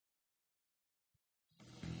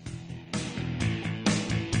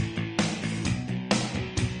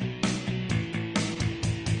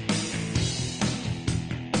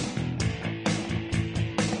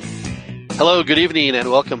Hello, good evening, and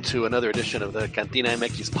welcome to another edition of the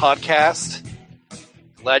CantinaMX podcast.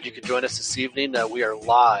 Glad you could join us this evening. We are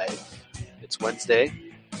live. It's Wednesday,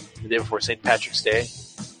 the day before St. Patrick's Day.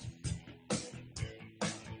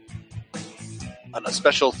 On a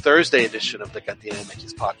special Thursday edition of the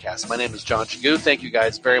CantinaMX podcast. My name is John Chagoo. Thank you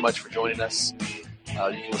guys very much for joining us. You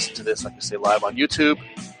can listen to this, like I say, live on YouTube,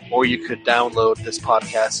 or you could download this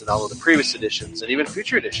podcast and all of the previous editions and even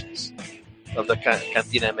future editions of the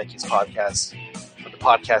CantinaMX podcast from the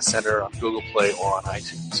Podcast Center on Google Play or on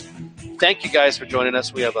iTunes. Thank you guys for joining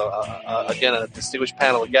us. We have, again, a distinguished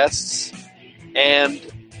panel of guests and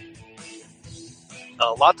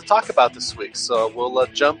a lot to talk about this week, so we'll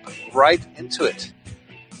jump right into it.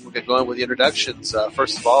 We'll get going with the introductions.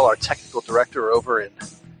 First of all, our technical director over in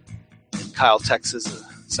Kyle, Texas,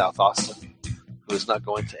 South Austin, who is not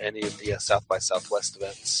going to any of the South by Southwest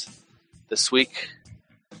events this week.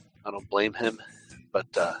 I don't blame him, but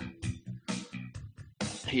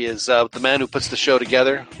he is the man who puts the show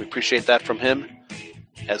together. We appreciate that from him,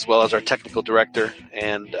 as well as our technical director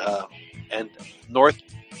and North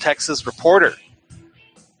Texas reporter,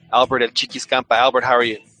 Albert at Chiquis Campa. Albert, how are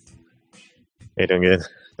you? Hey, doing good.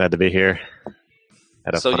 Glad to be here.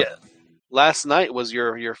 Last night was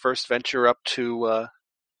your first venture up to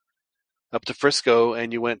Frisco,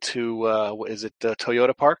 and you went to is it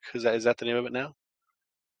Toyota Park? Is that the name of it now?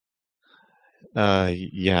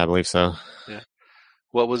 Yeah, I believe so. Yeah.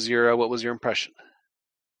 What was your impression?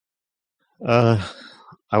 I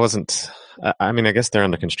wasn't. I mean, I guess they're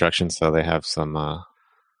under construction, so they have some, a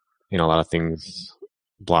lot of things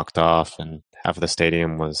blocked off, and half of the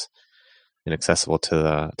stadium was inaccessible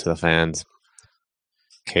to the fans.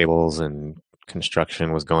 Cables and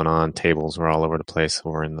construction was going on. Tables were all over the place.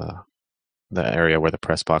 We're in the area where the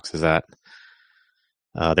press box is at.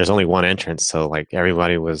 There's only one entrance, so like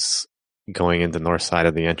everybody was going into the north side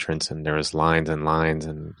of the entrance, and there was lines and lines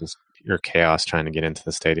and just pure chaos trying to get into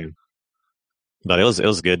the stadium. But it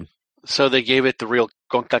was good. So they gave it the real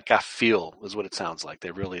CONCACAF feel, is what it sounds like.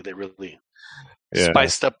 They really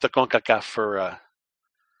spiced up the CONCACAF for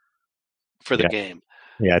the game.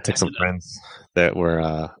 Yeah, I took some friends that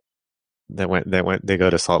were they go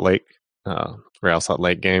to Salt Lake, Real Salt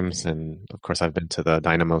Lake games, and of course I've been to the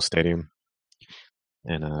Dynamo Stadium,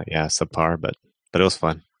 and subpar, but it was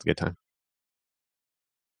fun. It's a good time.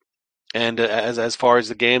 And as far as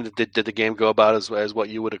the game, did the game go about as what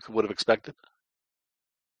you would have expected?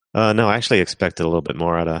 No, I actually expected a little bit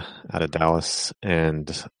more out of Dallas,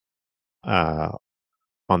 and on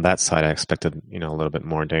that side, I expected a little bit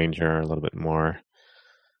more danger, a little bit more,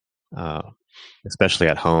 especially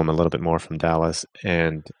at home, a little bit more from Dallas,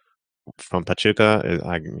 and from Pachuca.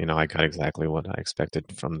 I got exactly what I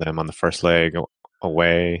expected from them on the first leg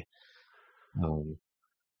away.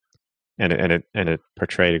 And it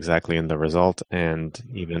portrayed exactly in the result and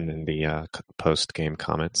even in the post-game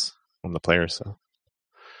comments from the players. So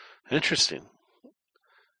interesting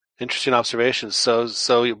observations. So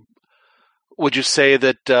would you say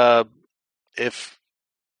that if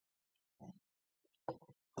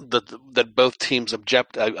that both teams'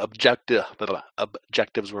 objectives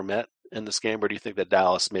were met in this game, or do you think that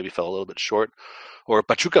Dallas maybe fell a little bit short, or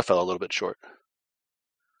Pachuca fell a little bit short?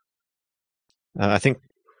 I think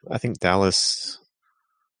Dallas,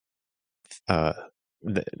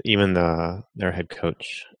 even their head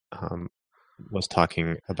coach was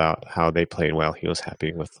talking about how they played well. He was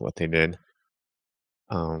happy with what they did.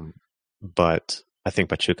 But I think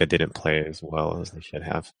Pachuca didn't play as well as they should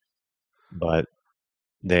have. But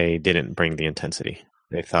they didn't bring the intensity.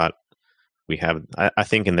 They thought we have. I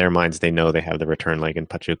think in their minds they know they have the return leg in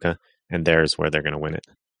Pachuca, and there's where they're going to win it.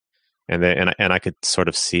 And I could sort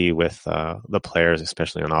of see with the players,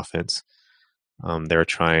 especially on offense, they were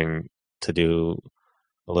trying to do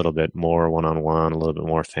a little bit more one-on-one, a little bit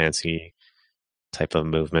more fancy type of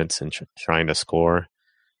movements, and trying to score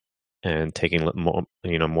and taking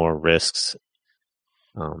more risks.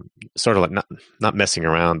 Sort of like not messing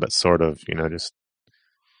around, but sort of just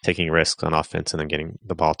taking risks on offense and then getting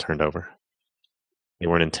the ball turned over. They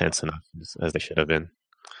weren't intense enough as they should have been.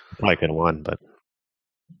 Probably could have won, but.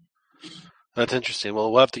 That's interesting.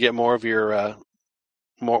 Well, we'll have to get more of your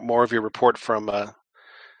report from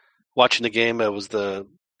watching the game. It was the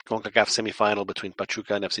CONCACAF semifinal between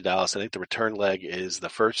Pachuca and FC Dallas. I think the return leg is the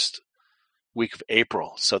first week of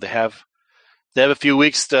April, so they have a few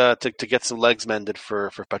weeks to get some legs mended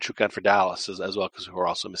for Pachuca and for Dallas as well, because we're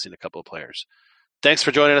also missing a couple of players. Thanks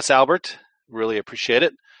for joining us, Albert. Really appreciate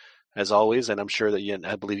it, as always, and I'm sure that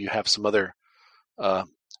I believe you have some other. We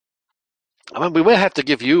might have to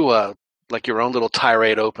give you like your own little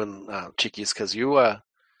tirade open, Chiquis, because you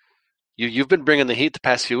you've been bringing the heat the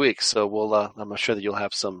past few weeks, so we'll I'm sure that you'll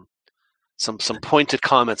have some pointed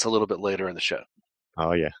comments a little bit later in the show.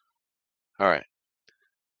 Oh yeah. All right.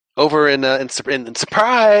 Over in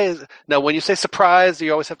surprise. Now, when you say surprise, do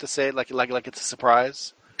you always have to say it like it's a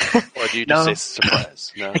surprise, or do you just say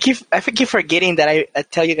surprise? No. I keep forgetting that I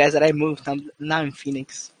tell you guys that I moved. I'm now in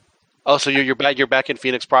Phoenix. Oh, so you're back in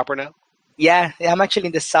Phoenix proper now? Yeah, I'm actually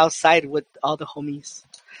in the south side with all the homies,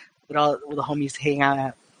 with the homies hang out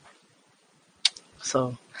at.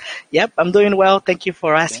 So, yep, I'm doing well. Thank you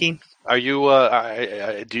for asking. Are you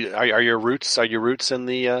are your roots in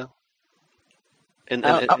the in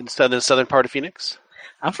the southern part of Phoenix?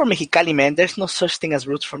 I'm from Mexicali, man. There's no such thing as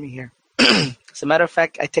roots for me here. As a matter of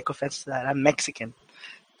fact, I take offense to that. I'm Mexican.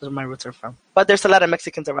 Those are my roots are from. But there's a lot of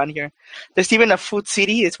Mexicans around here. There's even a food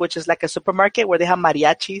city, which is like a supermarket where they have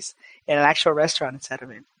mariachis and an actual restaurant inside of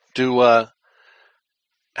it.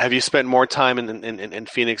 Have you spent more time in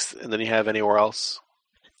Phoenix than you have anywhere else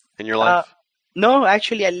in your life? No,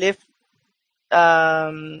 actually, I lived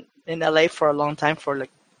in LA for a long time, for like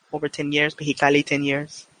over 10 years. Mexicali, 10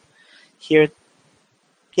 years. Here,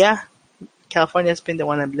 yeah, California has been the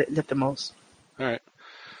one I've lived the most. All right.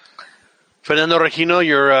 Fernando Regino,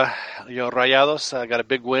 your Rayados got a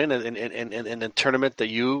big win in a tournament that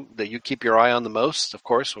you keep your eye on the most, of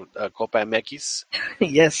course, CopaMX.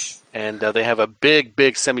 Yes. And they have a big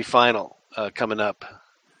semifinal coming up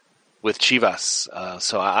with Chivas.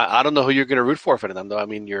 So I don't know who you're going to root for, Fernando. I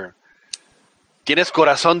mean, tienes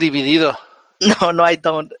corazón dividido. No, I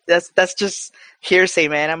don't. That's just hearsay,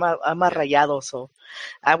 man. I'm a Rayado, so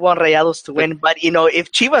I want Rayados to win. But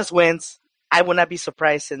if Chivas wins, I would not be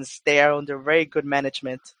surprised, since they are under very good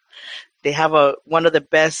management. They have one of the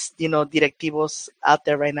best, directivos out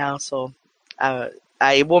there right now. So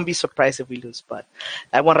I won't be surprised if we lose, but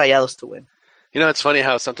I want Rayados to win. It's funny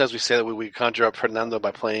how sometimes we say that we conjure up Fernando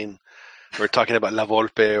by playing, or talking about La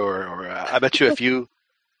Volpe, or I bet you if you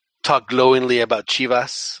talk glowingly about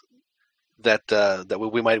Chivas, that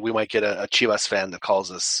we might get a Chivas fan that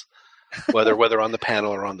calls us, whether on the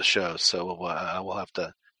panel or on the show. So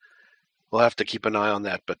we'll have to keep an eye on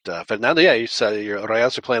that. But Fernando, yeah, you said your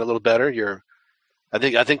Rayados are playing a little better. I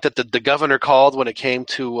think that the governor called when it came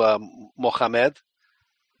to Mohamed.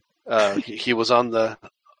 He was on the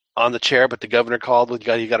chair, but the governor called.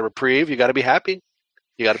 You got a reprieve. You got to be happy.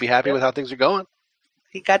 You got to be happy with how things are going.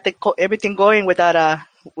 He got everything going without a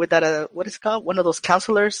what is it called? One of those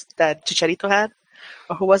counselors that Chicharito had,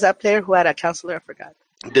 or who was that player who had a counselor? I forgot.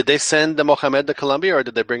 Did they send the Mohamed to Colombia, or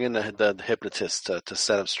did they bring in the hypnotist to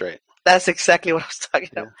set him straight? That's exactly what I was talking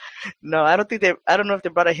about. No, I don't know if they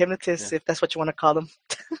brought a hypnotist, if that's what you want to call them.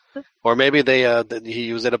 Or maybe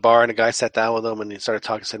he was at a bar and a guy sat down with him and he started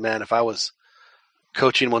talking and said, man, if I was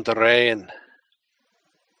coaching Monterrey and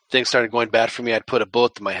things started going bad for me, I'd put a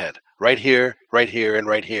bullet to my head. Right here, and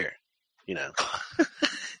right here.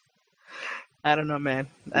 I don't know, man.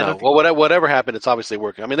 Whatever happened, it's obviously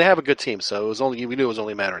working. I mean, they have a good team, so we knew it was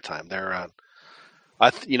only a matter of time. They're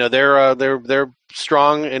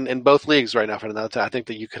strong in both leagues right now. I think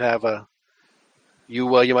that you could have you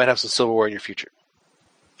might have some silverware in your future.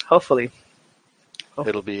 Hopefully.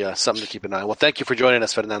 It'll be something to keep an eye on. Well, thank you for joining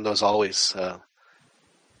us, Fernando, as always.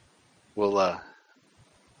 We'll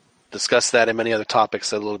discuss that and many other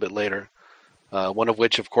topics a little bit later. One of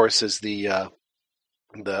which, of course, is the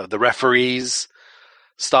referees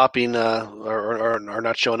stopping or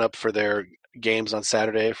not showing up for their games on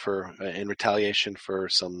Saturday in retaliation for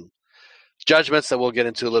some judgments that we'll get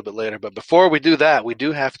into a little bit later. But before we do that, we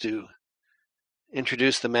do have to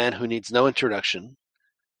introduce the man who needs no introduction,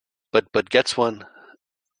 but gets one,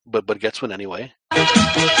 but gets one anyway.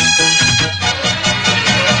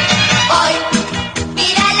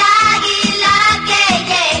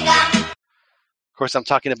 Of course, I'm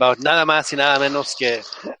talking about nada más y nada menos que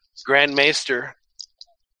Grand Maester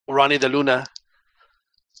Ronnie de Luna,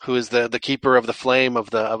 who is the keeper of the flame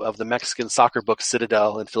of the Mexican soccer book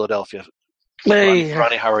Citadel in Philadelphia. Hey,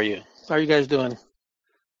 Ronnie, how are you? How are you guys doing?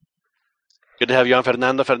 Good to have you on,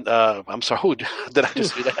 Fernando. I'm sorry, who did I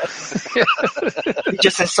just do that? You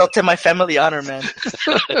just insulted my family honor, man.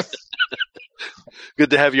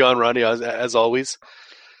 Good to have you on, Ronnie, as always.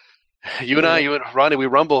 You and Ronnie, we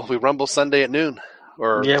rumble Sunday at noon,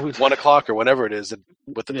 or 1 o'clock, or whenever it is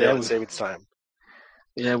with the daylight savings time.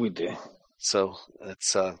 Yeah, we do. So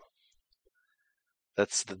that's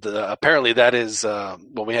apparently that is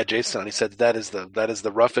when we had Jason on. He said that is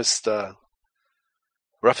the roughest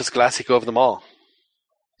Clásico of them all.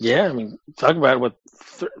 Yeah, I mean, talk about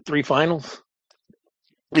three finals.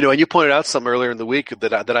 And you pointed out some earlier in the week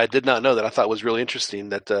that I did not know, that I thought was really interesting,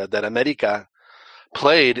 that America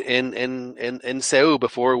played in Seoul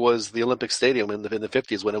before it was the Olympic Stadium in the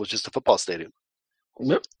 50s when it was just a football stadium.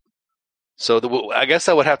 Yep. So I guess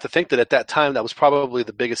I would have to think that at that time that was probably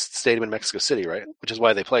the biggest stadium in Mexico City, right? Which is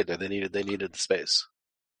why they played there. They needed the space.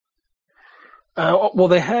 Well,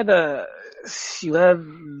 they had Ciudad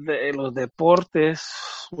de los Deportes,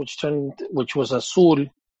 which was Azul,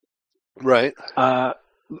 right?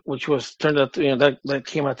 Which was turned out to, that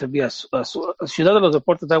came out to be a Ciudad de los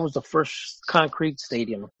Deportes. That was the first concrete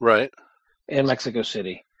stadium, right, in Mexico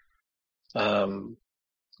City.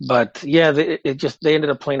 But yeah, they ended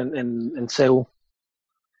up playing in Seoul.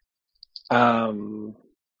 They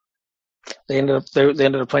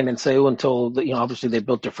ended up playing in Seoul until obviously they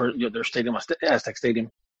built their stadium, Aztec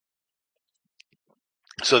Stadium.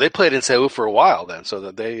 So they played in Seoul for a while then. So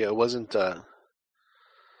that they wasn't.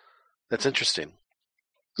 That's interesting.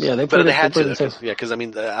 Yeah, they had to. Because I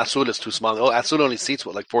mean, Azul is too small. Oh, Azul only seats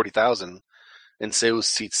 40,000, and Seoul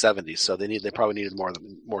seats 70. So they probably needed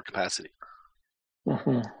more capacity.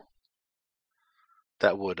 Mm-hmm.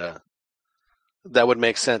 That would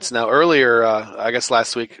make sense. Now, earlier, I guess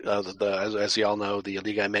last week, as you all know, the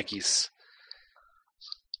Liga MX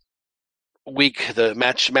week, the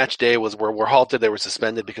match day were halted. They were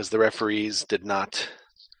suspended because the referees did not.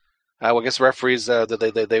 I guess referees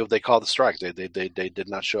they called the strike. They did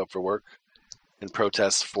not show up for work in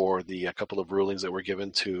protest for the couple of rulings that were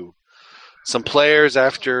given to some players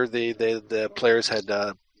after the players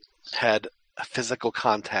had physical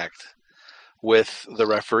contact with the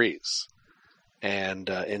referees. And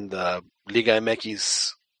in the Liga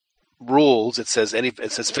MX rules, it says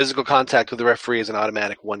physical contact with the referee is an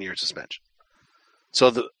automatic 1-year suspension.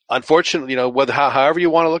 So unfortunately, however you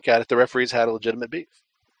want to look at it, the referees had a legitimate beef,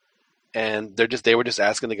 and they were just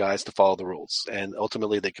asking the guys to follow the rules. And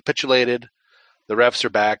ultimately, they capitulated. The refs are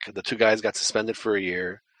back. The two guys got suspended for a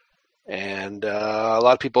year, and a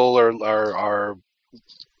lot of people are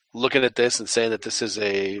looking at this and saying that this is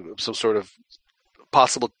some sort of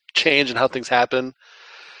possible change in how things happen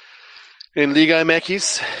in Liga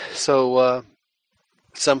MX. So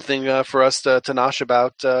something for us to nosh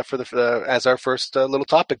about as our first little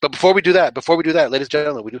topic. But before we do that, ladies and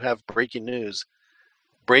gentlemen, we do have breaking news.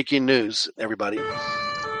 Breaking news, everybody.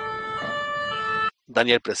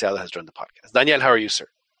 Daniel Preciado has joined the podcast. Daniel, how are you, sir?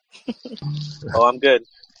 Oh, I'm good.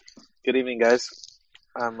 Good evening, guys.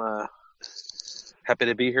 I'm happy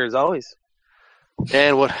to be here as always.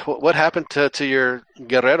 And what happened to your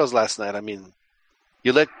Guerreros last night? I mean,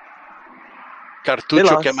 you let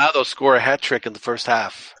Cartucho Quemado score a hat trick in the first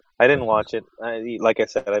half. I didn't watch it. Like I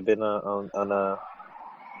said, I've been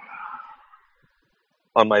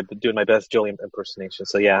doing my best Julian impersonation.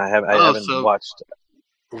 So yeah, I haven't watched.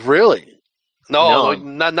 Really? No,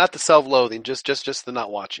 not the self-loathing. Just the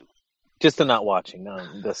not watching. Just the not watching. No,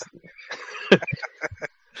 the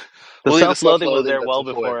self-loathing was there well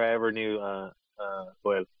before I ever knew.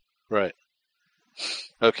 Well, right.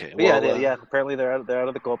 Okay. Well, yeah. Apparently they're out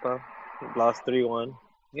of the Copa. Lost 3-1.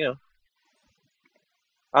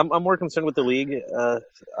 I'm more concerned with the league. You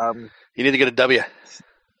need to get a W.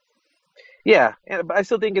 Yeah, but I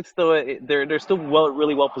still think it's they're still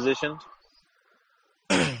really well positioned.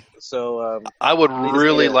 So I would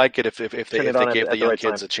really like it if they gave the young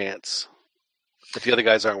kids a chance. If the other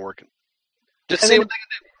guys aren't working, just see what they can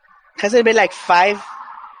do. Has it been like 5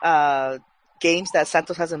 games that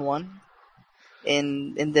Santos hasn't won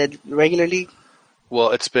in the regular league?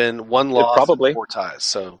 Well, it's been 1 loss and 4 ties,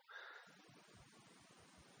 so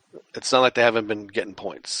it's not like they haven't been getting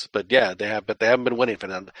points. But yeah, they have. But they haven't been winning,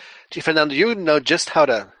 Fernando. Gee, Fernando, you know just how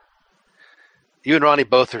to. You and Ronnie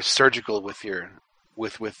both are surgical with your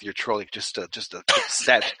trolling. Just a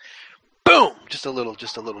set, boom, just a little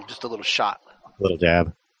shot, little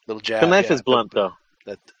jab. The knife is blunt, though.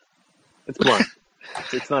 It's blunt.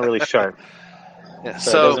 It's not really sharp. Yeah,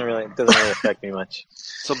 so it doesn't really affect me much.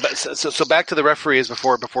 So back to the referees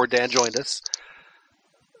before Dan joined us.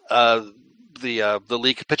 The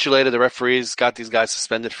league capitulated. The referees got these guys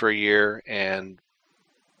suspended for a year, and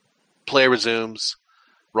play resumes.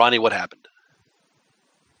 Ronnie, what happened?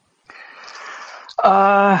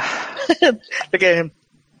 Look at him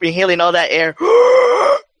inhaling all that air.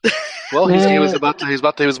 Well, he was about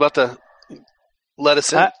to let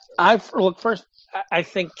us in. First, I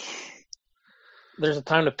think there's a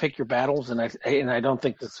time to pick your battles, and I don't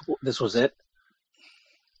think this was it.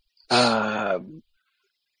 I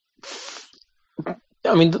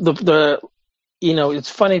mean,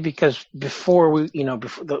 it's funny because before what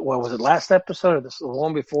was it, last episode or the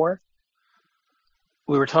one before,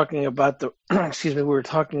 we were talking about the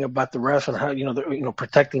refs and how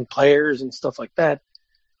protecting players and stuff like that.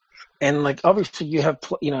 and like obviously you have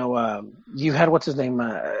you had what's his name,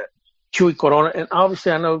 Chewy Corona, and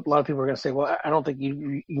obviously I know a lot of people are going to say, well, I don't think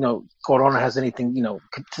Corona has anything,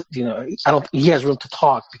 I don't think he has room to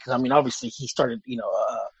talk because I mean obviously he started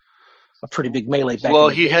a pretty big melee back. Well,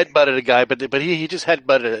 in the he day. headbutted a guy, but he just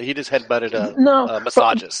headbutted a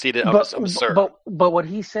massagist. He did a masseur. But what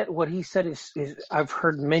he said is I've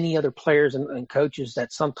heard many other players and coaches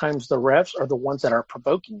that sometimes the refs are the ones that are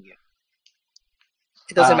provoking you.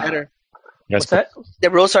 It doesn't matter. What's that?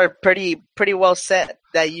 The rules are pretty well set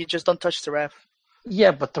that you just don't touch the ref.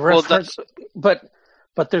 Yeah, but the ref. But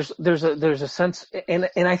there's a sense, and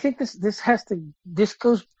I think this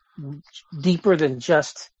goes deeper than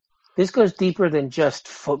just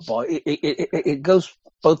football. It goes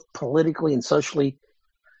both politically and socially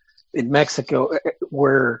in Mexico,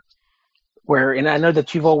 where and I know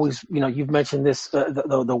that you've always you've mentioned this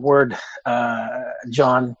the word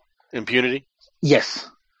John, impunity. Yes.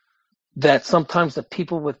 That sometimes the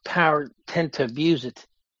people with power tend to abuse it.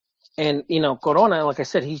 And, Corona, like I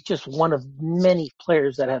said, he's just one of many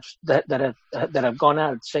players that have gone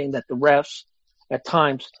out saying that the refs at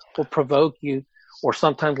times will provoke you, or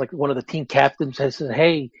sometimes like one of the team captains has said,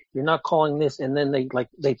 hey, you're not calling this. And then they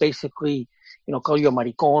basically, call you a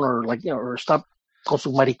maricon or stop con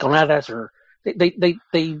sus mariconadas, or they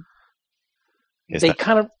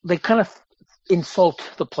kind of insult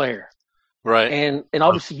the player. Right. And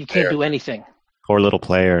obviously you can't do anything. Poor little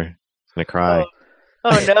player. Gonna cry.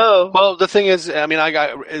 Oh no. Well, the thing is, I mean,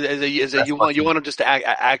 you want them just to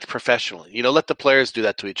act professionally. Let the players do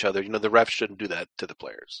that to each other. The refs shouldn't do that to the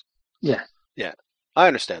players. Yeah. Yeah. I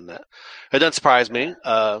understand that. It doesn't surprise me.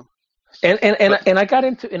 And I got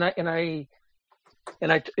into and I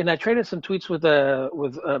traded some tweets with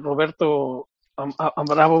Roberto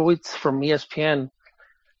Abramowitz from ESPN.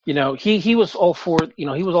 He was all for the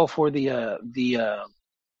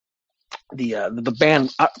ban.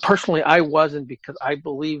 Personally, I wasn't, because I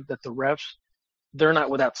believe that the refs, they're not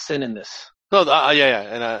without sin in this. No,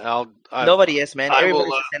 and nobody is, man.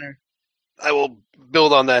 Everybody's a sinner. I will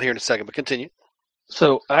build on that here in a second, but continue.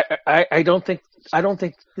 So I don't think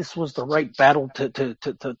this was the right battle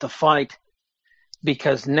to fight,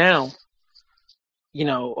 because now,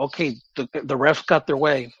 okay, the refs got their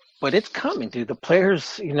way. But it's coming, dude. The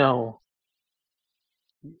players,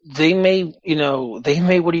 they may,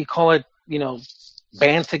 what do you call it?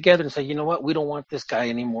 Band together and say, you know what? We don't want this guy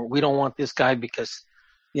anymore. We don't want this guy because,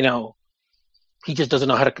 he just doesn't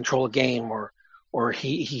know how to control a game, or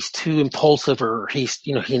he's too impulsive, or he's,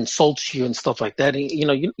 he insults you and stuff like that. And, you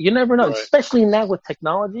never know, right. Especially now with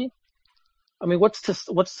technology. I mean, what's to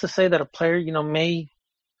say that a player, may,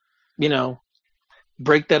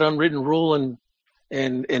 break that unwritten rule and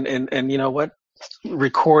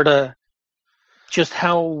record just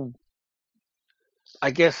how,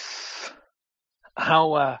 I guess,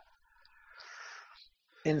 how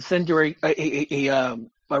incendiary a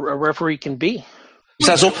referee can be.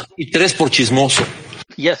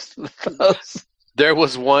 Yes. There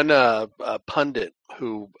was one pundit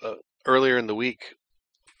who earlier in the week,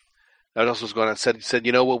 I also was going on, said,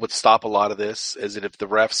 what would stop a lot of this is that if the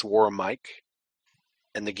refs wore a mic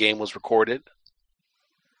and the game was recorded,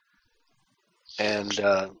 and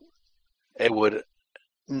it would,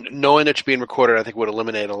 knowing that you're being recorded, I think would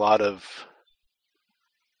eliminate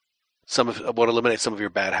some of your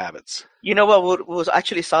bad habits. You know what would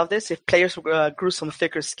actually solve this? If players grew some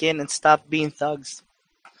thicker skin and stopped being thugs.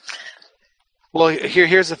 Well,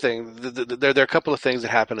 here's the thing. There are a couple of things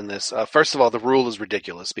that happen in this. First of all, the rule is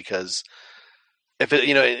ridiculous, because if it,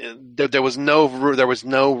 there was no room, there's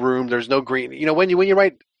no green. When you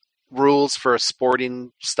write rules for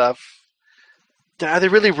sporting stuff, are they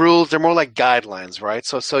really rules? They're more like guidelines, right?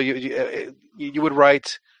 So you would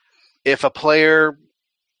write, if a player,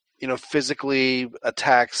 physically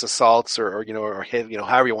attacks, assaults, or hit,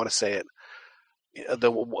 however you want to say it,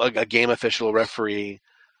 a game official, a referee,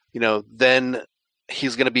 then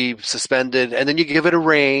he's going to be suspended, and then you give it a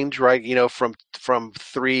range, right? From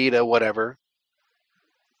 3 to whatever,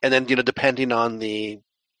 and then depending on the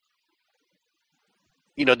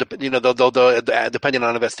depending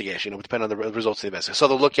on investigation, depending on the results of the investigation. So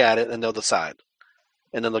they'll look at it and they'll decide,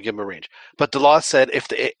 and then they'll give him a range. But the law said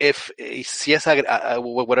si es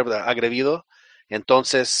whatever the agredido,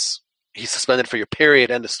 entonces he's suspended for your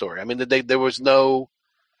period. End of story. I mean, there's no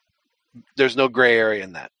gray area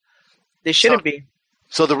in that. They shouldn't be.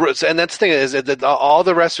 So and that's the thing is that all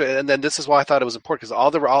the rest, and then this is why I thought it was important, because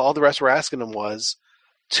all the rest were asking them was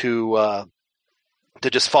to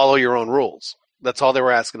just follow your own rules. That's all they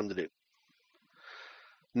were asking them to do.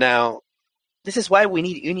 Now, this is why we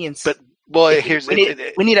need unions. Well,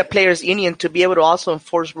 We need a players' union to be able to also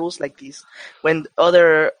enforce rules like these when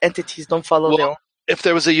other entities don't follow their own. If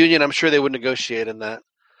there was a union, I'm sure they would negotiate in that.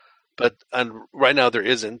 But right now there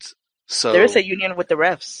isn't. So there is a union with the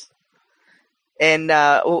refs, and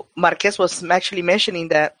Marquez was actually mentioning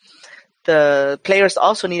that the players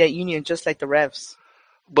also need a union just like the refs.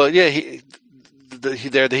 But yeah, he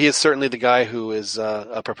is certainly the guy who is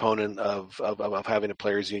a proponent of having a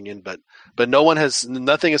players' union. But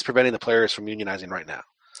nothing is preventing the players from unionizing right now.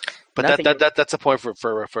 But that's a point for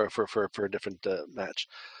a different match.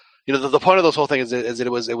 You know, the point of this whole thing is that it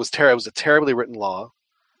was a terribly written law.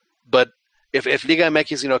 But if Liga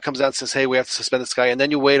MX, comes out and says, hey, we have to suspend this guy, and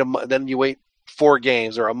then you wait 4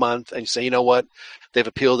 games or a month, and you say, you know what, they've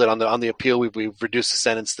appealed it on the appeal, we've reduced the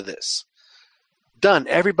sentence to this. Done.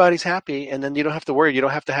 Everybody's happy, and then you don't have to worry. You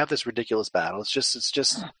don't have to have this ridiculous battle. It's just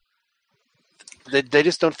they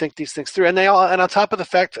just don't think these things through, and on top of the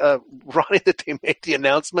fact, Ronnie, that they made the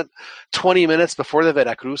announcement 20 minutes before the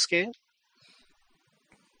Veracruz game.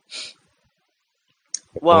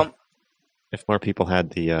 Well, if more people had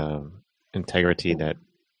the integrity that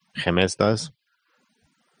James does,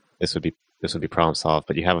 this would be problem solved.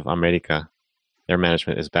 But you have America, their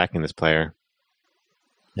management is backing this player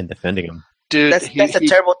and defending him. Dude, that's a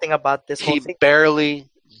terrible thing about this whole thing. He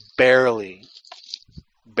barely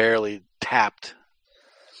tapped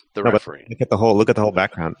the referee. Look at the whole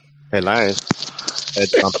background. Hey, lies.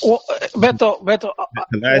 Well, Beto,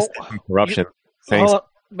 corruption.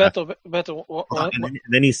 Beto. And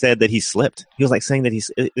then he said that he slipped. He was like saying that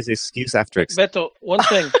his excuse after. Beto, one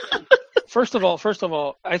thing. First of all,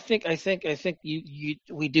 I think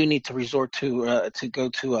we do need to resort to go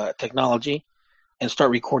to technology and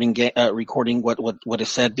start recording what is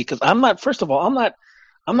said, because I'm not comfortable.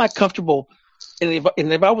 And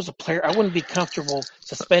if I was a player, I wouldn't be comfortable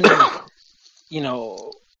suspending.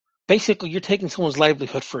 Basically, you're taking someone's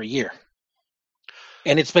livelihood for a year.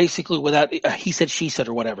 And it's basically without he said, she said,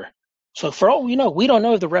 or whatever. So for all we know, we don't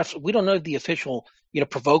know if the official,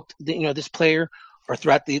 provoked this player or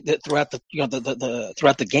throughout the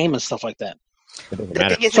game and stuff like that.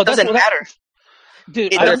 It doesn't matter,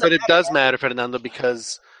 dude. But it does matter, Fernando,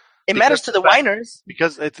 because it matters to the whiners.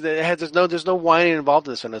 Because there's no whining involved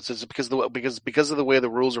in this one. It's because of the way the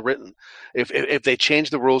rules are written. If they change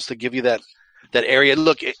the rules to give you that area,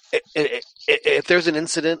 look, if there's an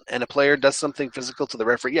incident and a player does something physical to the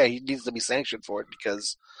referee, yeah, he needs to be sanctioned for it,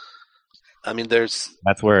 because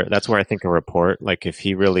that's where I think a report, like if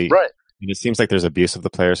he really right. It seems like there's abuse of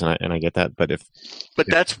the players, and I get that, but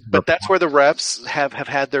that's where the refs have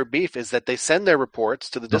had their beef, is that they send their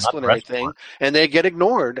reports to the disciplinary thing and they get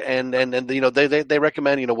ignored, and they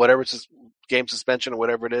recommend whatever it's game suspension or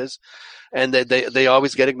whatever it is, and they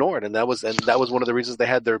always get ignored, and that was one of the reasons they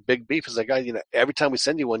had their big beef. Is like, every time we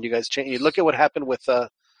send you one, you guys change. You look at what happened with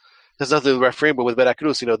there's nothing to the referee, but with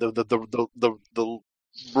Veracruz, the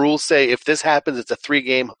rules say if this happens, it's a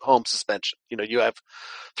 3-game home suspension. You have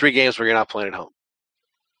 3 games where you're not playing at home.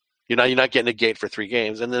 You're not getting a gate for 3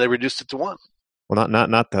 games, and then they reduced it to 1. Well, I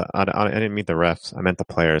didn't mean the refs. I meant the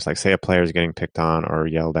players. Like, say a player is getting picked on or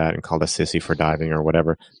yelled at and called a sissy for diving or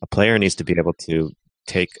whatever. A player needs to be able to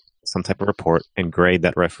take some type of report and grade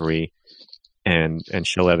that referee and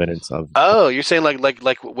show evidence of. Oh, you're saying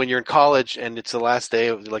like when you're in college and it's the last day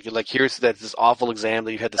of like here's this awful exam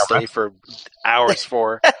that you had to study for hours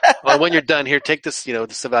for. Well, when you're done, here, take this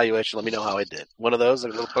this evaluation. Let me know how I did. One of those, a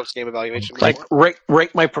little post game evaluation. Like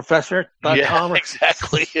ratemyprofessor.com. Yeah,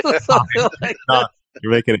 exactly.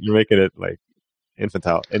 You're making it like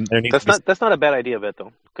infantile, and that's not a bad idea,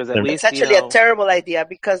 Beto. Because at least it's actually a terrible idea,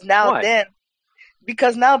 because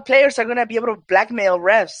now players are gonna be able to blackmail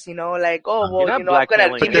refs. I'm gonna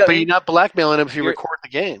give you. But you're not blackmailing them if you record the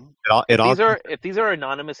game. If these are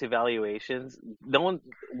anonymous evaluations,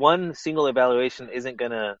 one single evaluation isn't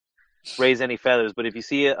gonna raise any feathers. But if you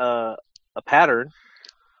see a pattern,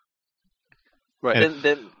 right,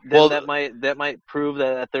 then that might prove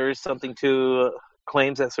that there is something to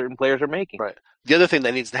claims that certain players are making. Right. The other thing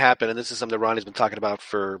that needs to happen, and this is something that Ronnie's been talking about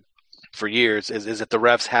for years, is that the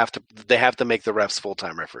refs have to make the refs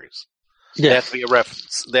full-time referees. Yes. They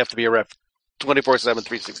have to be a ref 24/7,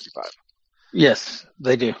 365. Yes,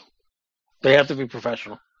 they do. They have to be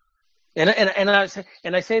professional. And I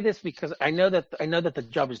say this because I know that the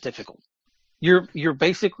job is difficult. You're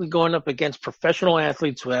basically going up against professional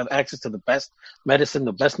athletes who have access to the best medicine,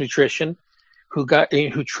 the best nutrition, who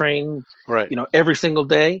train every single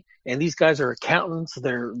day, and these guys are accountants,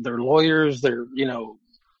 they're lawyers, they're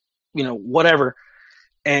whatever,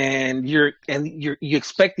 and you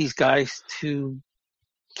expect these guys to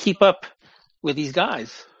keep up with these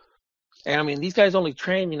guys, And I mean, these guys only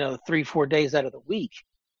train, 3-4 days out of the week.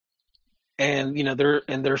 And,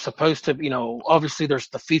 they're supposed to, obviously there's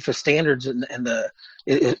the FIFA standards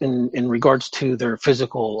in regards to their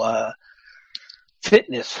physical,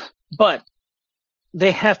 fitness, but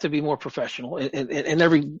they have to be more professional in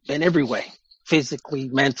every way, physically,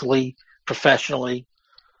 mentally, professionally.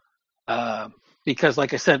 Because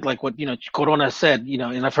like I said, like what, Corona said,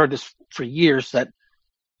 and I've heard this for years, that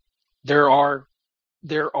there are,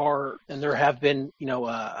 and there have been,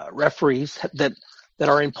 referees that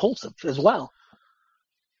are impulsive as well.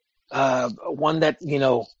 One that,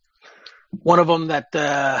 one of them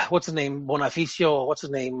that, what's his name? Bonifacio, what's his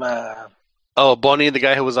name? Boni, the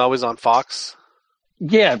guy who was always on Fox.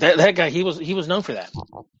 Yeah, that guy, he was known for that.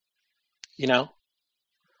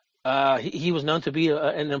 He was known to be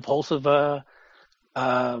an impulsive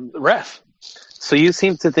ref. So you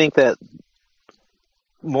seem to think that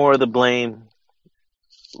more of the blame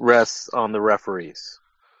rests on the referees.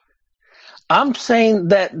 I'm saying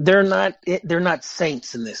that they're not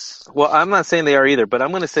saints in this. Well, I'm not saying they are either, but I'm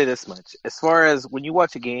going to say this much. As far as when you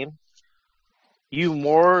watch a game, you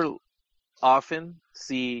more often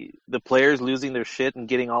see the players losing their shit and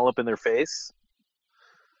getting all up in their face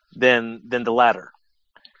than the latter.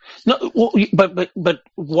 No, well, but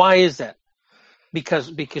why is that?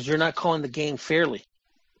 Because you're not calling the game fairly.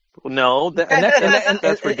 No,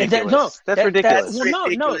 that's ridiculous. That's ridiculous.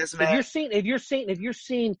 Ridiculous, man.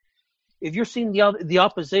 If you're seeing the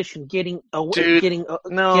opposition getting No.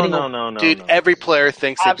 Dude, every player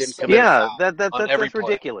thinks they didn't commit a foul. That's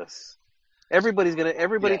ridiculous. Everybody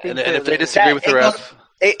thinks. And if they disagree with the ref,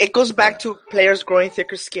 it goes back to players growing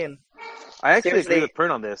thicker skin. I actually agree with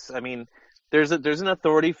Pern on this. I mean, there's an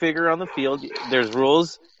authority figure on the field. There's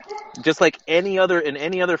rules, just like in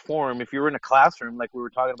any other form. If you're in a classroom, like we were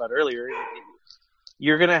talking about earlier,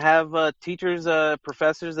 you're gonna have teachers,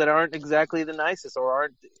 professors that aren't exactly the nicest or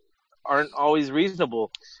aren't always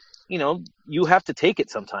reasonable. You have to take it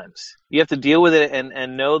sometimes. You have to deal with it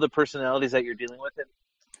and know the personalities that you're dealing with and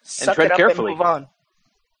tread carefully. And move on.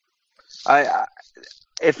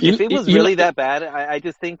 If it was really that bad, I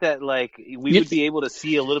just think that like we would be able to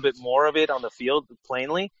see a little bit more of it on the field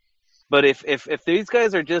plainly. But if these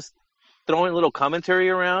guys are just throwing a little commentary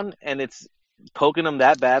around and it's poking them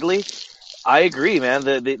that badly, I agree, man.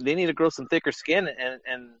 They need to grow some thicker skin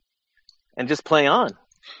and just play on.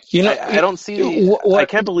 I don't see. I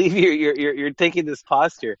can't believe you're taking this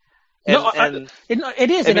posture. It is. I mean,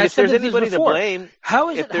 if there's anybody to blame,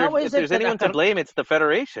 if there's anyone to blame, it's the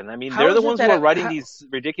federation. I mean, they're the ones who are writing these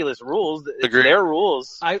ridiculous rules. It's their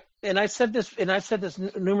rules. I've said this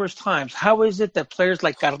numerous times. How is it that players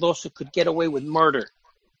like Cardoso could get away with murder,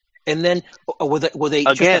 and then with a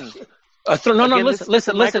again?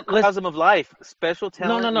 Listen. Microcosm of life. Special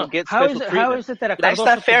talent. No. Get How special treatment. is it that That's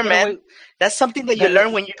not fair, man. That's something that you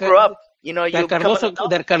learn when you grow up. Cardoso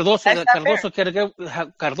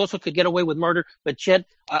could get away with murder, but yet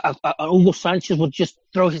Hugo Sanchez would just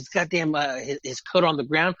throw his goddamn his coat on the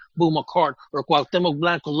ground, boom, a card, or Cuauhtemoc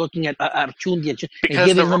Blanco looking at Archundi and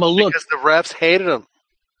giving him a look. Because the refs hated him.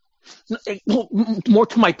 More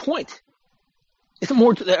to my point. It's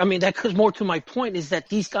more to that goes more to my point is that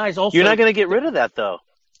these guys also. You're not going to get rid of that, though.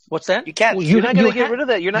 What's that? You can't. You're not going to get rid of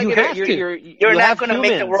that. You're not going to. You're not going to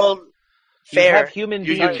make the world fair. You have human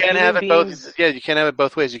beings. You can't have it both. Yeah, you can't have it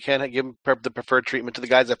both ways. You can't give the preferred treatment to the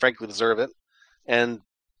guys that frankly deserve it, and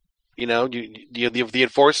the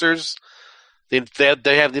enforcers. The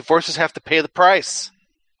enforcers have to pay the price.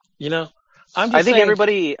 I think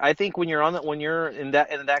everybody. I think when you're in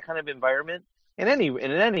that kind of environment, in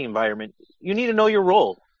any environment, you need to know your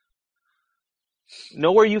role.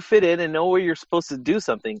 Know where you fit in and know where you're supposed to do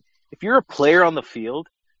something. If you're a player on the field,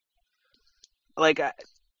 like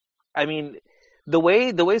I mean, the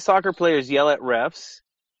way soccer players yell at refs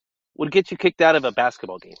would get you kicked out of a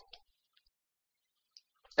basketball game.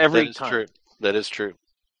 Every time. True. That is true.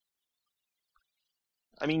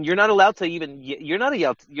 I mean, you're not allowed to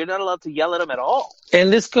yell at them at all.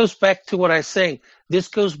 And this goes back to what I was saying. This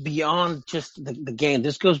goes beyond just the game.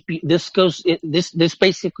 This This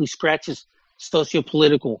basically scratches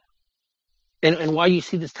sociopolitical, and why you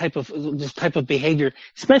see this type of behavior,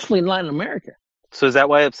 especially in Latin America. So is that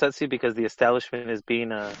why it upsets you? Because the establishment is being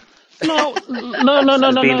no,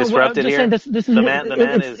 being disrupted here. This is the man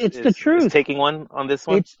it's the truth. Is taking one on this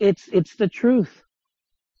one. It's the truth.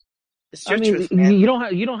 It's your truth, man. You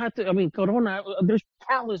don't have to. I mean, Corona. There's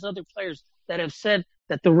countless other players that have said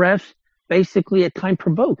that the refs basically at time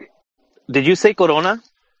provoke. Did you say Corona?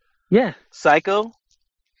 Yeah. Psycho.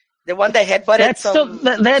 The one that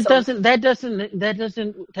headbutted that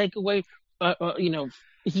doesn't take away.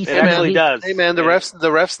 He It said actually does. Hey man, the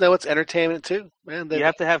refs know it's entertainment too, man. You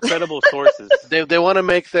have to have credible sources. They want to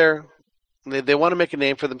make they want to make a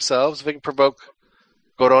name for themselves. If they can provoke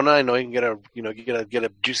Corona, I know you can get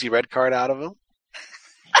a juicy red card out of him.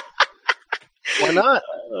 Why not?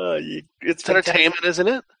 It's entertainment, isn't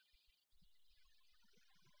it?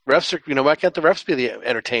 Refs are, why can't the refs be the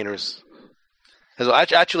entertainers?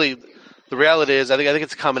 Actually, the reality is, I think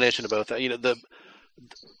it's a combination of both.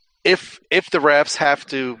 If the refs have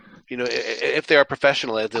to, if they are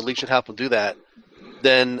professional, the league should help them do that.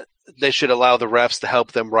 Then they should allow the refs to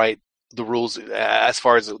help them write the rules as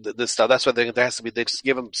far as this stuff. That's why there has to be. They just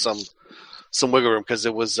give them some wiggle room because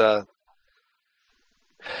it was.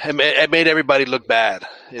 It made everybody look bad.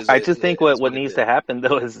 I just think what needs to happen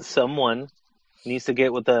though is someone needs to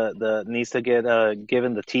get with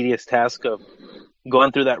given the tedious task of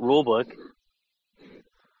going through that rule book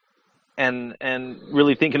and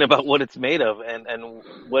really thinking about what it's made of and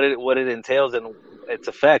what it entails and its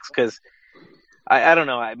effects. Because I don't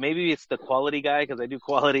know, maybe it's the quality guy because I do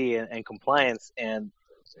quality and compliance, and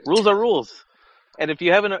rules are rules. And if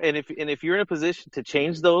you haven't, if you're in a position to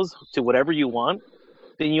change those to whatever you want,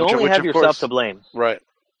 then you only have yourself to blame. Right.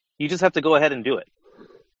 You just have to go ahead and do it.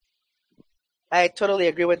 I totally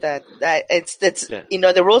agree with that. It's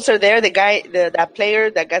the rules are there. That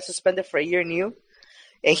player that got suspended for a year knew,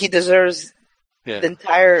 and he deserves the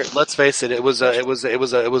entire. Let's face it. It was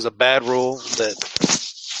a bad rule.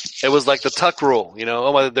 It was like the tuck rule.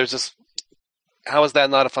 Oh my, there's this. How is that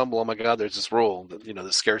not a fumble? Oh my God, there's this rule.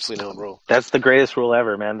 The scarcely known rule. That's the greatest rule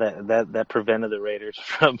ever, man. That prevented the Raiders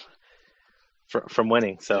from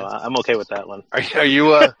winning. So I'm okay with that one. Are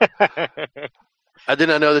you? I did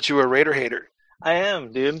not know that you were a Raider hater. I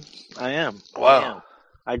am, dude. I am. Wow.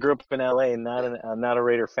 I grew up in LA, not a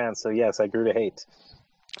Raider fan. So yes, I grew to hate.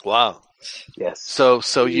 Wow. Yes. So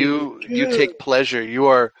you take pleasure. You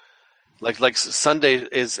are like Sunday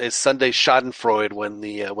is Sunday Schadenfreude when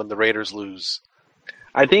the Raiders lose.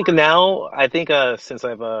 I think since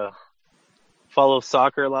I've followed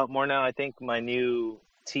soccer a lot more now, I think my new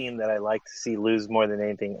team that I like to see lose more than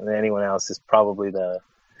anyone else is probably the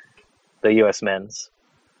U.S. men's.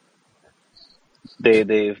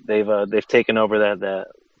 They've taken over that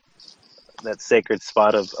sacred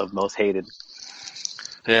spot of most hated.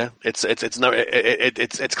 Yeah, it's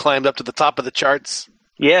climbed up to the top of the charts.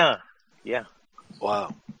 Yeah.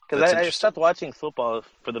 Wow. Because I stopped watching football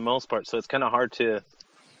for the most part, so it's kind of hard to.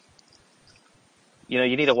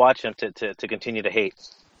 You need to watch them to continue to hate.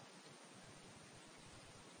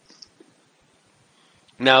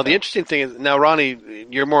 Now, the interesting thing is, Ronnie,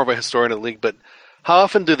 you're more of a historian of the league, but how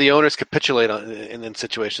often do the owners capitulate in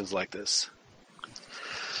situations like this?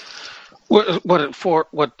 Trying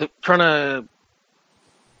to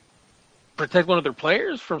protect one of their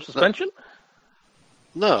players from suspension?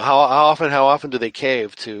 No. How often do they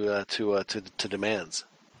cave to demands?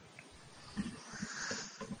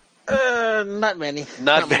 Not many.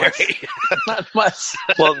 Not very. Much. Not much.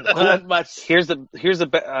 Well, not much. Here's the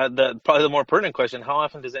probably the more pertinent question: how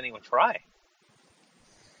often does anyone try?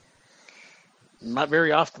 Not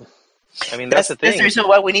very often. I mean, that's the thing. That's the reason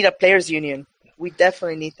why we need a players' union. We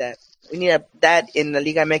definitely need that. We need that in the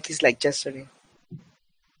Liga MX like yesterday.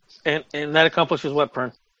 And that accomplishes what,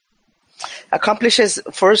 Pern? Accomplishes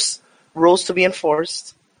first rules to be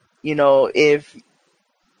enforced. If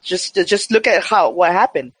just look at what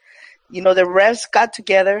happened. The refs got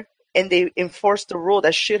together and they enforced the rule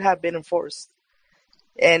that should have been enforced,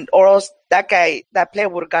 or else that player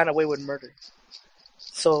would have gone away with murder.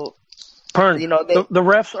 So. Pern, the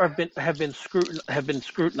refs have been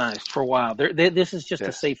scrutinized for a while. This is just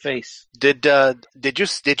a safe face. Did you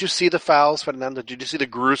see the fouls, Fernando? Did you see the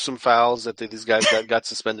gruesome fouls that these guys got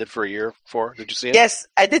suspended for a year for? Did you see it? Yes,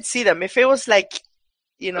 I did see them. If it was like,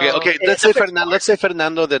 Okay. Let's say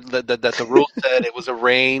Fernando that the rule said it was a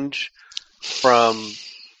range from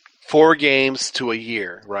 4 games to a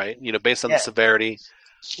year, right? Based on the severity.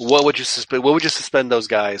 What would you suspend those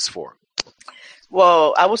guys for?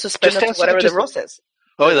 Well, I will suspend them to whatever the rule says.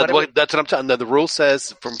 Oh, that's what I'm talking about. The rule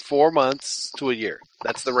says from 4 months to a year.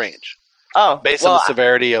 That's the range. Oh, based on the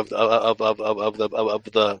severity of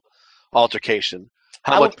the altercation.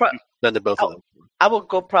 How much would you suspend to both of them? I will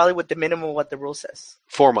go probably with the minimum of what the rule says.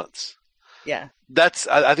 4 months. Yeah.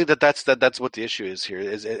 I think that's what the issue is here.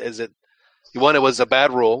 Is it? One, it was a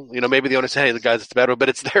bad rule. Maybe the owner said, "Hey, the guys, it's a bad rule," but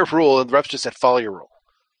it's their rule, and the refs just said, "Follow your rule."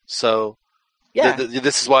 So. Yeah.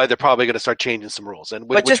 This is why they're probably going to start changing some rules, and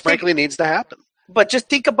which frankly needs to happen. But just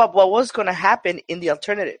think about what was going to happen in the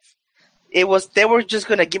alternative. They were just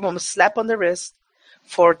going to give them a slap on the wrist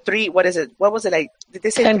for 3. What is it? What was it like? Did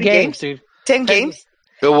they say 10 3 games, dude? 10 games.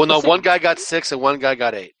 Well, no, one guy got 6 and one guy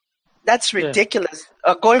got 8. That's ridiculous.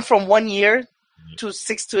 Going from 1 year to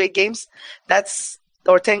 6 to 8 games,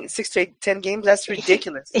 or 6 to 10 games, that's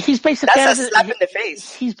ridiculous. He's basically that's a slap in the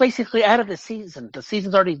face. He's basically out of the season. The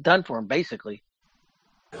season's already done for him, basically.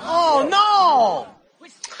 Oh no!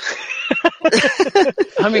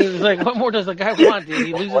 I mean, like, what more does the guy want, dude?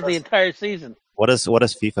 He loses the entire season. What does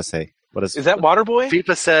FIFA say? Is that Waterboy?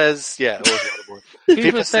 FIFA says, yeah. It was Waterboy.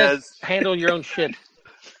 FIFA says, handle your own shit.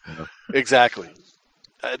 Exactly.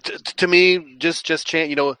 To me, just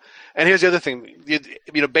change. And here's the other thing.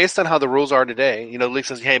 Based on how the rules are today, the league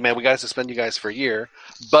says, "Hey, man, we got to suspend you guys for a year,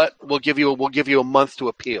 but we'll give you a month to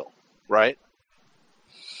appeal, right?"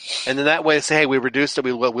 And then that way, say, "Hey, we reduced it.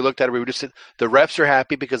 We looked at it. We reduced it." The refs are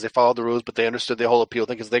happy because they followed the rules, but they understood the whole appeal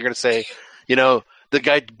thing because they're going to say, the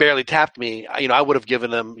guy barely tapped me. I would have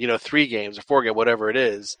given them, 3 games or 4 games, whatever it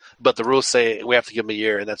is. But the rules say we have to give them a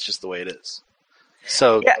year, and that's just the way it is.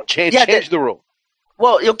 So change the rule.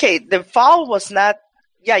 Well, okay, the foul was not.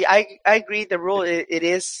 Yeah, I agree. The rule it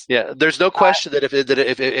is. Yeah, there's no question that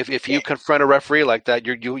if you confront a referee like that,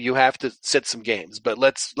 you have to sit some games. But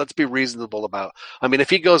let's be reasonable about. I mean,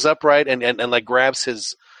 if he goes upright and like grabs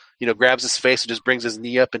his face and just brings his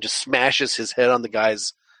knee up and just smashes his head on the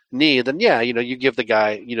guy's knee, then you give the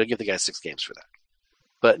guy 6 games for that.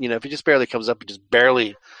 But if he just barely comes up and just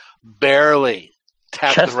barely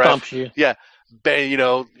taps the ref, bumps you. Yeah,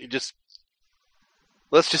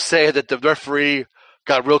 let's just say that the referee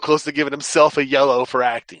got real close to giving himself a yellow for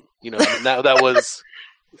acting. That was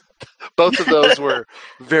both of those were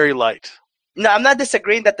very light. No, I'm not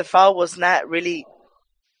disagreeing that the foul was not really,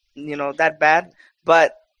 that bad,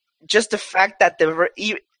 but just the fact that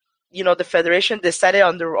the federation decided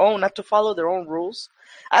on their own not to follow their own rules.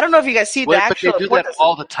 I don't know if you guys see the actual. But they do that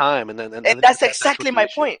all the time, and that's exactly my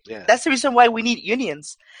point. Yeah. That's the reason why we need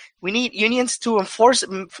unions. We need unions to enforce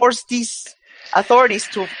these authorities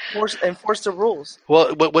to enforce the rules.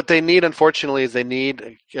 Well, what they need, unfortunately, is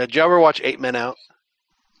did you ever watch 8 Men Out?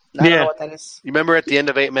 I don't know what that is. You remember at the end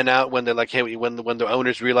of 8 Men Out when they're like, hey, when the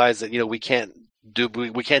owners realize that we can't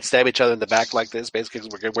stab each other in the back like this, basically,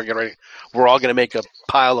 because we're all gonna make a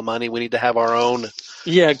pile of money. We need to have our own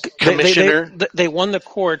commissioner. They won the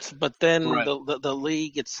courts, but then Right. the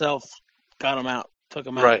league itself got them out, took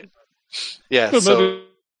them out. Right. Yeah. Good movie,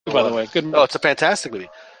 by the way. Good movie. Oh, it's a fantastic movie.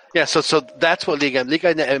 Yeah, so that's what Liga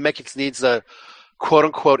MX needs, a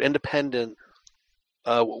quote-unquote independent,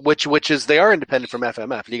 which is they are independent from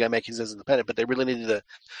FMF. Liga MX is independent, but they really need to,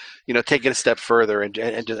 take it a step further and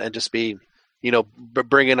just be,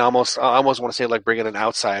 bring in I almost want to say like bringing an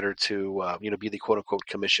outsider to, be the quote-unquote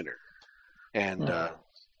commissioner, and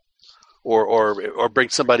or bring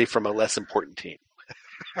somebody from a less important team.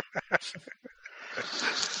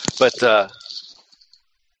 But.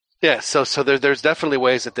 Yeah, so there's definitely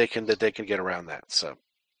ways that they can get around that. So,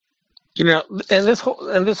 and this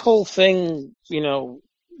whole thing,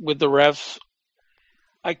 with the refs,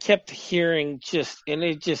 I kept hearing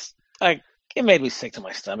it made me sick to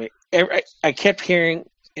my stomach. I kept hearing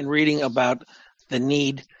and reading about the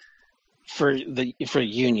need for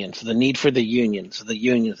unions, the need for the unions,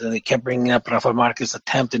 and they kept bringing up Rafa Marquez's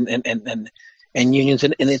attempt and unions,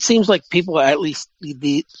 and it seems like people, at least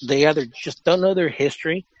they either just don't know their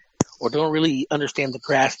history or don't really understand the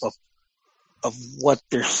grasp of what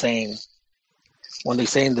they're saying when they're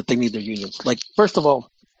saying that they need their unions. Like, first of all,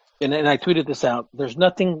 and I tweeted this out, there's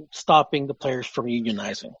nothing stopping the players from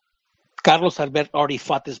unionizing. Carlos Albert already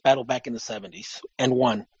fought this battle back in the 70s and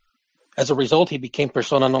won. As a result, he became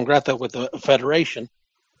persona non grata with the federation,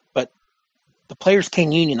 but the players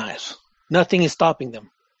can unionize. Nothing is stopping them.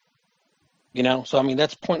 So I mean,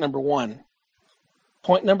 that's point number one.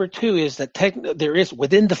 Point number two is that there is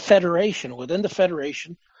within the federation,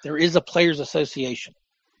 there is a players' association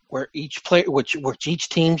where each player, which each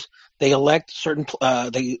teams, they elect certain,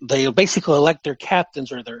 they basically elect their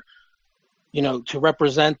captains or their, to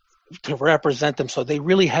represent them. So they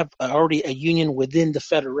really have already a union within the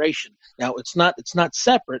federation. Now it's not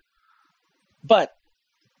separate, but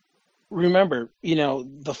remember,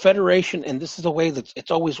 the federation, and this is the way that it's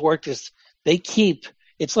always worked, is they keep.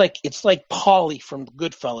 It's like Paulie from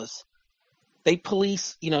Goodfellas. They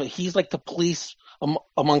police, he's like the police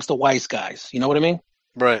amongst the wise guys. You know what I mean?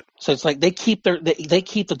 Right. So it's like they keep the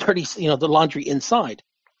dirty, the laundry inside,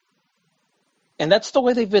 and that's the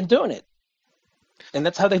way they've been doing it, and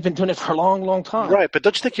that's how they've been doing it for a long, long time. Right. But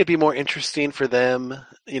don't you think it'd be more interesting for them,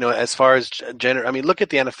 as far as gender? I mean, look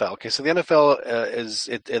at the NFL. Okay, so the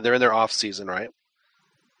NFL they're in their off season, right?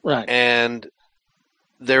 Right. And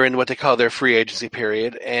they're in what they call their free agency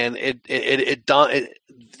period, and they're not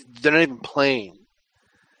even playing.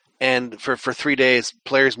 and for 3 days,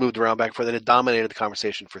 players moved around back and forth, and it dominated the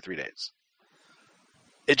conversation for 3 days.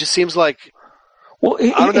 It just seems like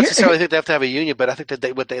I don't necessarily think they have to have a union, but I think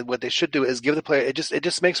that what they should do is give the player. It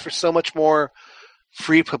just makes for so much more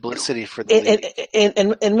free publicity for the league.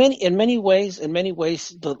 In many ways,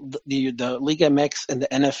 the League MX and the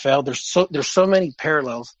NFL, there's so many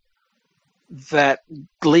parallels that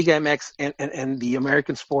League MX and the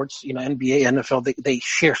American sports, NBA, NFL, they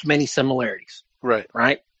share many similarities.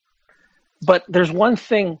 Right. But there's one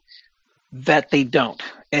thing that they don't,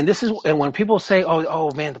 and when people say,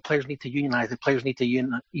 "Oh man, the players need to unionize,"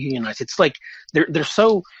 unionize. It's like they're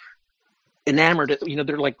so enamored,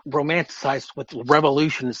 they're like romanticized with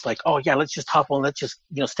revolution. It's like, oh yeah, let's just hop on, let's just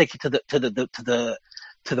stick it to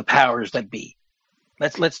the powers that be.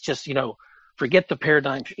 Let's just forget the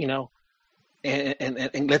paradigm,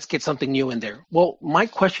 and let's get something new in there. Well, my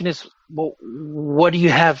question is, what do you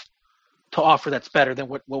have to offer that's better than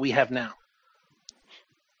what we have now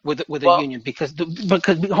with a union? Because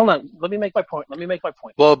hold on, let me make my point.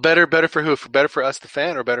 Well, better for who? Better for us, the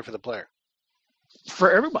fan, or better for the player?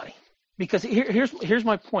 For everybody. Because here's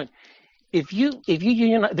my point. If you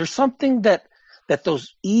unionize, there's something that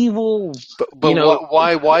those evil. But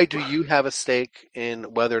why do you have a stake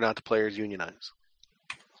in whether or not the players unionize?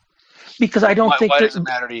 Because I don't think. Why does it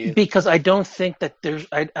matter to you? Because I don't think that there's.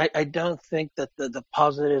 I don't think that the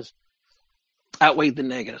positives outweigh the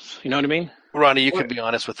negatives. You know what I mean? Ronnie, you can be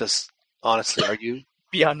honest with this. Honestly, are you?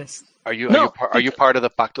 Be honest. Are you part of the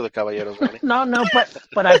Pacto de Caballeros, Ronnie? No,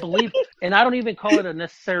 but I believe, and I don't even call it a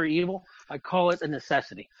necessary evil. I call it a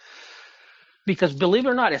necessity. Because believe it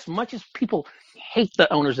or not, as much as people hate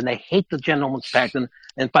the owners and they hate the Gentleman's Pact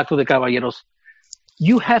and Pacto de Caballeros,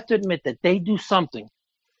 you have to admit that they do something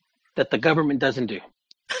that the government doesn't do.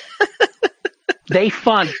 They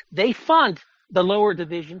fund the lower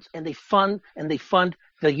divisions, and they fund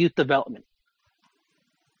the youth development.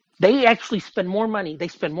 They actually spend more money. They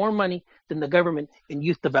spend more money than the government in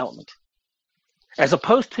youth development, as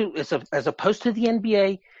opposed to the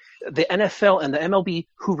NBA, the NFL, and the MLB,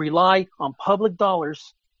 who rely on public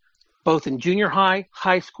dollars, both in junior high,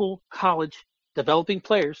 high school, college, developing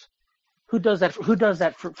players. Who does that? Who does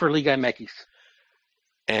that for Liga MX?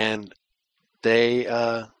 And they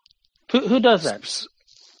who does that?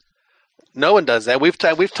 No one does that. We've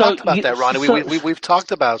talked about that, Ronnie. We've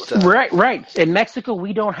talked about right. In Mexico,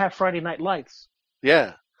 we don't have Friday Night Lights.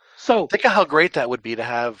 Yeah. So think of how great that would be to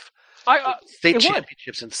have state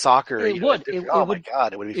championships in soccer. It would. My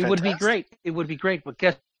God, it would be fantastic. It would be great. It would be great. But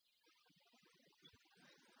guess.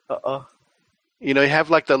 You have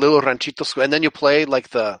like the little ranchito school, and then you play like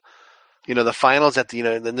the finals at the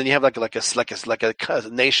and then you have like a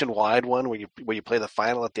nationwide one where you play the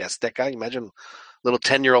final at the Azteca. Imagine little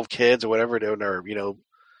 10-year-old kids or whatever doing, or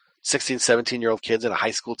 16, 17-year-old kids in a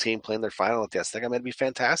high school team playing their final at the Azteca. It'd be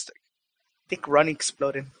fantastic. I think Ronnie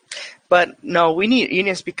exploded. But no, we need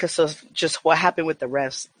unions because of just what happened with the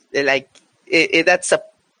refs. That's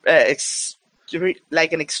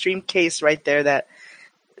like an extreme case right there that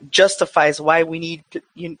justifies why we need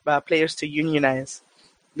players to unionize.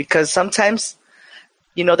 Because sometimes,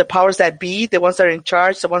 the powers that be, the ones that are in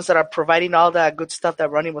charge, the ones that are providing all that good stuff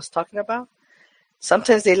that Ronnie was talking about,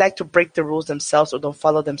 sometimes they like to break the rules themselves or don't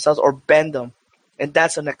follow themselves or bend them. And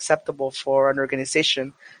that's unacceptable for an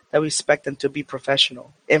organization that we expect them to be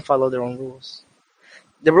professional and follow their own rules.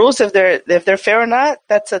 The rules, if they're fair or not,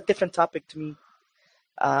 that's a different topic to me.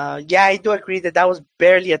 I do agree that was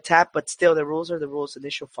barely a tap, but still the rules are the rules and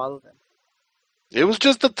they should follow them. It was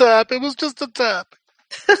just a tap.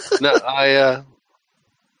 No, I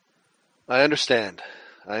understand.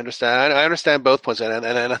 I understand both points, and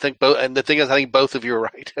I think both. And the thing is, I think both of you are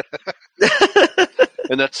right.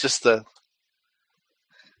 And that's just the.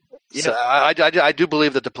 Yeah. So I do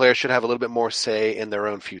believe that the players should have a little bit more say in their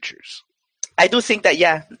own futures. I do think that,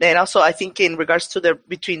 yeah. And also I think in regards to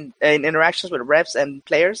between interactions with refs and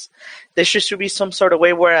players, there should be some sort of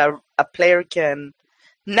way where a player can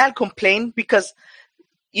not complain because,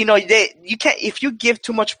 you can't, if you give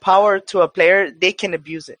too much power to a player, they can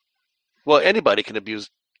abuse it. Well, anybody can abuse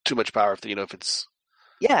too much power if it's.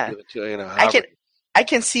 Yeah. I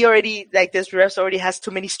can see already, like, this refs already has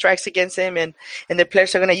too many strikes against him, and the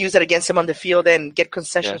players are going to use it against him on the field and get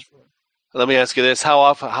concessions from him. Let me ask you this: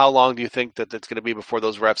 how long do you think that it's going to be before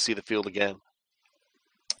those refs see the field again?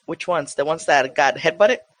 Which ones? The ones that got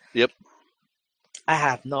headbutted? Yep. I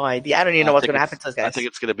have no idea. I don't even know what's going to happen to those guys. I think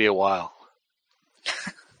it's going to be a while.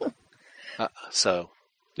 Yeah.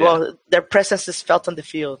 Well, their presence is felt on the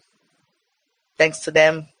field. Thanks to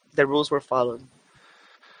them, the rules were followed.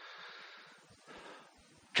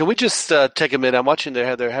 Can we just take a minute? I'm watching.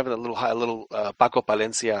 They're having a little Paco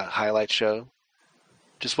Palencia highlight show.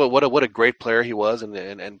 Just what a great player he was,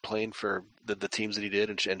 and playing for the teams that he did,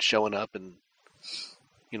 and showing up, and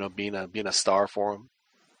being a star for him.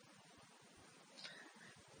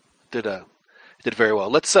 Did very well.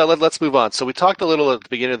 Let's move on. So we talked a little at the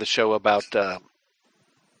beginning of the show about the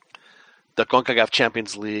CONCACAF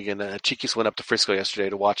Champions League, and Chiquis went up to Frisco yesterday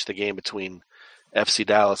to watch the game between FC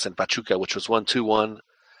Dallas and Pachuca, which was 1-2-1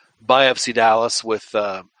 by FC Dallas with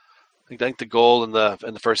I think the goal in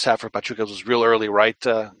the first half for Pachuca was real early, right,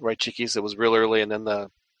 Chiquis? It was real early, and then the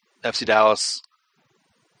FC Dallas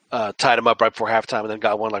tied him up right before halftime, and then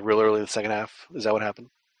got one like real early in the second half. Is that what happened?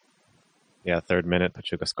 Yeah, third minute,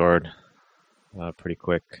 Pachuca scored pretty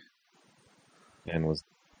quick, and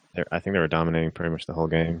I think they were dominating pretty much the whole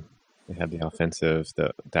game. They had the offensive.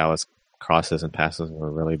 The Dallas crosses and passes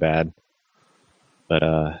were really bad, but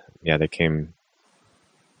they came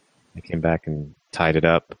back and tied it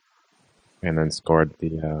up, and then scored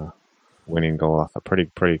the winning goal off a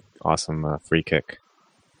pretty awesome free kick.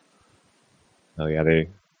 So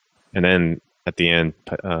and then at the end,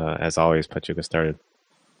 as always, Pachuca started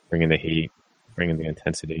bringing the heat, bringing the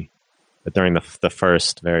intensity. But during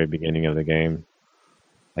the very beginning of the game,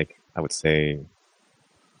 like I would say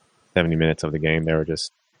 70 minutes of the game, they were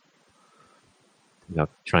just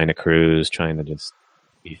trying to cruise, trying to just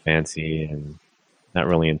be fancy and not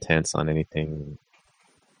really intense on anything,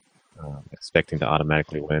 expecting to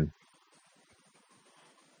automatically win.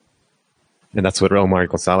 And that's what Omar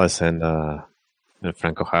Gonzalez and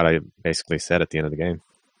Franco Jara basically said at the end of the game.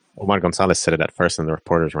 Omar Gonzalez said it at first, and the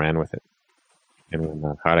reporters ran with it. And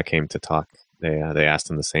when Jara came to talk, they asked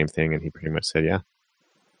him the same thing, and he pretty much said, "Yeah,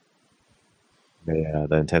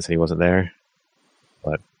 the intensity wasn't there,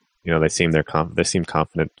 but they seemed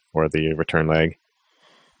confident for the return leg.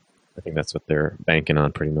 I think that's what they're banking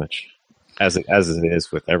on, pretty much, as it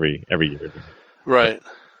is with every year." Right.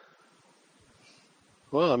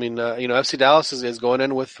 Well, I mean, FC Dallas is going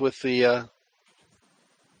in with the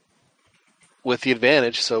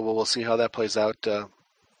advantage, so we'll see how that plays out.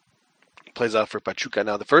 Plays out for Pachuca.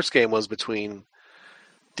 Now, the first game was between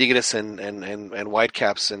Tigres and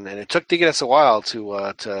Whitecaps, and it took Tigres a while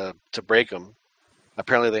to break them.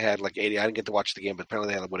 Apparently, they had like 80. I didn't get to watch the game, but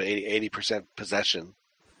apparently they had about 80% possession,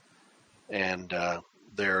 and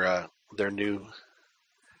their new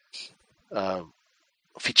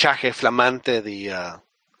fichaje flamante,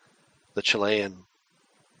 the Chilean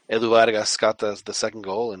Edu Vargas, got the second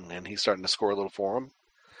goal, and he's starting to score a little for them.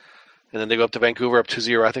 And then they go up to Vancouver, up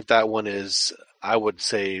 2-0. I think that one is, I would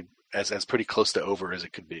say, as pretty close to over as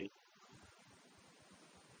it could be.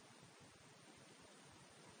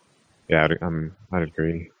 Yeah, I'd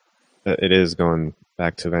agree. It is going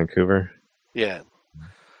back to Vancouver. Yeah.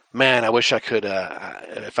 Man, I wish I could.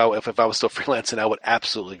 If I was still freelancing, I would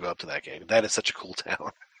absolutely go up to that game. That is such a cool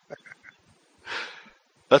town.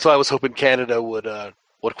 That's why I was hoping Canada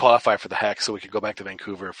would qualify for the hack, so we could go back to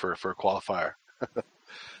Vancouver for a qualifier.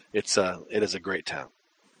 It is a great town.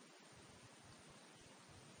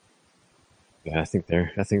 Yeah, I think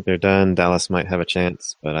they're done. Dallas might have a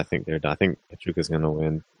chance, but I think they're done. I think Pachuca's going to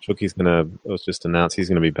win. It was just announced he's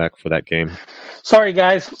going to be back for that game. Sorry,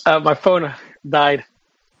 guys. My phone died.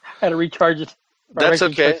 I had to recharge it. That's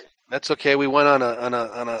okay. That's okay. We went on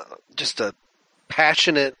a just a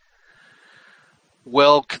passionate,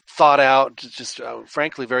 well thought out, just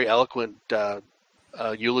frankly very eloquent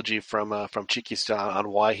eulogy from Chiquis on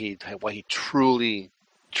why he truly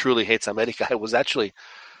hates America. It was actually,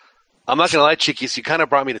 I'm not gonna lie, Chiquis, you kind of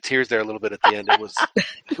brought me to tears there a little bit at the end.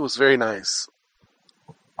 It was very nice.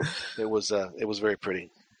 It was very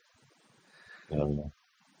pretty.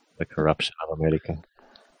 The corruption of America.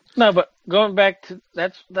 No, but going back to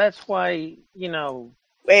that's why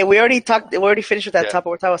Wait, we already finished with that topic.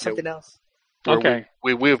 We're talking about something else. Okay,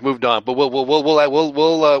 we've moved on, but we'll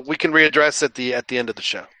we can readdress at the end of the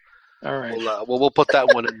show. All right. We'll put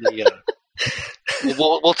that one in the.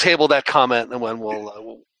 We'll table that comment, and when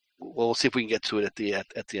we'll see if we can get to it at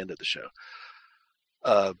the end of the show.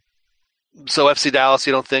 So FC Dallas,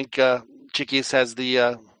 you don't think Chiquis has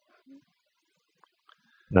the?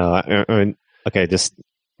 No, I mean, okay, just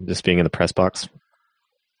being in the press box.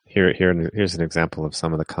 Here's an example of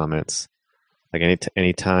some of the comments. Like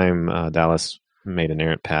any time Dallas made an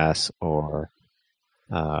errant pass or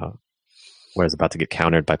was about to get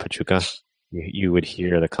countered by Pachuca, you would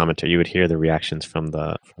hear the commentary, you would hear the reactions from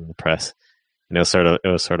the press, and it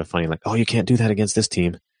was sort of funny, like, oh, you can't do that against this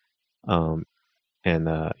team, and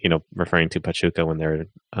referring to Pachuca when they're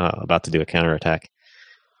about to do a counterattack,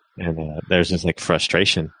 and there's just like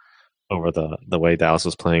frustration over the way Dallas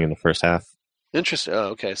was playing in the first half, Interesting. Oh,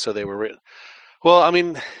 okay. So they were. Well, I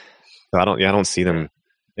mean, So I don't see them,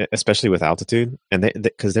 especially with altitude, and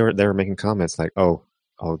because they were making comments like,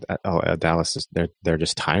 Dallas is they're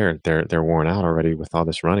just tired. They're worn out already with all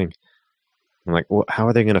this running. I'm like, well, how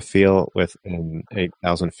are they going to feel within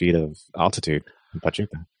 8,000 feet of altitude in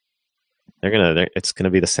Pachuca? It's gonna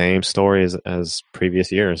be the same story as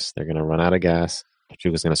previous years. They're gonna run out of gas.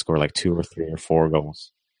 Pachuca's gonna score like 2 or 3 or 4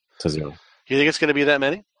 goals to 0. You think it's going to be that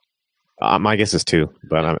many? My guess is 2,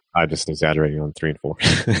 but I'm just exaggerating on 3 and 4.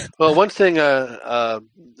 Well, one thing that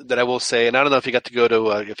I will say, and I don't know if you got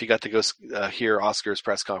to go hear Oscar's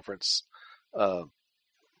press conference,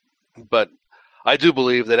 but I do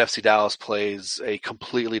believe that FC Dallas plays a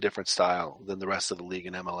completely different style than the rest of the league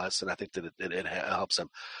in MLS, and I think that it helps them.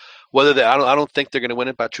 I don't think they're going to win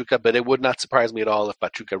in Pachuca, but it would not surprise me at all if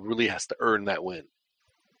Pachuca really has to earn that win.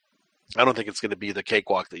 I don't think it's going to be the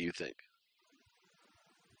cakewalk that you think.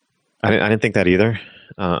 I didn't think that either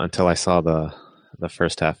until I saw the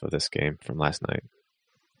first half of this game from last night.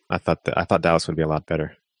 I thought Dallas would be a lot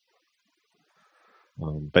better,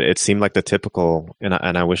 but it seemed like the typical. And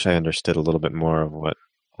I wish I understood a little bit more of what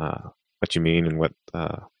you mean and what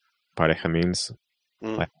pareja means.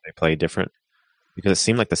 Like they play different. Because it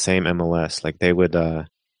seemed like the same MLS. Like they would,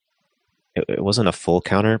 it wasn't a full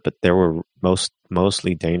counter, but they were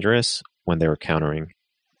mostly dangerous when they were countering,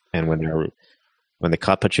 and when they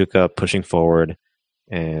caught Pachuca pushing forward,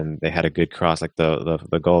 and they had a good cross. Like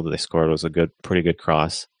the goal that they scored was a pretty good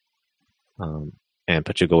cross, and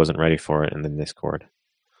Pachuca wasn't ready for it, and then they scored.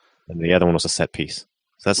 And the other one was a set piece.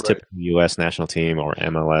 So that's typical U.S. national team or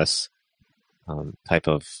MLS type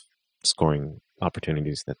of scoring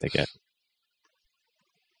opportunities that they get.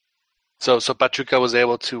 So Pachuca was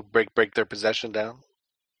able to break their possession down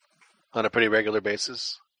on a pretty regular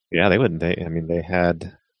basis. Yeah, they would. They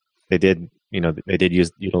did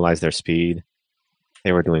utilize their speed.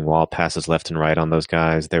 They were doing wall passes left and right on those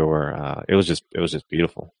guys. They were. It was just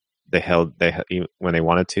beautiful. When they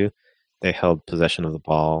wanted to, they held possession of the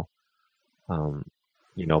ball.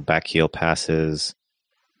 Back heel passes,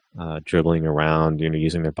 dribbling around.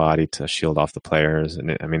 Using their body to shield off the players. And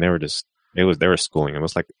they were just. They were schooling. It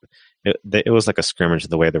was like. It was like a scrimmage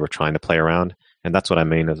the way they were trying to play around, and that's what I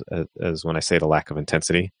mean as when I say the lack of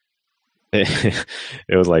intensity. It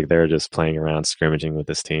was like they were just playing around, scrimmaging with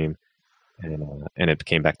this team, and it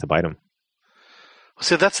came back to bite them.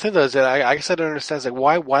 See, that's the thing though, is that I guess I don't understand. It's like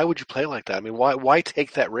why would you play like that? I mean, why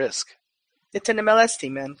take that risk? It's an MLS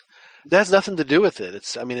team, man. That has nothing to do with it.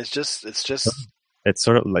 It's just. It's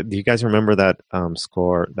sort of like. Do you guys remember that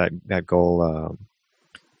score that goal?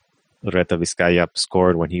 Ureta Vizcaya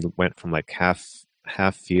scored when he went from like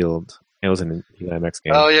half field. It was an CantinaMX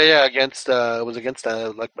game. Oh yeah, against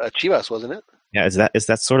Chivas, wasn't it? Yeah, is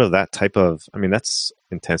that sort of that type of? I mean, that's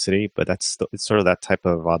intensity, but it's sort of that type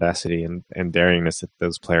of audacity and daringness that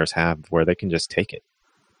those players have, where they can just take it,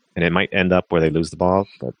 and it might end up where they lose the ball,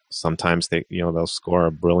 but sometimes they'll score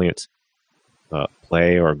a brilliant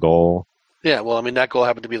play or goal. Yeah, well, I mean that goal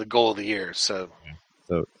happened to be the goal of the year, so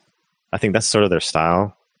I think that's sort of their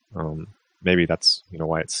style. Maybe that's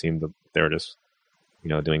why it seemed that they were just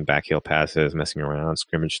doing backheel passes, messing around,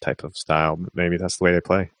 scrimmage type of style. Maybe that's the way they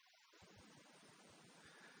play.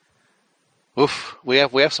 Oof, we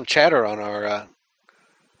have some chatter on our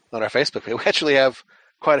Facebook page. We actually have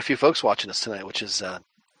quite a few folks watching us tonight, which is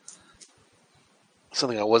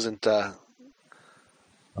something I wasn't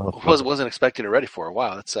expecting or ready for.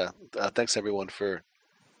 Wow, that's thanks everyone for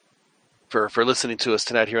listening to us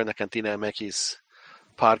tonight here on the CantinaMX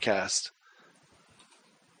podcast.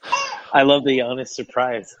 I love the honest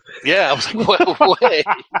surprise. Yeah, I was like, what way?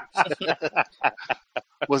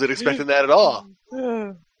 Wasn't expecting that at all.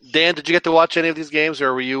 Dan, did you get to watch any of these games,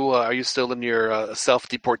 or are you still in your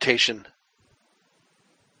self-deportation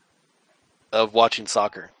of watching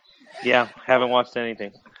soccer? Yeah, haven't watched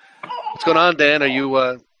anything. What's going on, Dan? Are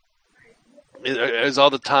you is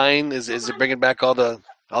all the time is it bringing back all the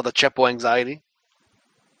Chepo anxiety?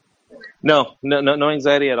 No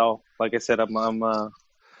anxiety at all. Like I said, I'm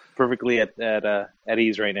perfectly at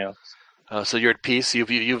ease right now. So you're at peace.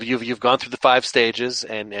 You've gone through the 5 stages,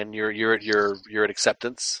 and you're at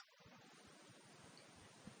acceptance.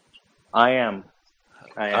 I am.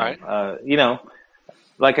 All right.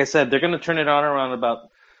 Like I said, they're going to turn it on around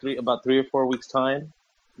about 3 or 4 weeks time.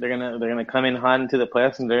 They're gonna come in hot into the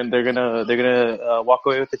playoffs, and they're gonna walk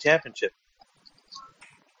away with the championship.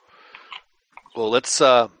 Well, let's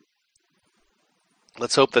hope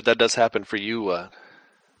that does happen for you.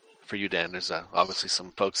 For you, Dan. There's obviously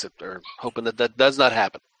some folks that are hoping that does not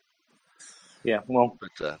happen. Yeah, well,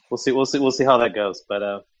 But we'll see how that goes.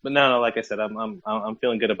 But no, like I said, I'm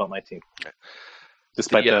feeling good about my team,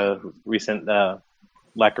 despite the recent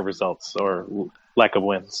lack of results or lack of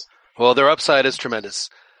wins. Well, their upside is tremendous.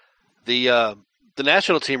 The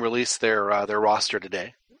national team released their roster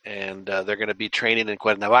today, and they're going to be training in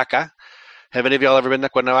Cuernavaca. Have any of y'all ever been to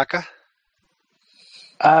Cuernavaca?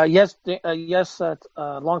 Yes,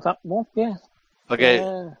 long time. Well, yeah.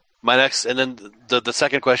 Okay. My next, and then the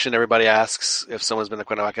second question everybody asks if someone's been to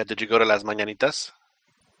Cuernavaca: did you go to Las Mañanitas?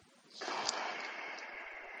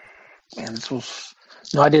 Man,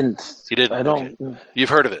 no, I didn't. You didn't. I don't. Okay.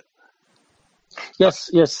 You've heard of it?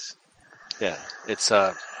 Yes. Yeah, it's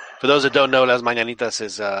for those that don't know, Las Mañanitas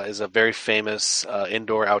is a very famous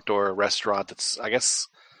indoor-outdoor restaurant that's, I guess,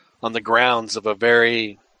 on the grounds of a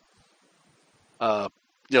very 400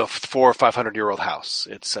 or 500-year-old house.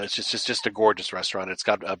 It's just a gorgeous restaurant. It's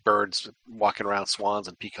got birds walking around, swans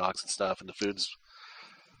and peacocks and stuff, and the food's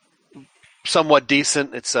somewhat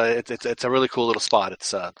decent. It's a really cool little spot.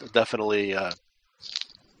 It's definitely.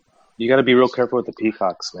 You got to be real careful with the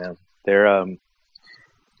peacocks, man. They're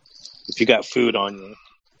if you got food on you,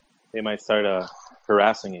 they might start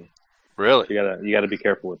harassing you. Really? You gotta be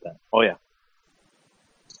careful with that. Oh yeah.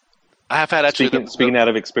 I have had actually speaking out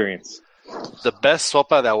of experience. The best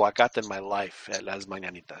sopa de aguacate in my life at Las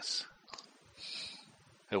Mañanitas.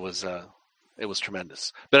 It was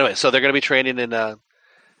tremendous. But anyway, so they're going to be training in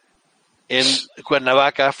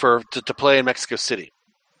Cuernavaca to play in Mexico City.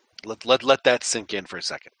 Let that sink in for a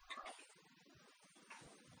second.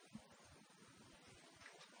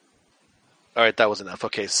 All right, that was enough.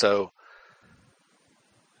 Okay, so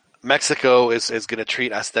Mexico is going to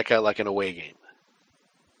treat Azteca like an away game.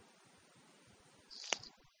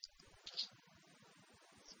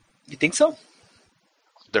 You think so?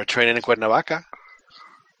 They're training in Cuernavaca.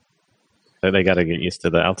 They got to get used to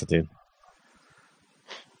the altitude.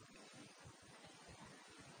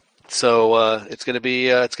 So it's going to be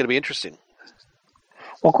interesting.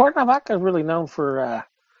 Well, Cuernavaca is really known for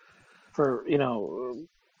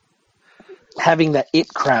having that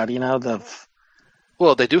it crowd.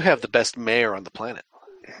 Well, they do have the best mayor on the planet.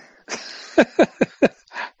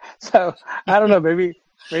 So I don't know.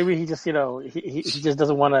 Maybe he just he just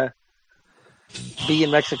doesn't want to be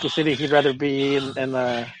in Mexico City. He'd rather be in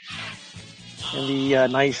the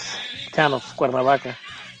nice town of Cuernavaca.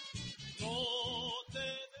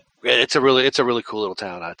 It's a really cool little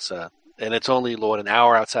town. And it's only an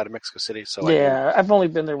hour outside of Mexico City. So I've only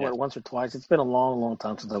been there once or twice. It's been a long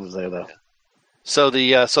time since I was there, though. Yeah. So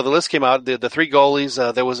the list came out. The three goalies.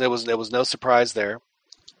 There was no surprise there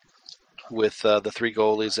with the three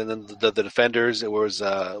goalies, and then the defenders. It was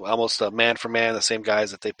almost man for man, the same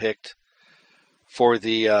guys that they picked for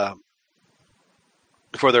their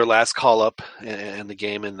last call up in the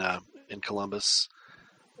game in Columbus,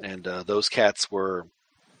 and those cats were.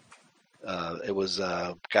 It was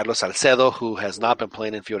Carlos Salcedo, who has not been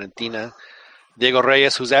playing in Fiorentina. Diego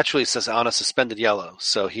Reyes, who's actually on a suspended yellow,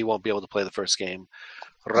 so he won't be able to play the first game.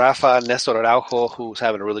 Rafa Nestor Araujo, who's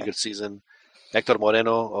having a really good season. Hector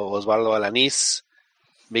Moreno, Osvaldo Alanis,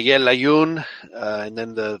 Miguel Layun, and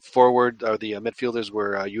then the midfielders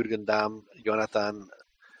were Jürgen Damm, Jonathan,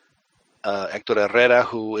 Hector Herrera,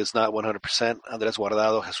 who is not 100%, Andrés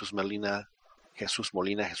Guardado, Jesus Molina,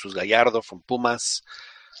 Jesus Gallardo from Pumas,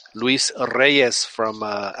 Luis Reyes from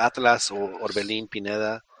Atlas, Orbelín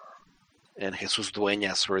Pineda, and Jesus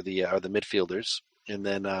Dueñas are the midfielders. And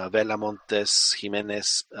then Vela Montes,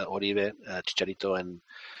 Jimenez, Oribe, Chicharito, and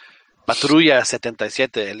Patrulla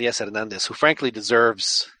 77, Elias Hernandez, who frankly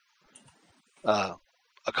deserves a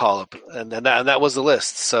call-up. And that was the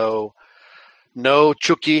list. So no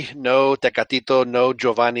Chucky, no Tecatito, no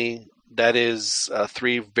Giovanni. That is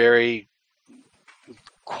three very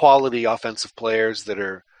quality offensive players that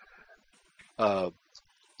are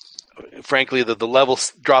frankly, the level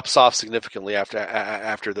drops off significantly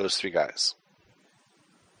after those three guys,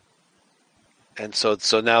 and so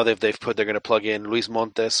now they're going to plug in Luis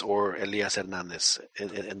Montes or Elias Hernandez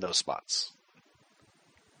in those spots.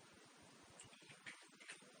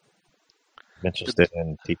 I'm interested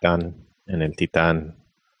in Titan and El Titan,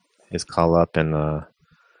 his call up, and I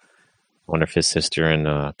wonder if his sister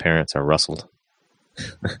and parents are rustled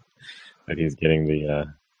that he's getting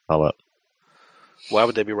the call up. Why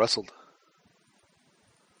would they be rustled?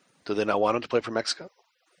 Do they not want him to play for Mexico?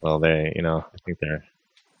 Well, I think they're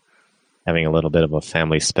having a little bit of a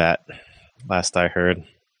family spat, last I heard.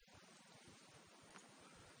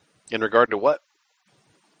 In regard to what?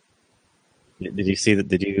 Did you see that?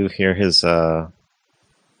 Did you hear his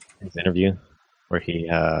interview where he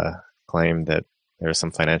claimed that there were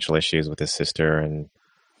some financial issues with his sister and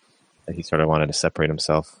He sort of wanted to separate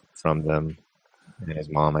himself from them and his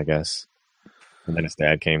mom, I guess. And then his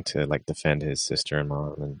dad came to like defend his sister and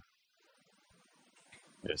mom, and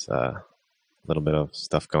there's a little bit of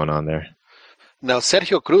stuff going on there. Now,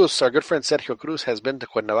 Sergio Cruz, our good friend Sergio Cruz, has been to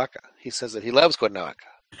Cuernavaca. He says that he loves Cuernavaca.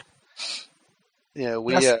 Yeah,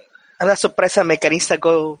 we. La sorpresa mecanista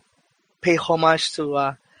go pay homage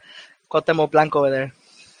to Cuauhtémoc Blanco over there.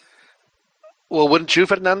 Well, wouldn't you,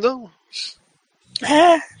 Fernando?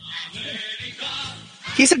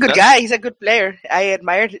 He's a good guy. He's a good player. I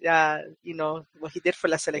admired, what he did for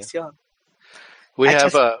La Selección. We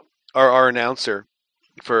have our announcer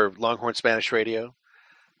for Longhorn Spanish Radio.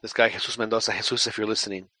 This guy, Jesus Mendoza. Jesus, if you're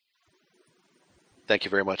listening, thank you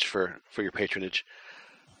very much for your patronage.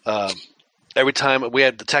 Every time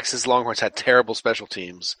the Texas Longhorns had terrible special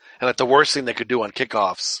teams, and like the worst thing they could do on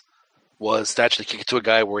kickoffs was to actually kick it to a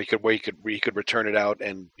guy where he could return it out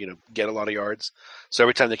and get a lot of yards. So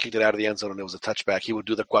every time they kicked it out of the end zone and it was a touchback, he would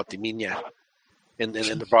do the cuatimiña in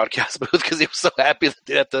the broadcast booth because he was so happy that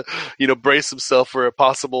they had to brace himself for a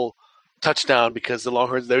possible touchdown because the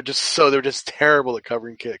Longhorns they're just terrible at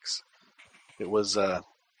covering kicks. It was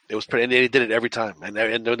pretty, and they did it every time. And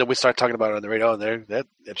then we started talking about it on the radio, and that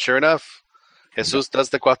sure enough, Jesus does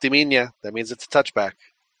the cuatimiña. That means it's a touchback.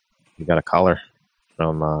 You got a caller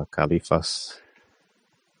from Califas.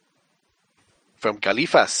 From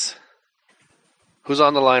Califas. Who's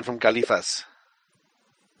on the line from Califas?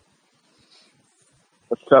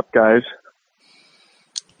 What's up, guys?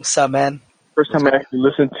 What's up, man? First time I actually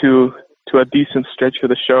listened to a decent stretch of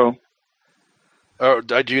the show. Or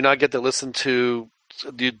do you not get to listen to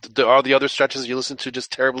all the other stretches you listen to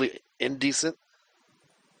just terribly indecent?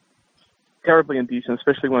 Terribly indecent,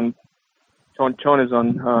 especially when Chon is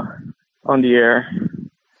on the air.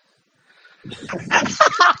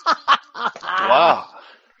 Wow.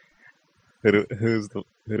 Who do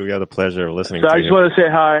we have the pleasure of listening So to? I just want to say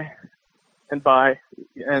hi and bye.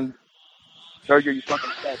 And Sergio, you fucking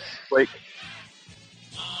suck. Blake.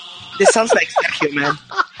 This sounds like Sergio, man.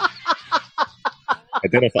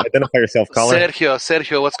 Identify yourself, caller.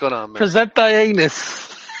 Sergio, what's going on, man? Presenta Agnes.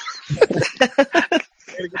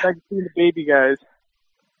 Gotta get back to seeing the baby, guys.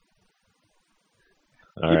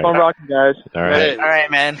 All Keep on rocking, guys. All right. All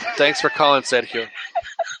right, man. Thanks for calling, Sergio.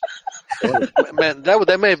 Man,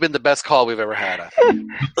 that may have been the best call we've ever had. I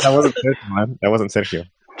think. That wasn't Sergio, man. That wasn't Sergio.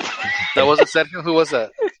 That wasn't Sergio? Who was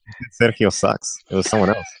that? Sergio sucks. It was someone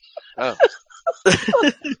else. Oh.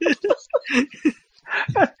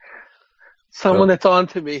 Someone that's on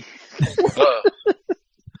to me.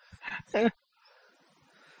 It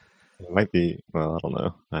might be. Well, I don't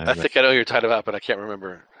know. I think I know who you're talking about, but I can't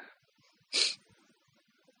remember.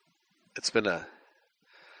 It's been a.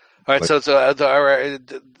 All right, so all right,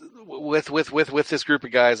 with this group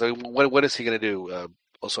of guys, what is he going to do?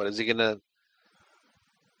 Also, is he going to?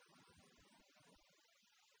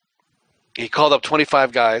 He called up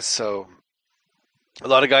 25 guys, so a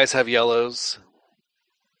lot of guys have yellows.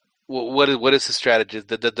 What is his strategy?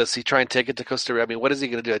 Does he try and take it to Costa Rica? I mean, what is he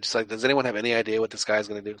going to do? Does anyone have any idea what this guy's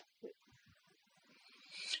going to do?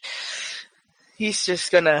 He's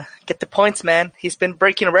just gonna get the points, man. He's been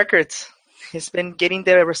breaking records. He's been getting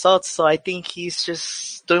the results, so I think he's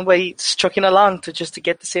just doing what he's trucking along to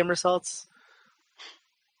get the same results.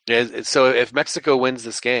 Yeah. So if Mexico wins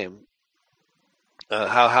this game,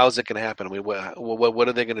 how is it going to happen? I mean, what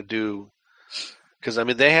are they going to do? Because I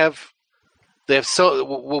mean, they have so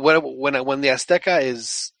when the Azteca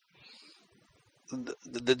is,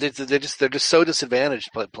 they're just so disadvantaged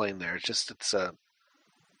playing there. It's.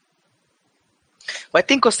 Well, I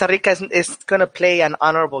think Costa Rica is going to play an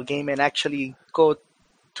honorable game and actually go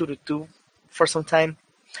 2-2 for some time,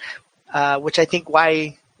 which I think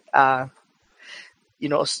why,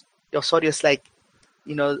 Osorio is like,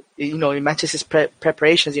 he matches his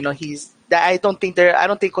preparations. I don't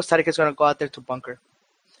think Costa Rica is going to go out there to bunker.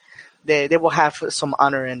 They will have some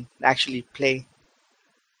honor and actually play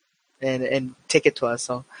and take it to us.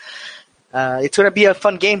 So it's going to be a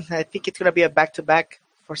fun game. I think it's going to be a back-to-back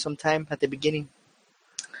for some time at the beginning.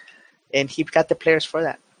 And he got the players for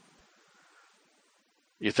that.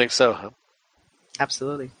 You think so, huh?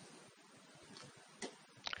 Absolutely.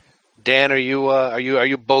 Dan, are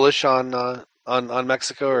you bullish on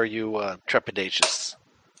Mexico, or are you trepidatious?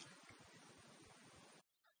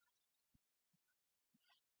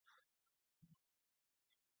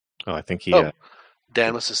 Oh, I think he.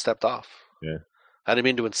 Dan must have stepped off. Yeah. I didn't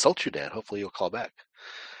mean to insult you, Dan. Hopefully, you'll call back.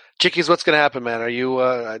 Chickies, what's going to happen, man? Are you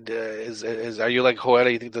are you like Joel?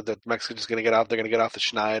 You think that Mexico's just going to get out? They're going to get off the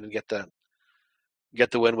schneid and get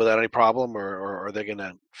the win without any problem, or are they going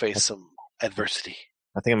to face some adversity?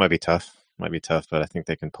 I think it might be tough. might be tough, but I think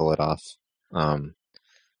they can pull it off.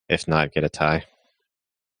 If not, get a tie.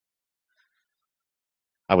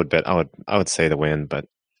 I would say the win, but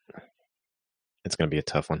it's going to be a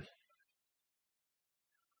tough one.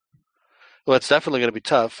 Well, it's definitely going to be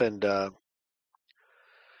tough, and the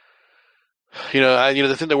thing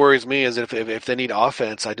that worries me is if they need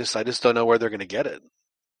offense, I just don't know where they're going to get it,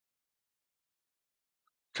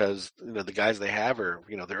 because the guys they have are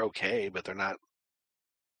they're okay, but they're not.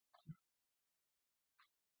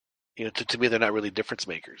 To me, they're not really difference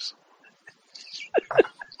makers.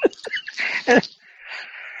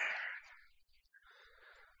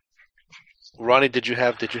 Ronnie, did you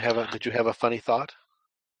have a funny thought?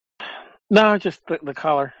 No, just the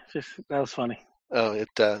collar. Just that was funny. Oh,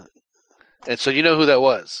 and so you know who that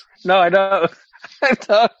was? No, I don't.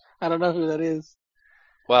 I don't know who that is.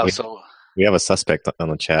 Wow. We have a suspect on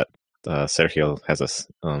the chat. Sergio has us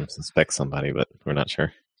suspect somebody, but we're not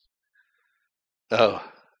sure. Oh,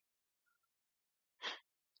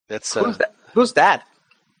 that's Who's that? Who's that?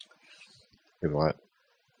 Who's what?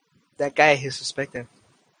 That guy he's suspecting.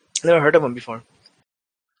 Never heard of him before.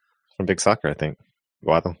 From Big Soccer, I think.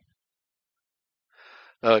 Guado.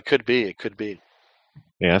 It could be. It could be.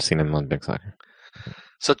 Yeah, I've seen him on Big Soccer.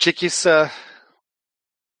 So Chiquis, I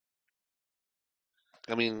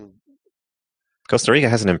mean, Costa Rica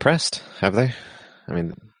hasn't impressed, have they? I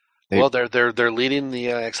mean, they're leading the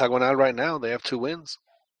Hexagonal right now. They have 2 wins.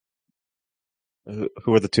 Who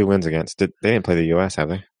were the 2 wins against? They didn't play the U.S., have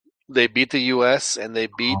they? They beat the U.S. and they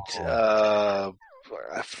beat. I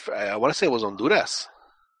want to say it was Honduras.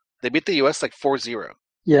 They beat the U.S. like 4-0.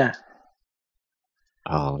 Yeah.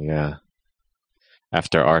 Oh yeah.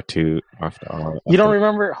 After R2, you don't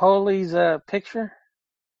remember Holy's picture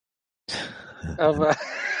of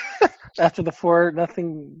after the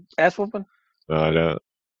 4-0 ass whooping? No, I don't.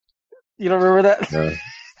 You don't remember that? No.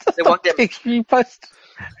 They walked in. Picture you posted.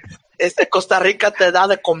 Costa Rica te da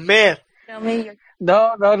de comer. Show me your.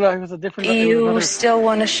 No, it was a different. You still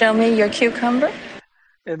want to show me your cucumber?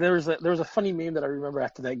 And there was a funny meme that I remember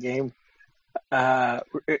after that game.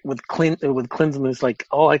 With Klinsmann, it's like,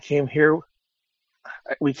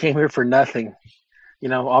 we came here for nothing.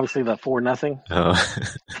 Obviously the 4-0. Oh.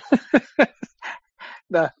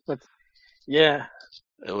 No, but yeah,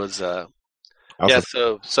 it was. So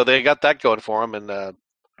they got that going for them, and I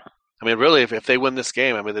mean, really, if they win this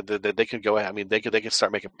game, I mean, they could go. I mean, they could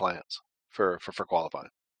start making plans for qualifying.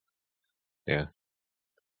 Yeah.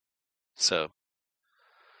 So,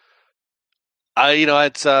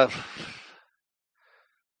 it's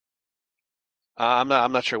I'm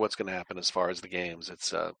not sure what's going to happen as far as the games.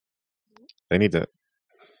 It's they need to.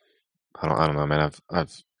 I don't know, man.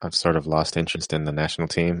 I've sort of lost interest in the national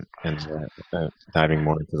team and diving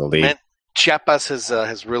more into the league. Man, Chiapas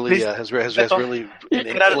has really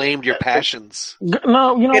inflamed your passions.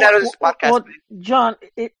 No, Get out of this podcast. Well, John,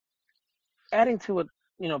 adding to what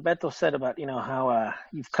Beto said about how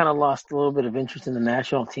you've kind of lost a little bit of interest in the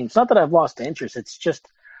national team. It's not that I've lost interest; it's just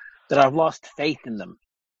that I've lost faith in them.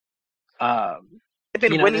 They've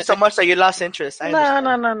been winning so much that you lost interest.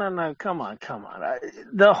 No. Come on.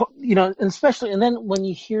 And especially, and then when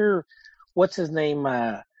you hear what's his name,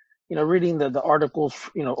 reading the articles,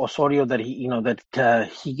 Osorio that he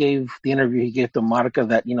gave the interview he gave to Marca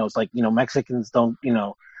that it's like Mexicans don't they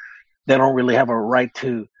don't really have a right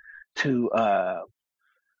to what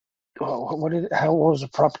was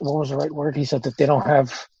the right word? He said that they don't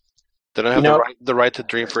have the right to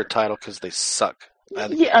dream for a title because they suck.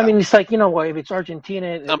 Yeah, I mean, it's like if it's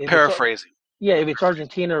Argentina. I'm paraphrasing. If it's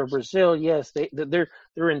Argentina or Brazil, yes, they're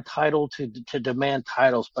entitled to demand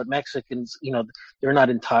titles, but Mexicans, they're not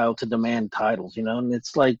entitled to demand titles, and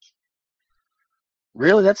it's like,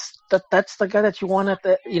 really, that's the guy that you want at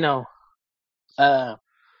the, Are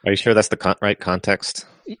you sure that's the right context?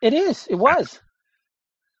 It is. It was.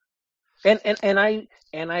 And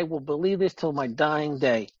I will believe this till my dying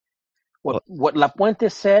day. What La Puente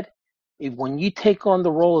said. When you take on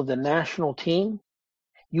the role of the national team,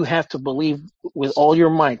 you have to believe with all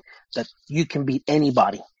your might that you can beat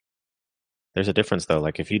anybody. There's a difference, though.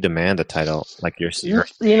 Like if you demand a title, like you're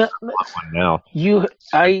one now.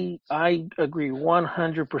 I agree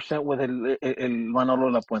 100% with El Manolo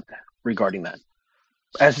La Puente regarding that.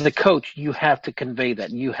 As the coach, you have to convey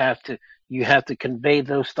that. You have to convey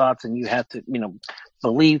those thoughts, and you have to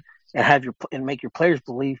believe and make your players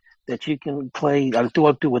believe that you can play al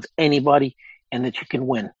tú with anybody and that you can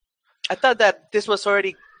win. I thought that this was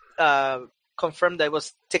already confirmed that it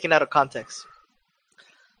was taken out of context.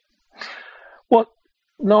 Well,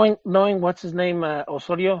 knowing what's his name,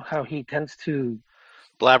 Osorio, how he tends to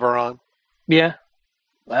blabber on. Yeah,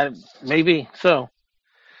 maybe so.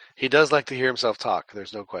 He does like to hear himself talk.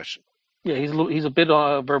 There's no question. Yeah, he's a bit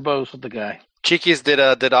verbose with the guy. Chiquis,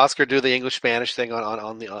 did Oscar do the English Spanish thing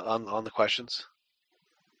on the questions?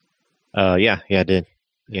 Yeah, I did.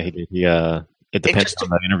 Yeah, he did. It depends on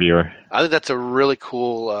the interviewer. I think that's a really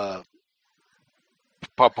cool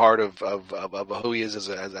part of who he is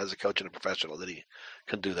as a coach and a professional, that he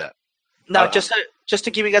can do that. Now, just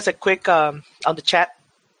to give you guys a quick on the chat,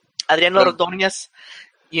 Adriano Rodonias,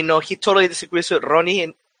 he totally disagrees with Ronnie,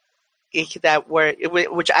 and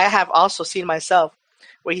which I have also seen myself,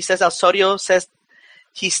 where he says Osorio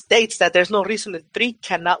states that there's no reason that 3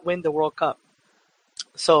 cannot win the World Cup.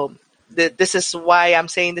 So this is why I'm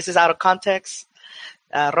saying this is out of context.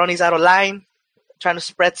 Ronnie's out of line, trying to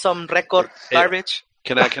spread some record garbage.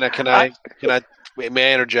 May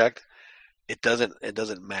I interject? It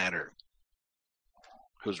doesn't matter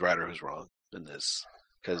who's right or who's wrong in this,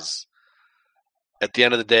 because at the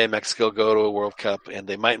end of the day, Mexico go to a World Cup and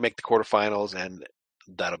they might make the quarterfinals, and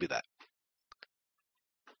that'll be that.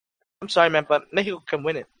 I'm sorry, man, but Mexico can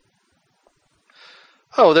win it.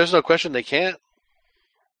 Oh, there's no question they can't.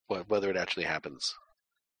 Whether it actually happens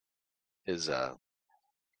is going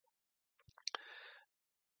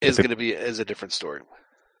to be a different story.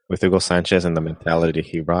 With Hugo Sanchez and the mentality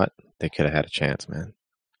he brought, they could have had a chance, man.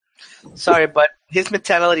 Sorry, but his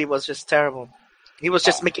mentality was just terrible. He was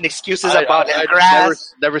just making excuses about the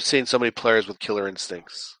grass. Never seen so many players with killer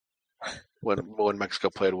instincts. When Mexico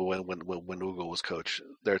played, when Hugo was coach,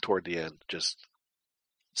 there toward the end, just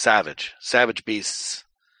savage beasts.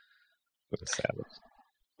 Savage.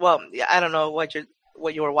 Well, yeah, I don't know what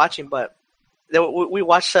you were watching, but we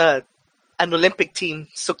watched an Olympic team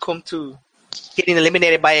succumb to getting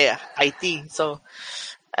eliminated by Haiti. So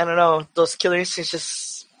I don't know, those killer instincts,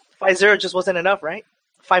 just 5-0 just wasn't enough, right?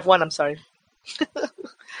 5-1, I'm sorry.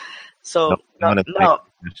 So no.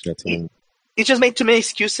 He just made too many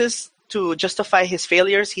excuses to justify his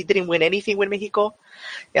failures. He didn't win anything with Mexico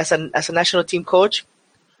as a national team coach.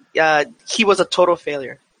 He was a total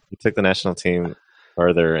failure. He took the national team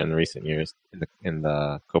further in recent years in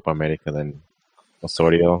the CopaMX than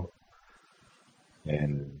Osorio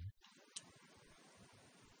and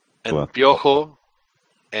Piojo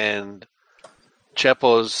and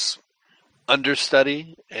Chepo's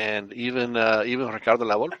understudy, and even Ricardo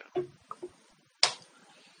Lavolpe.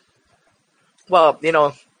 Well,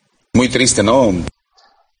 Muy triste, ¿no?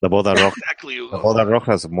 La Boda Roja. Exactly, Hugo. La Boda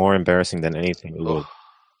Roja is more embarrassing than anything. Hugo.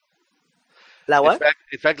 La what?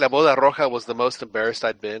 In fact, La Boda Roja was the most embarrassed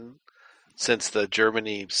I'd been since the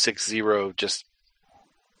Germany 6-0 just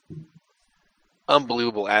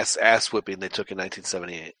unbelievable ass whipping they took in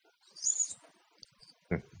 1978.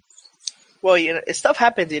 Well, stuff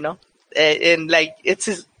happens, and like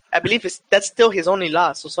I believe that's still his only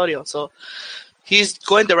loss, Osorio. So he's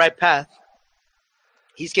going the right path.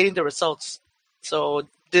 He's getting the results. So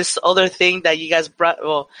this other thing that you guys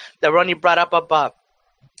that Ronnie brought up about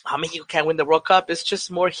how Mexico can't win the World Cup, is just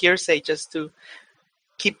more hearsay, just to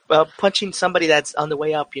keep punching somebody that's on the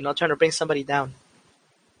way up, trying to bring somebody down.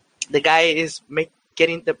 The guy is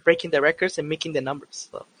breaking the records and making the numbers.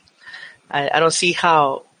 So I don't see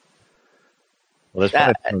how. Well, there's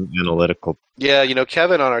probably some analytical. Yeah,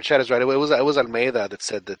 Kevin on our chat is right. It was Almeida that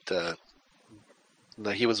said that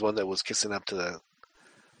he was one that was kissing up to the,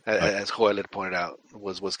 as Joel had pointed out,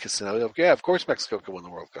 was kissing up. Yeah, of course Mexico can win the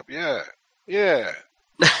World Cup. Yeah.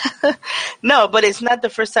 No, but it's not the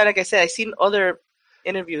first time. Like I said, I've seen other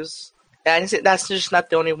interviews. And that's just not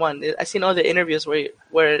the only one. I've seen other interviews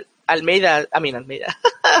where Almeida,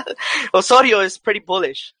 Osorio is pretty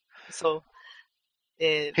bullish. So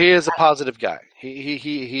he is a positive guy.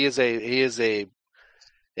 He is a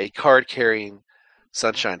card carrying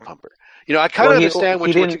sunshine pumper. I kind of understand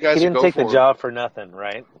what you guys are going for. He didn't take the job for nothing,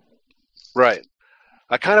 right? Right.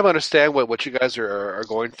 I kind of understand what you guys are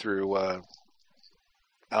going through,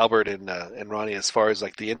 Albert and Ronnie, as far as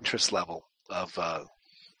like the interest level of the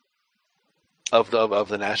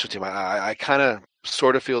national team. I kind of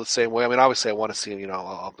sort of feel the same way. I mean, obviously, I want to see him.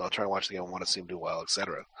 I'll try and watch the game. I want to see him do well,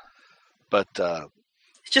 etc. But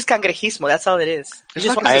it's just cangrejismo. That's all it is.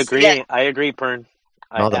 I agree. I agree, Pern.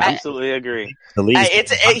 I absolutely agree. He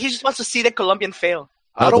just wants to see the Colombian fail.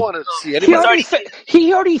 I don't want to see anybody.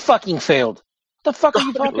 He already fucking failed. What the fuck are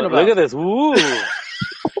you talking about? Look at this. Woo.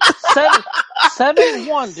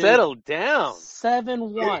 7-1, dude. Settle down.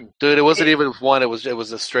 7-1. Dude, it wasn't even 1. It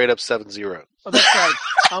was a straight up 7-0. Oh, that's right.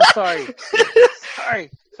 I'm sorry.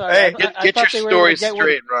 Sorry. Hey, get your story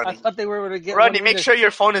straight, Ronnie. I thought they were going to get. Ronnie, make sure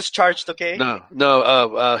your phone is charged, okay?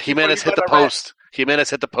 No. Jimenez hit the post. Jimenez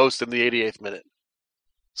hit the post in the 88th minute.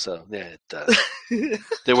 So yeah,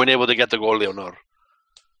 they weren't able to get the goal de honor.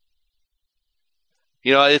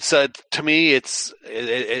 it's to me, it's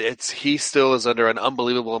he still is under an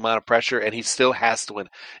unbelievable amount of pressure, and he still has to win.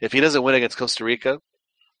 If he doesn't win against Costa Rica,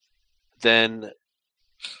 then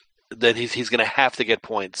he's going to have to get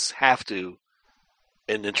points,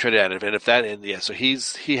 in Trinidad, and if that, and yeah, so he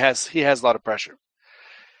has a lot of pressure.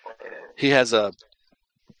 He has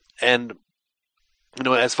and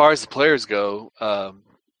as far as the players go, the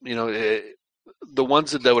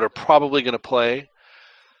ones that are probably going to play,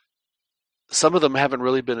 some of them haven't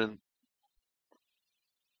really been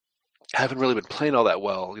playing all that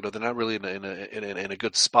well. They're not really in a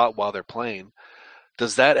good spot while they're playing.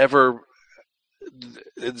 Does that ever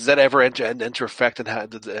enter effect? And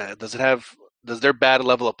does their bad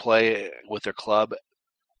level of play with their club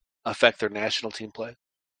affect their national team play,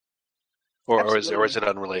 or is it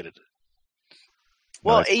unrelated?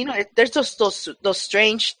 Well, there's just those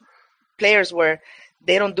strange players where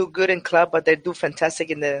they don't do good in club, but they do fantastic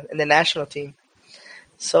in the national team.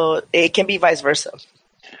 So it can be vice versa.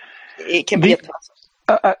 It can be a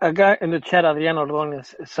toss-up. A guy in the chat, Adriano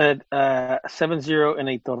Ordonez, said 7-0 in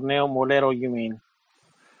a torneo molero. You mean?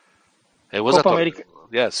 It was CopaMX.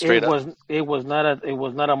 Yeah, straight up. It was not a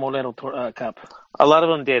molero cup. A lot of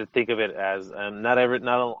them did think of it as not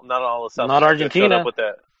all of South Not America Argentina. showed up with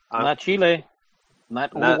that. Not Chile.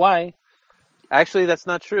 Not Uruguay. Actually, that's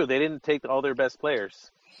not true. They didn't take all their best players.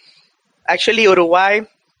 Actually, Uruguay,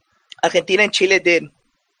 Argentina, and Chile did.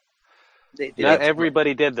 Not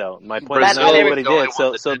everybody did, though. My point is, Brazil, not everybody did.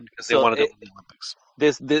 So because they wanted to win the Olympics.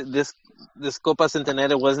 This Copa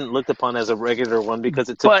Centenario wasn't looked upon as a regular one because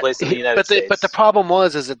it took place in the United States. But the problem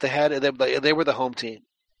was that they were the home team.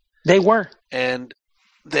 They were, and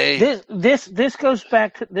this goes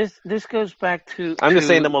back to this goes back to. I'm just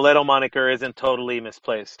saying the Molero moniker isn't totally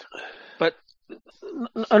misplaced. But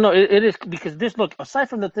no, it is, because this, look, aside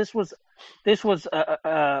from that, this was they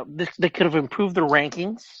could have improved the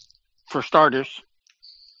rankings for starters,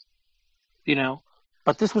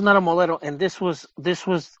 but this was not a Molero, and this was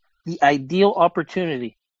the ideal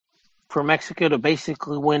opportunity for Mexico to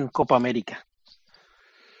basically win CopaMX.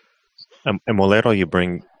 In Molero, you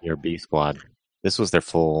bring your B squad. This was their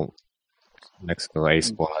full Mexico A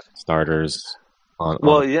squad starters.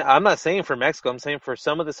 Yeah, I'm not saying for Mexico. I'm saying for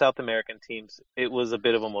some of the South American teams, it was a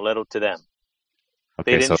bit of a Molero to them.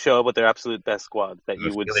 Okay, they didn't show up with their absolute best squad that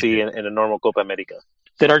you would see in a normal CopaMX.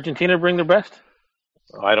 Did Argentina bring their best?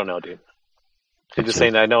 Oh, I don't know, dude. I'm just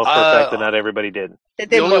saying I know for a fact that not everybody did.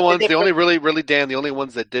 The only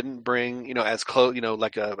ones that didn't bring, as close,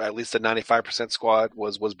 like at least a 95% squad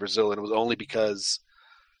was Brazil, and it was only because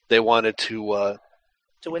they wanted to win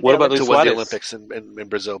the Olympics in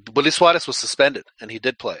Brazil. But Luis Suarez was suspended, and he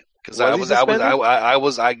did play because yes.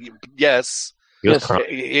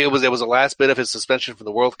 It was the last bit of his suspension from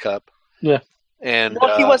the World Cup. Yeah, and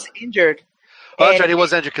he was injured. Oh, that's right, he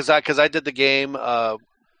was injured because I did the game.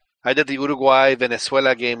 I did the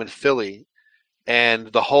Uruguay-Venezuela game in Philly,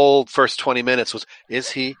 and the whole first 20 minutes was,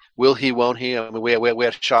 is he, will he, won't he? I mean, we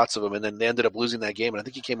had shots of him, and then they ended up losing that game, and I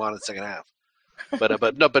think he came on in the second half.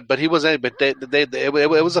 But he wasn't. But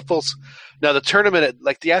it was a full. Now the tournament,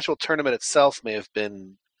 like the actual tournament itself, may have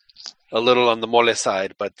been a little on the mole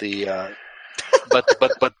side, but the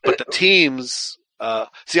teams.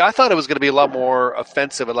 See, I thought it was going to be a lot more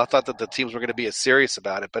offensive, and I thought that the teams were going to be as serious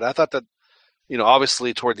about it. But I thought that,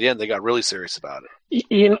 obviously toward the end they got really serious about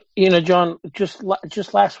it. John, just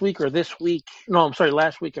last week or this week? No, I'm sorry,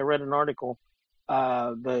 last week I read an article.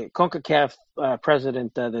 The CONCACAF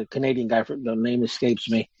president, the Canadian guy, the name escapes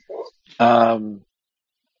me.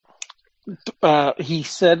 He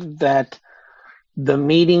said that the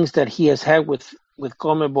meetings that he has had with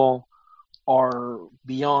CONMEBOL are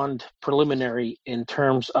beyond preliminary in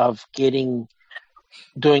terms of doing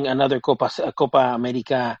another Copa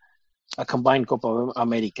America, a combined Copa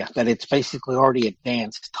America. That it's basically already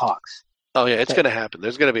advanced talks. Oh yeah, it's going to happen.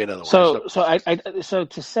 There's going to be another one. So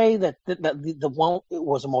to say that the one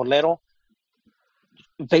was a Molero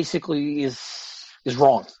basically is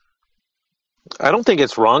wrong. I don't think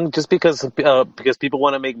it's wrong just because people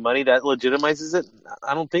want to make money. That legitimizes it.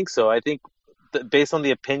 I don't think so. I think based on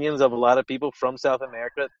the opinions of a lot of people from South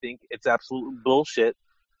America, think it's absolute bullshit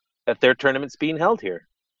that their tournament's being held here.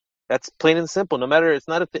 That's plain and simple. No matter, it's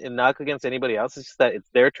not a knock against anybody else. It's just that it's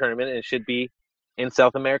their tournament and it should be in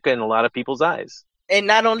South America in a lot of people's eyes. And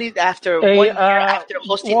not only after 1 year after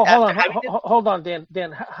hosting. Well, hold on, Dan.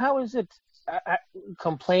 Dan, how is it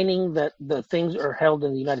complaining that the things are held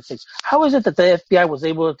in the United States? How is it that the FBI was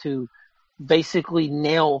able to basically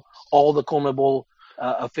nail all the CONMEBOL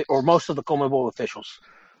or most of the CONMEBOL officials?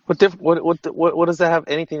 What does that have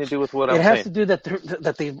anything to do with what I'm saying? It has to do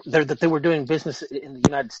that they were doing business in the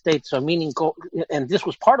United States. So meaning and this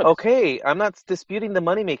was part of it. Okay, I'm not disputing the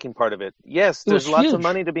money making part of it. Yes, there's lots of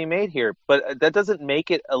money to be made here, but that doesn't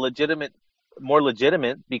make it more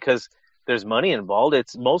legitimate because there's money involved.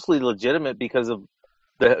 It's mostly legitimate because of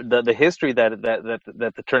the history that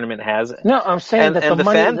the tournament has. No, I'm saying that the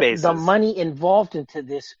fan bases. The money involved into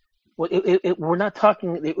this. We're not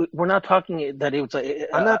talking that it was.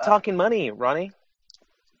 I'm not talking money, Ronnie.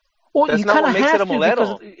 Well, that's you not what makes it a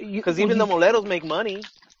molero. Because even the moleros make money.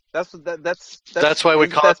 That's why we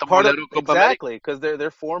call it the molero CopaMX. Exactly, because they're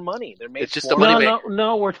for money. They're made. It's just a money maker.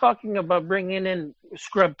 No, we're talking about bringing in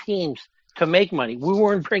scrub teams to make money. They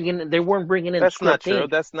weren't bringing in. That's scrub not teams. true.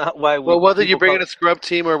 That's not why. Well, whether you bring in a scrub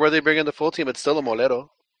team or whether you bring in the full team, it's still a molero.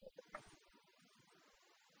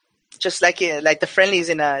 Just like the friendlies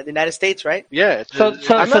in the United States, right? Yeah. So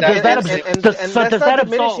does that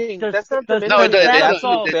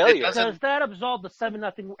absolve the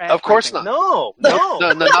 7-0? Of course not. No,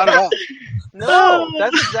 not at all. No,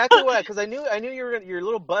 that's exactly why. Because I knew your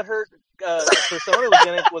little butthurt persona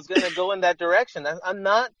was gonna go in that direction. I'm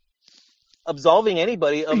not absolving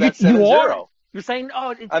anybody of that 7-0. You're saying,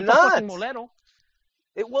 I'm not. Fucking molero.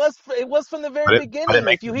 It was from the very beginning.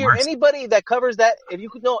 If you hear anybody that covers that, if you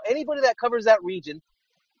could know anybody that covers that region,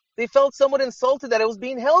 they felt somewhat insulted that it was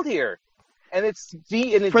being held here, and it's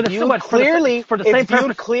viewed clearly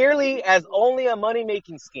as only a money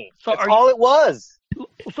making scheme. So that's all it was.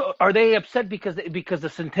 So are they upset because the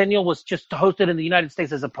Centennial was just hosted in the United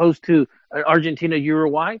States as opposed to Argentina,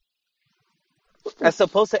 Uruguay? As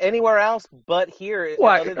opposed to anywhere else but here.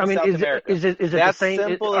 Well, I mean, is it the same?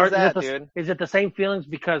 Simple as that, dude. Is it the same feelings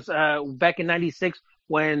because back in '96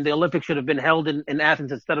 when the Olympics should have been held in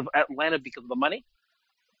Athens instead of Atlanta because of the money?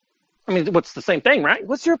 I mean, what's the same thing, right?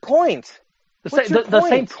 What's your point? The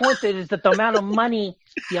same point is that the amount of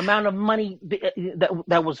money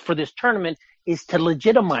that was for this tournament is to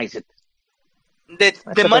legitimize it.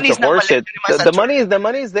 The money's not horseshit. The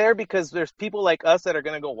money's there because there's people like us that are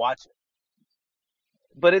going to go watch it.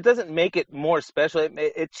 But it doesn't make it more special.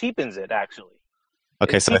 It cheapens it, actually.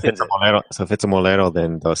 Okay, so if it's a molero,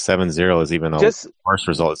 then the 7-0 is even a worse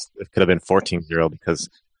result. It could have been 14-0 because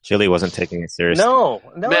Chile wasn't taking it seriously. No.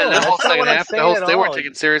 Man, that whole second half, they weren't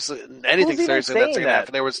taking anything seriously in that second half,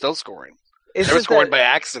 and they were still scoring. They were scoring by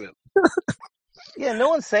accident. Yeah, no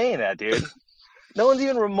one's saying that, dude. No one's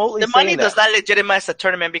even remotely saying that. The money does not legitimize the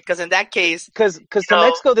tournament because in that case... Because to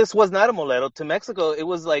Mexico, this was not a molero. To Mexico, it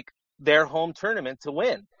was like their home tournament to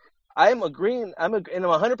win. I'm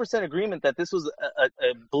 100% agreement that this was a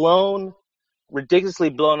ridiculously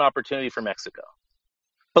blown opportunity for Mexico.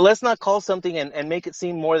 But let's not call something and make it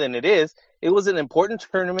seem more than it is. It was an important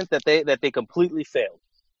tournament that they completely failed.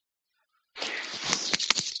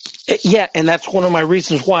 Yeah, and that's one of my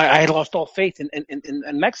reasons why I lost all faith in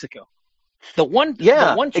Mexico.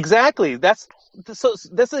 Exactly. That's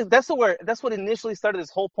what initially started this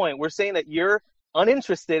whole point. We're saying that you're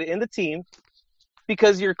uninterested in the team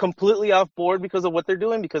because you're completely off board because of what they're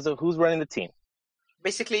doing, because of who's running the team.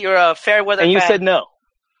 Basically, you're a fair weather fan. And you said no.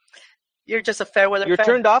 You're just a fair weather fan. You're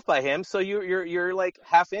turned off by him, so you're like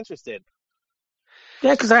half interested.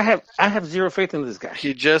 Yeah, because I have zero faith in this guy.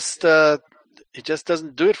 He just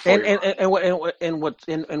doesn't do it for you. And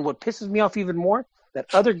what pisses me off even more,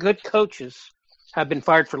 that other good coaches have been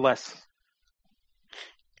fired for less.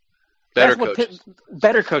 Better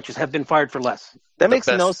coaches have been fired for less. That makes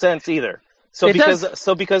no sense either.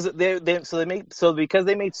 Because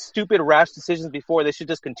they made stupid, rash decisions before, they should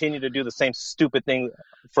just continue to do the same stupid thing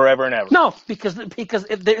forever and ever. No, because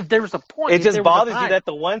if there was a point. It just bothers you that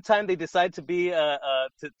the one time they decide to be to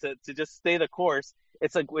just stay the course,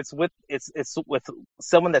 it's with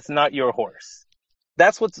someone that's not your horse.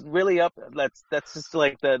 That's what's really up. That's just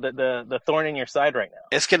like the thorn in your side right now.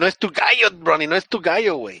 Es que no es tu gallo, Ronnie. No es tu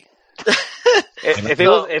gallo, güey. If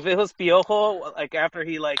it was Piojo, like after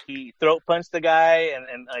he throat punched the guy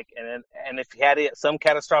and if he had some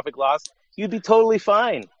catastrophic loss, you'd be totally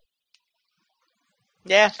fine.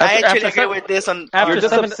 Yeah, I actually agree with this. You're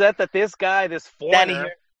just upset that this guy, this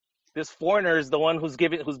foreigner is the one who's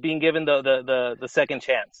being given the second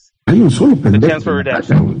chance, the chance for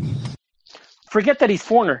redemption. Forget that he's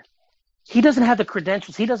foreigner. He doesn't have the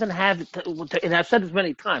credentials. He doesn't have, and I've said this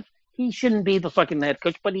many times, he shouldn't be the fucking head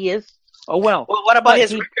coach, but he is. Oh, well. Well, what about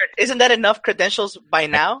his record? Isn't that enough credentials by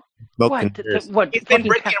now? What? He's been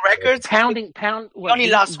breaking records. He only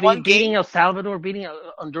lost one game. Beating El Salvador, beating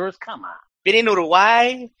Honduras. Come on. Beating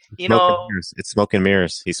Uruguay. It's smoke and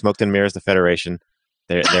mirrors. He smoked and mirrors the Federation.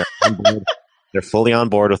 They're on board. They're fully on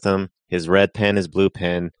board with him. His red pen, his blue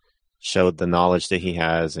pen. showed the knowledge that he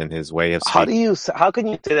has and his way of speaking. How can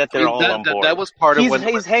you say that they're all on board? That was part of when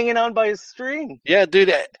he's hanging on by a string. Yeah,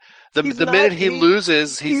 dude. The minute he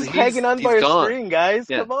loses, he's hanging on by gone. a string, guys.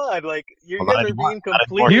 Yeah. Come on, like you guys are being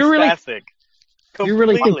completely spastic. You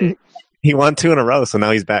really think he won 2 in a row, so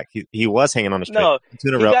now he's back. He was hanging on a string. No, 2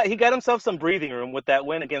 in a row. He got himself some breathing room with that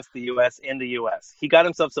win against the U.S. in the U.S. He got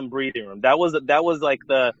himself some breathing room. That was like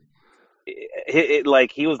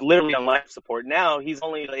like he was literally on life support. Now he's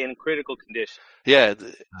only in critical condition. Yeah,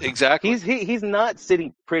 exactly. He's not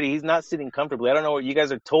sitting pretty. He's not sitting comfortably. I don't know. You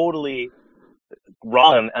guys are totally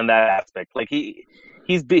wrong on that aspect. Like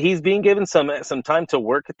he's being given some time to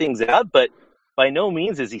work things out, but by no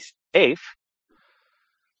means is he safe.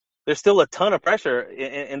 There's still a ton of pressure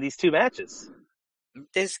in these 2 matches.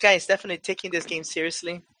 This guy is definitely taking this game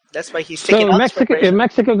seriously. That's why he's so. taking. If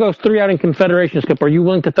Mexico goes 3 out in Confederations Cup, are you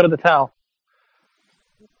willing to throw the towel?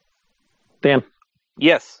 Dan.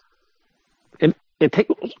 Yes. It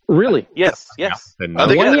takes really. Yes.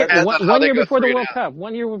 One year before the World Cup.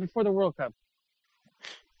 1 year before the World Cup.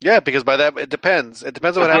 Yeah, because by that it depends. It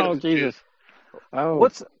depends on what happens. Oh Jesus! Oh,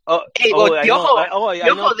 What's? Piojo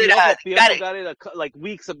got it like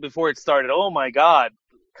weeks before it started. Oh my God!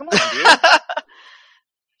 Come on, dude.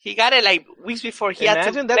 He got it like weeks before he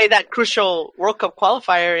had to play that crucial World Cup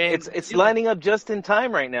qualifier. It's lining up just in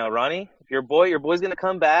time right now, Ronnie. Your boy's gonna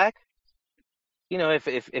come back. You know, if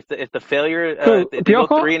the failure if they go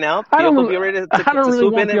 3 and out, Piojo will be ready to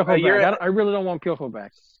swoop in a year. I really don't want Piojo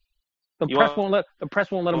back. The press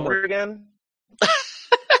won't let him work again.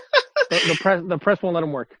 The press won't let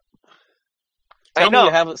him work. I know.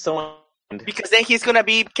 You have someone because then he's gonna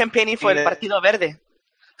be campaigning for El Partido Verde.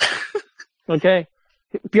 Okay,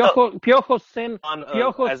 Piojo's sin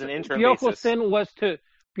as an interim basis.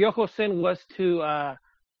 Piojo's sin was to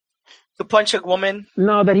punch a woman.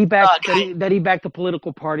 No, that he backed a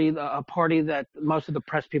political party, a party that most of the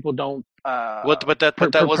press people don't. That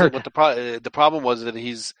wasn't what the problem was. That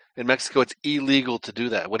he's in Mexico. It's illegal to do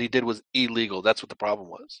that. What he did was illegal. That's what the problem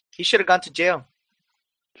was. He should have gone to jail.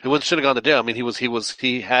 He should have gone to jail. I mean, he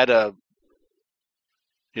had to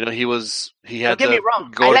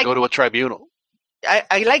go to a tribunal.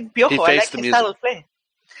 I like Piojo. I like his style of play.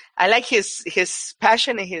 I like his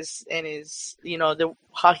passion and his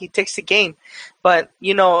how he takes the game. But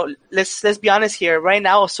let's be honest here. Right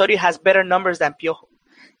now, Osorio has better numbers than Piojo,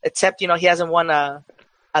 except he hasn't won a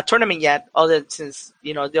tournament yet. Other since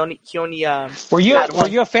he only. Were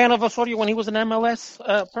you a fan of Osorio when he was in MLS,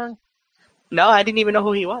 Pern? No, I didn't even know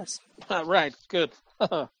who he was. Right, good.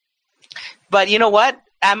 But you know what?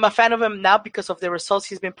 I'm a fan of him now because of the results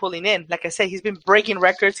he's been pulling in. Like I said, he's been breaking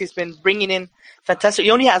records. He's been bringing in fantastic.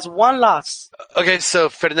 He only has 1 loss. Okay, so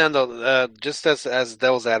Fernando, just as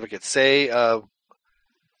devil's advocate, say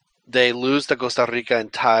they lose to Costa Rica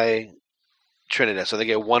and tie Trinidad, so they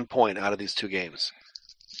get 1 point out of these 2 games.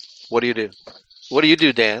 What do you do? What do you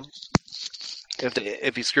do, Dan?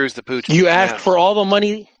 If he screws the pooch, you ask for all the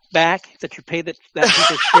money back that you paid that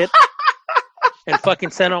piece of shit, and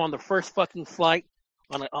fucking send him on the first fucking flight.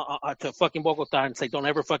 To fucking Bogota and say, don't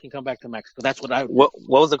ever fucking come back to Mexico. That's what I would.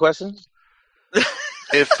 What was the question?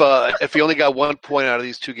 If he only got 1 point out of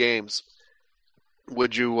these 2 games, what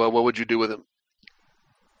would you do with him?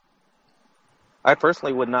 I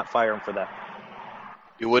personally would not fire him for that.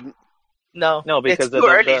 You wouldn't? No, because it's too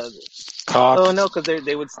early. Because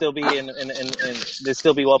they would still be in they'd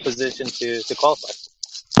still be well positioned to qualify.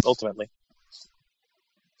 Ultimately,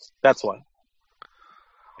 that's why.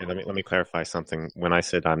 And let me clarify something. When I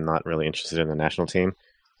said I'm not really interested in the national team,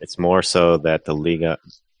 it's more so that the Liga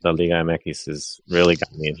MX has really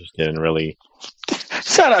got me interested in really.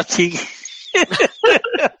 Shut up, T.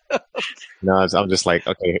 No, I'm just like,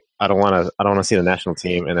 okay, I don't want to see the national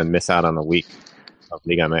team and then miss out on a week of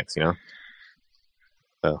Liga MX,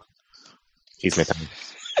 So, he's my time.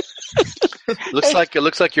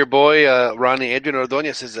 Looks like your boy Ronnie Adrian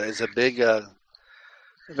Ordonez is a big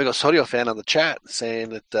Osorio fan on the chat, saying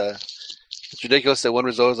that it's ridiculous that one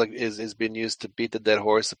result is being used to beat the dead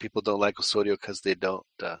horse. That people don't like Osorio because they don't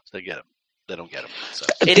get him. They don't get him. So.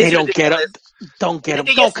 They don't get him. Don't get him.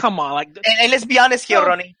 Don't come on. And let's be honest here,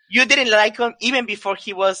 Ronnie. You didn't like him even before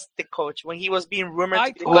he was the coach. When he was being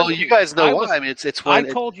rumored. You guys know why. I mean, it's when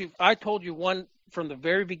I told you one from the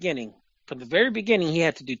very beginning. From the very beginning, he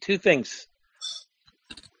had to do 2 things,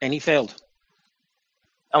 and he failed.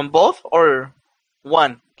 On both or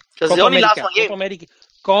one? Because the only last one game.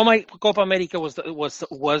 CopaMX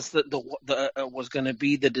was going to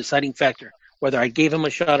be the deciding factor, whether I gave him a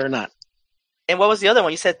shot or not. And what was the other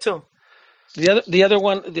one? You said 2. The other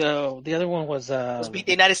one was beat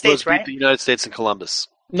the United States, right? Beat the United States in Columbus.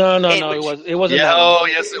 No, it wasn't. Yeah, that oh,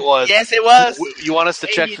 yes, it was. Yes, it was. You want us to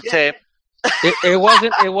check the tape? It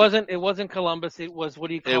wasn't Columbus. It was, what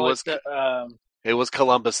do you call it? It was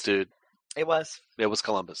Columbus, dude. It was. It was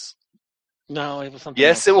Columbus. No, it was something.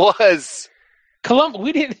 Yes, else. it was.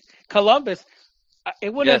 We didn't Columbus.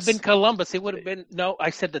 It wouldn't have been Columbus. It would have been I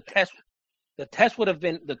said the test. The test would have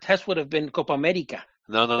been CopaMX.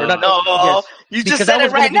 No. Yes. You just said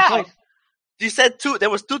it right now. Played. You said two. There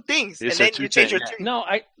was two things, and then you changed your tune. No,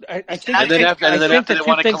 I think. And then after they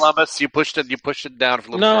won in Columbus, you pushed it down for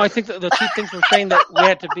a little. No, further. I think the two things were saying that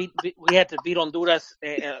we had to beat Honduras.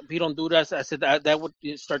 Beat Honduras. I said that would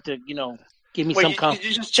start to give me some confidence. Did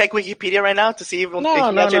you just check Wikipedia right now to see if No.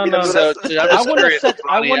 So,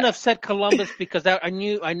 I wouldn't have said Columbus because I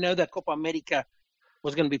know that CopaMX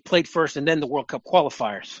was going to be played first, and then the World Cup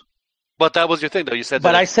qualifiers. But that was your thing, though. You said.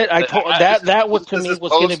 But I said that was to me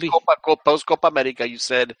was going to be post CopaMX. You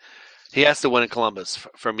said he has to win in Columbus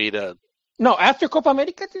for me to. No, after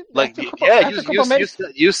CopaMX.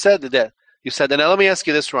 You said that. You said that. Now let me ask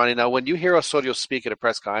you this, Ronnie. Now, when you hear Osorio speak at a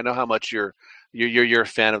press con, I know how much you're a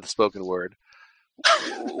fan of the spoken word.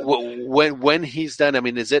 when he's done, I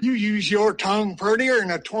mean, is it? You use your tongue prettier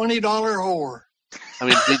than a $20 whore. I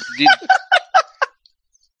mean,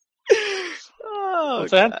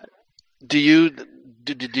 what's that? Do you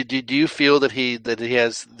feel that he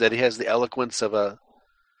has the eloquence of a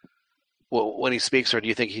when he speaks, or do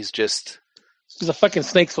you think he's a fucking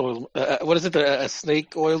snake oil? What is it? A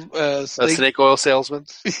snake oil? A snake oil salesman?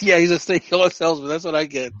 Yeah, he's a snake oil salesman. That's what I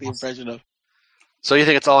get the impression of. So you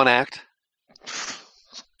think it's all an act?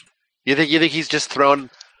 You think he's just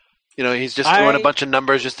throwing, he's just throwing a bunch of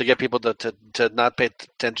numbers just to get people to not pay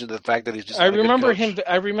attention to the fact that he's just. I remember him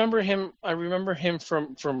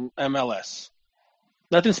from MLS.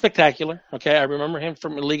 Nothing spectacular. Okay, I remember him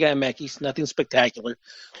from Liga MX. Nothing spectacular.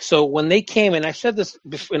 So when they came, and I said this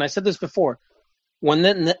before,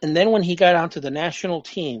 when he got onto the national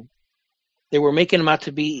team, they were making him out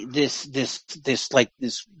to be this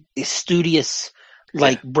studious,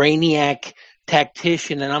 like brainiac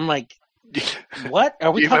tactician, and I'm like, what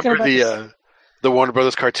are we talking about? The Warner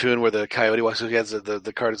Brothers cartoon where the coyote walks, he has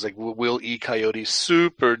the card is like Will E. Coyote,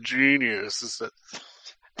 super genius.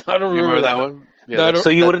 I don't remember that one. Yeah, so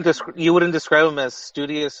you wouldn't describe him as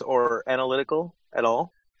studious or analytical at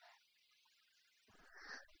all?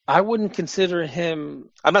 I wouldn't consider him.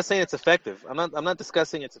 I'm not saying it's effective. I'm not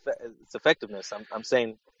discussing its effectiveness. I'm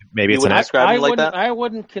saying maybe it's an act. Describe him like that. I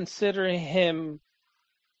wouldn't consider him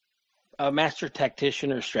a master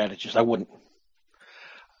tactician or strategist. I wouldn't.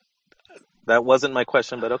 That wasn't my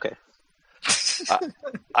question, but okay.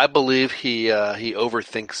 I believe he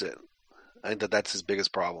overthinks it. I think that's his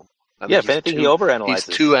biggest problem. If anything, he overanalyzes.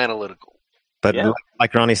 He's too analytical. But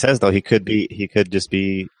like Ronnie says, though, he could just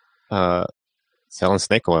be selling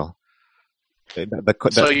snake oil. I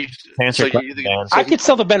could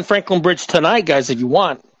sell the Ben Franklin Bridge tonight, guys, if you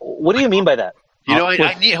want. What do you mean by that?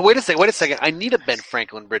 I need. Wait a second. I need a Ben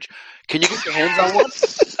Franklin Bridge. Can you get your hands on one?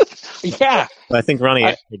 Yeah. I think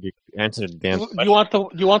Ronnie answered Dan's question. You want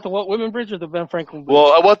the Walt Whitman Bridge or the Ben Franklin Bridge?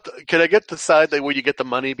 Well, can I get the side where you get the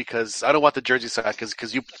money, because I don't want the Jersey side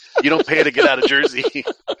because you don't pay to get out of Jersey.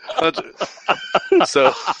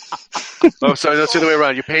 So, sorry, that's the other way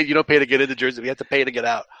around. You don't pay to get into Jersey. You have to pay to get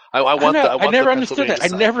out. I never understood that.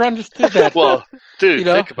 Side. I never understood that. Well, dude,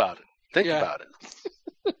 think about it. Think about it.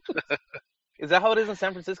 Is that how it is in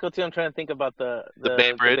San Francisco too? I'm trying to think about the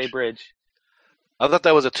Bay Bridge. The Bay Bridge. I thought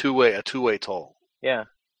that was a two-way toll. Yeah.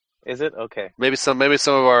 Is it? Okay. Maybe some of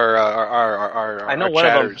our I know our one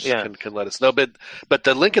chatters of them, can let us know. But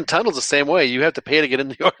the Lincoln Tunnel's the same way. You have to pay to get in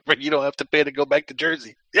New York, but you don't have to pay to go back to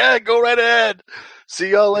Jersey. Yeah, go right ahead.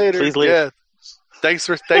 See y'all later. Please leave. Yeah. Thanks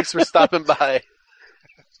for stopping by.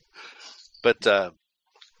 But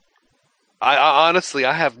I honestly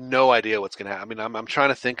have no idea what's going to happen. I mean, I'm trying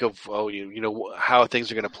to think of how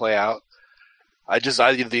things are going to play out. The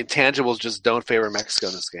intangibles just don't favor Mexico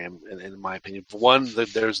in this game, in my opinion. For one,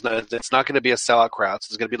 it's not going to be a sellout crowd. So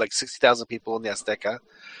there's going to be like 60,000 people in the Azteca,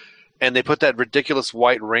 and they put that ridiculous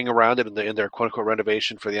white ring around it in their quote unquote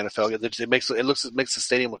renovation for the NFL. It makes the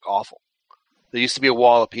stadium look awful. There used to be a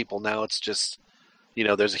wall of people. Now it's just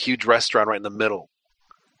there's a huge restaurant right in the middle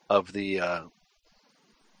of the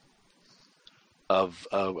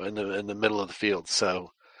in the middle of the field.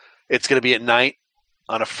 So it's going to be at night.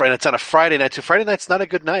 It's on a Friday night. So Friday night's not a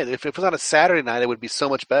good night. If it was on a Saturday night, it would be so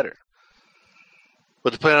much better.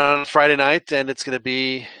 But to put it on a Friday night, and it's going to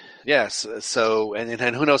be So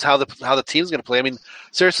and who knows how the team's going to play? I mean,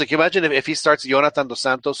 seriously, can you imagine if he starts Jonathan Dos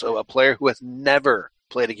Santos, a player who has never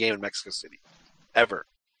played a game in Mexico City, ever?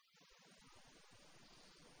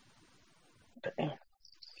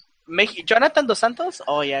 Jonathan Dos Santos?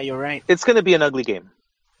 Oh, yeah, you're right. It's going to be an ugly game.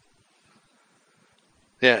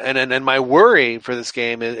 Yeah, and my worry for this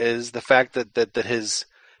game is the fact that his,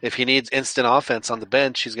 if he needs instant offense on the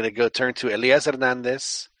bench, he's going to go turn to Elias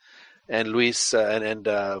Hernandez and Luis and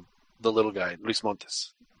the little guy, Luis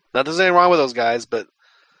Montes. Now, there's anything wrong with those guys, but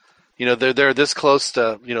they're this close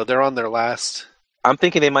to they're on their last. I'm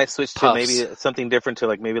thinking they might switch to puffs. maybe something different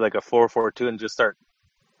to maybe a 4-4-2 and just start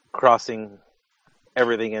crossing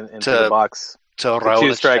everything into the box. To Raul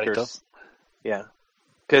two strikers. Chicharito. Yeah,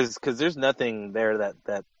 because there's nothing there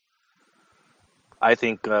that I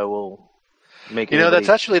think will make. That's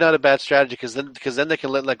actually not a bad strategy because then they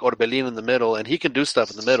can let Orbelin in the middle and he can do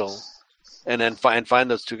stuff in the middle, and then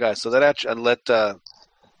find those two guys. So that actually and let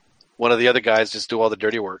one of the other guys just do all the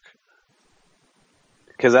dirty work.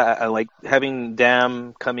 Because I like having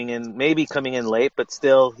Dam coming in late, but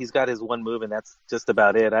still he's got his one move and that's just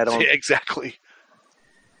about it. I don't exactly.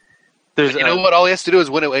 There's what? All he has to do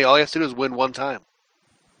is win it. All he has to do is win one time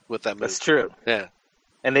with that move. That's true. Yeah.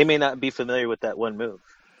 And they may not be familiar with that one move.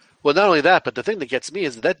 Well, not only that, but the thing that gets me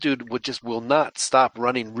is that dude will not stop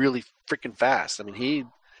running really freaking fast. I mean,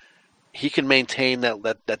 he can maintain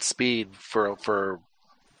that speed for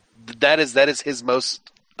that is his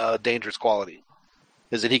most dangerous quality,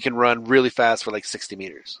 is that he can run really fast for 60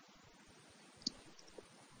 meters.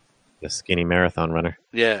 The skinny marathon runner.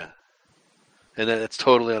 Yeah. And that's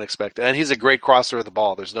totally unexpected. And he's a great crosser of the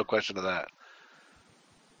ball. There's no question of that.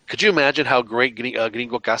 Could you imagine how great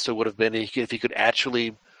Gringo Castro would have been if he could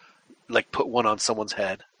actually put one on someone's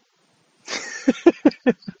head?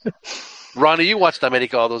 Ronnie, you watched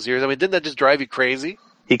America all those years. I mean, didn't that just drive you crazy?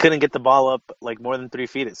 He couldn't get the ball up more than 3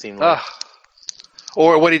 feet. It seemed like.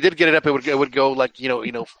 Or when he did get it up, it would go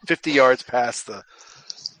 50 yards past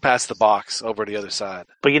the box over to the other side.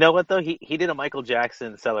 But you know what though? He did a Michael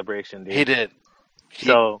Jackson celebration, dude. He did.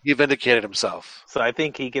 He vindicated himself. So I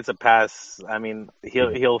think he gets a pass. I mean,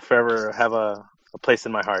 he'll forever have a place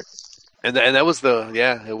in my heart. And that was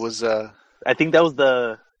it was. I think that was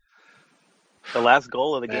the last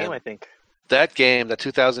goal of the game. I think that game, that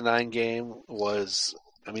 2009 game, was.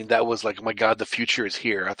 I mean, that was oh my God, the future is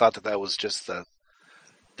here. I thought that was just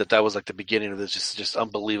that was the beginning of this just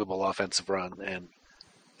unbelievable offensive run, and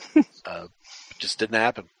just didn't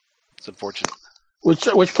happen. It's unfortunate. Which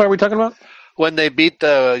part are we talking about? When they beat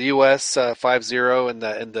the U.S. 5-0 in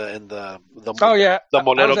the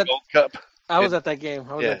Monero Gold Cup. I was at that game.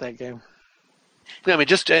 Yeah, I mean,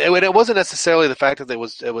 it wasn't necessarily the fact that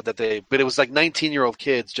but it was 19-year-old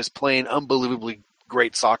kids just playing unbelievably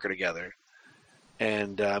great soccer together.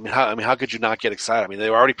 And how could you not get excited? I mean,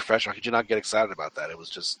 they were already professional. How could you not get excited about that? It was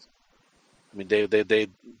just, I mean, they're.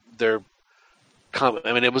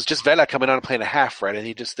 I mean, it was just Vela coming out and playing a half, right? And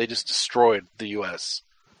they just destroyed the U.S.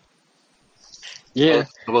 Yeah,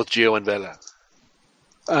 both Gio and Vela.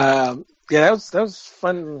 Yeah, that was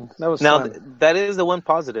fun. That is the one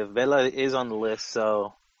positive. Vela is on the list,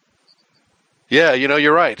 so. Yeah,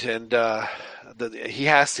 you're right, and he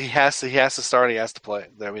has to start. He has to play.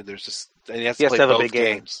 I mean, there's just. And he has to play have both a big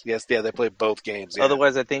games. Yes, they play both games. Yeah.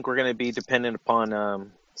 Otherwise, I think we're going to be dependent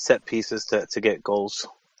upon set pieces to get goals,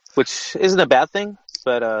 which isn't a bad thing.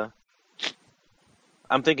 But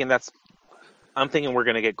I'm thinking we're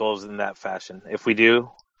going to get goals in that fashion. If we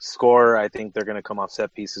do score, I think they're going to come off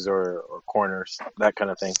set pieces or corners, that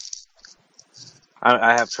kind of thing.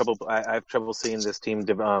 I have trouble. I have trouble seeing this team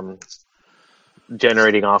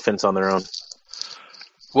generating offense on their own.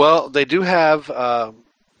 Well, they do have. I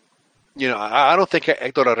don't think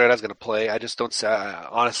Hector Herrera is going to play. I just don't say,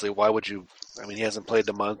 honestly, why would you? I mean, he hasn't played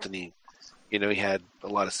a month, and he had a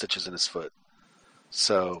lot of stitches in his foot.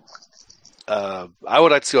 So I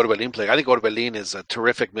would like to see Orbelin play. I think Orbelin is a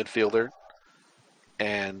terrific midfielder,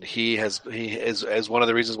 and he is one of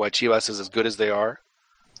the reasons why Chivas is as good as they are.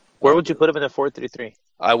 Where would you put him in a 4-3-3?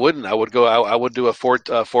 I wouldn't. I would do a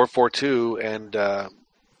 4-4-2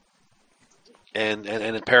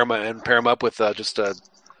 and pair him up with just a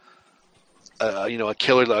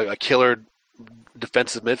killer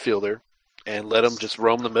defensive midfielder, and let him just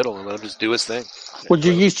roam the middle and let him just do his thing. Would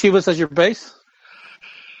you use Chivas as your base?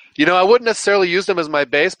 I wouldn't necessarily use them as my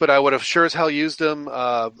base, but I would have sure as hell used them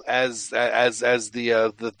as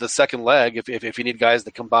the second leg. If you need guys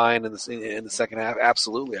to combine in the second half,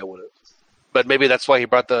 absolutely I would have. But maybe that's why he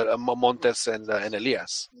brought the Montes and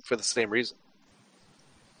Elias for the same reason.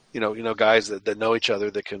 Guys that know each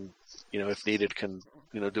other that can, if needed, can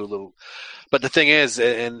do a little. But the thing is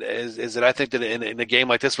that I think that in a game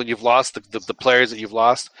like this, when you've lost the players that you've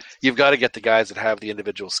lost, you've got to get the guys that have the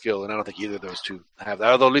individual skill, and I don't think either of those two have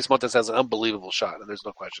that. Although Luis Montes has an unbelievable shot, and there's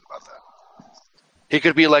no question about that. He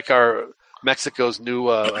could be like our Mexico's new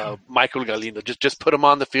Michael Galindo. Just put him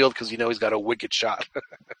on the field because he's got a wicked shot.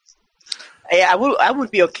 I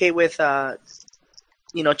would be okay with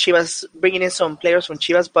Chivas bringing in some players from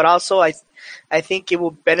Chivas, but also I think it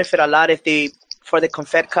would benefit a lot if they for the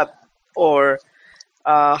Confed Cup or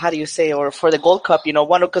how do you say, or for the Gold Cup,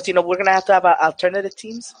 one because we're gonna have to have alternative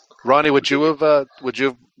teams. Ronnie, would you have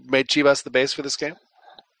made Chivas the base for this game?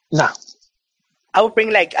 No. I would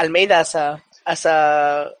bring like Almeida as a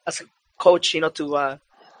coach, to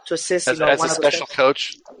assist. As one a of the special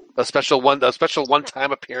coach, a special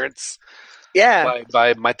one-time appearance. Yeah.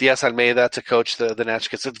 By Matias Almeida to coach the Nationals.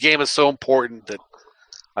 Because the game is so important that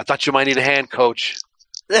I thought you might need a hand, coach.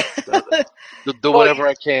 Do whatever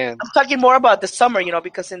I can. I'm talking more about the summer,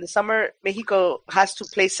 because in the summer Mexico has to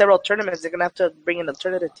play several tournaments. They're gonna have to bring an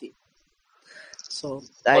alternative team. So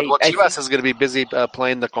Chivas is going to be busy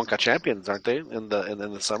playing the Conca Champions, aren't they? In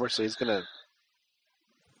the summer, so he's going to.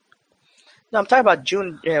 No, I'm talking about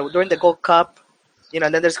June during the Gold Cup,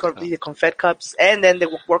 and then there's going to be the Confed Cups and then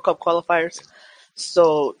the World Cup qualifiers.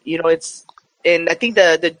 So it's, and I think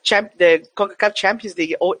the CONCACAF Champions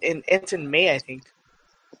League ends in May, I think.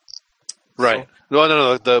 Right. So.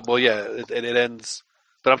 No. It ends,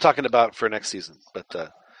 but I'm talking about for next season. But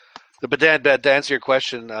Dan, to answer your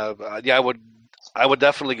question, I would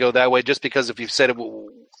definitely go that way, just because if you've said it,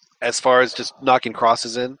 as far as just knocking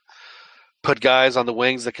crosses in, put guys on the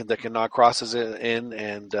wings that can knock crosses in,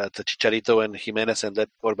 and to Chicharito and Jimenez, and let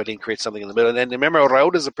Orbelin create something in the middle. And remember,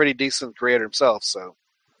 Raúl is a pretty decent creator himself, so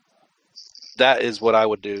that is what I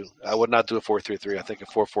would do. I would not do a 4-3-3. I think a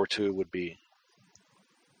 4-4-2 would be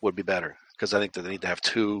better, because I think that they need to have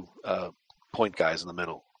two point guys in the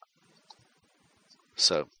middle.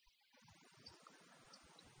 So,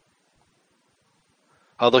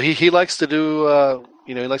 although he likes to do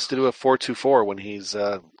he likes to do a 4-2-4 when he's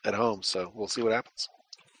at home, so we'll see what happens.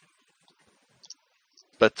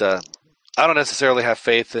 But I don't necessarily have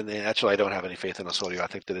faith in. Actually, I don't have any faith in Osorio. I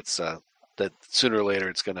think that it's that sooner or later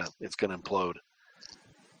it's gonna implode,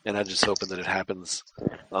 and I'm just hoping that it happens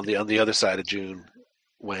on the other side of June,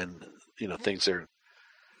 when things are.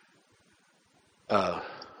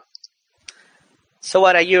 So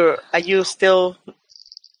what are you still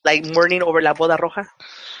like mourning over La Boda Roja?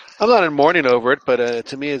 I'm not in mourning over it, but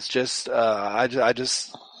to me, it's just I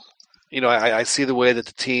just I see the way that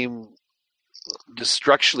the team just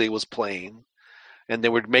structurally was playing, and they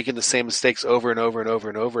were making the same mistakes over and over and over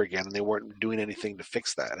and over again, and they weren't doing anything to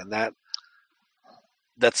fix that, and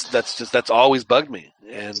that's always bugged me.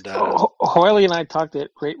 And Hoyle and I talked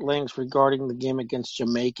at great lengths regarding the game against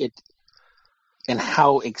Jamaica and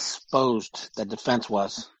how exposed the defense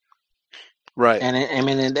was. Right. And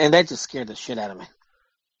and that just scared the shit out of me.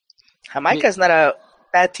 Jamaica's not a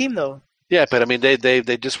bad team, though. Yeah, but I mean, they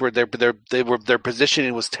just were their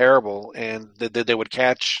positioning was terrible, and they would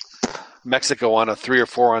catch Mexico on a 3 or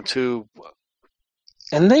 4 on 2,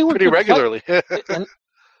 and they were pretty regularly. and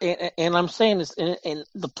I'm saying this, and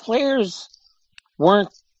the players weren't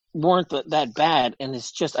that bad, and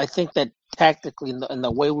it's just I think that tactically in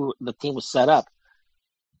the way the team was set up,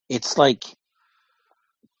 it's like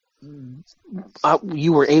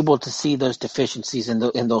you were able to see those deficiencies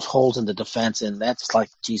in those holes in the defense, and that's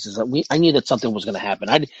like Jesus. I knew that something was going to happen.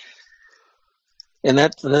 And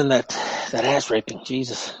then that ass raping,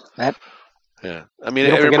 Jesus. That yeah. I mean,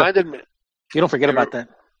 it reminded me. You don't forget about that.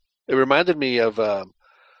 It reminded me of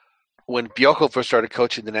when Piojo first started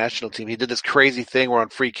coaching the national team. He did this crazy thing where on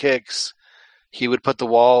free kicks, he would put the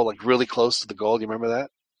wall like really close to the goal. Do you remember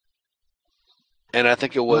that? And I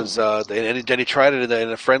think it was, and he tried it in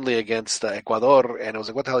a friendly against Ecuador, and it was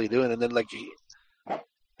like, "What the hell are you doing?" And then like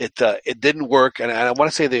it didn't work, and I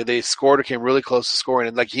want to say they scored or came really close to scoring,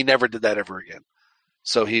 and like he never did that ever again.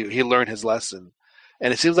 So he learned his lesson,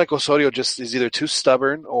 and it seems like Osorio just is either too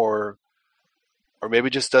stubborn or maybe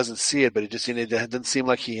just doesn't see it. But it didn't seem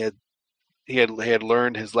like he had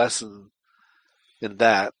learned his lesson in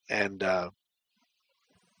that, and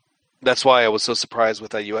that's why I was so surprised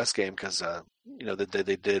with that U.S. game, because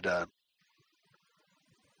they did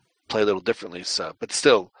play a little differently. So, but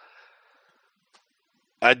still,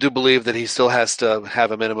 I do believe that he still has to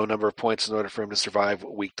have a minimum number of points in order for him to survive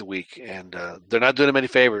week to week, and they're not doing him any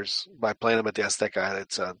favors by playing him at the Azteca.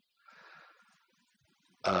 It's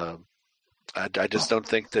I just don't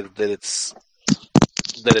think that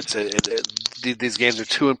these games are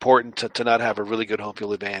too important to not have a really good home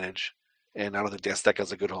field advantage, and I don't think the Azteca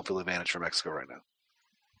is a good home field advantage for Mexico right now.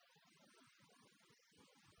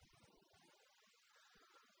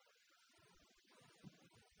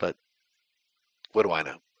 But what do I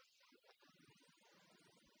know?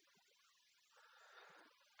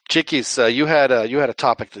 Chiquis, you had a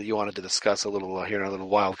topic that you wanted to discuss a little here in a little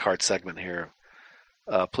wild card segment here.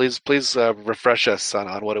 Please refresh us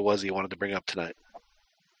on what it was you wanted to bring up tonight.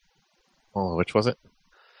 Oh, which was it?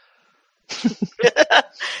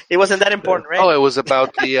 It wasn't that important, right? Oh, it was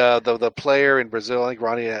about the player in Brazil. I think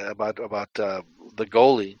Ronnie about the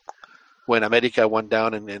goalie when America went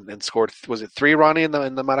down and scored. Was it 3, Ronnie, in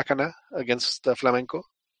the Maracanã against Flamengo?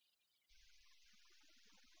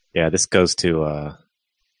 Yeah, this goes to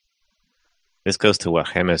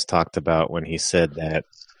what James talked about when he said that.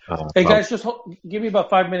 Hey guys, just give me about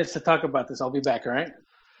 5 minutes to talk about this. I'll be back. All right.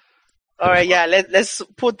 All right, yeah. Let's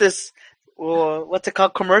put this. What's it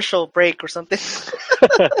called? Commercial break or something.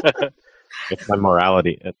 It's a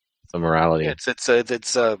morality. It's a morality. It's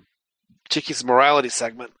Chiquis' morality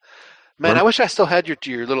segment. Man, I wish I still had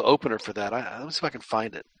your little opener for that. Let me see if I can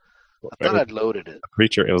find it. I thought I'd loaded it.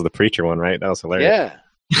 It was the preacher one, right? That was hilarious. Yeah.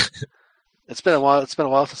 It's been a while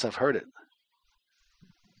since I've heard it.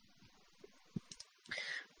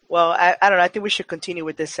 Well, I don't know. I think we should continue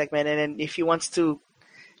with this segment, and then if he wants to.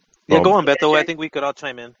 Yeah, go on, Beto. I think we could all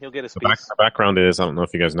chime in. He'll get his piece. The background is, I don't know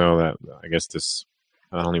if you guys know that. I guess this,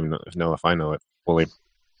 I don't even know if I know it fully.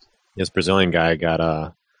 This Brazilian guy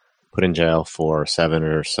got put in jail for 7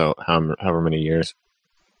 or so, however many years,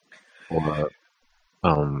 for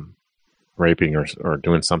raping or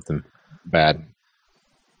doing something bad.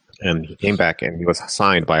 And he came back and he was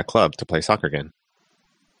signed by a club to play soccer again.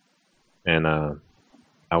 And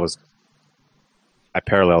I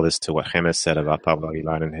parallel this to what James said about Pablo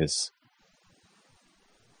Aguilar and his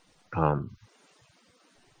headbutt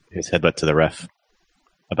to the ref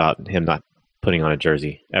about him not putting on a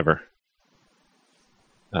jersey ever.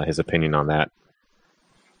 His opinion on that,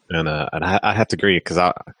 and I have to agree because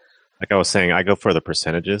like I was saying, I go for the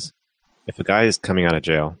percentages. If a guy is coming out of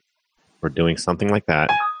jail or doing something like that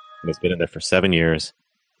and has been in there for 7 years,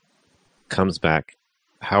 comes back,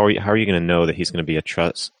 how are you going to know that he's going to be a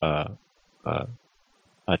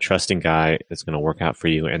trusting guy that's going to work out for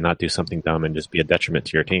you and not do something dumb and just be a detriment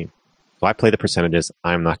to your team? So I play the percentages.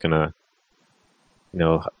 I'm not going to,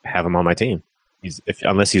 have him on my team.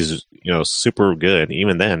 Unless he's, super good.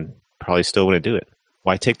 Even then, probably still wouldn't do it.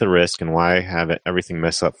 Why take the risk and why have everything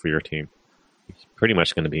mess up for your team? He's pretty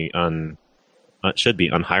much going to be should be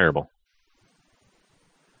unhireable.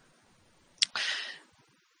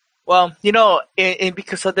 Well,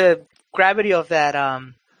 because of the gravity of that, how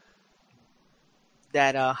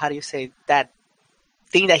do you say, that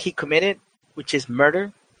thing that he committed, which is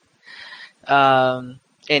murder, and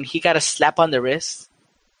he got a slap on the wrist.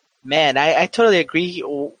 Man, I totally agree.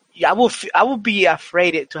 I will be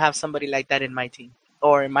afraid to have somebody like that in my team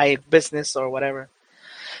or in my business or whatever.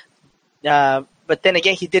 But then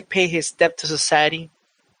again, he did pay his debt to society,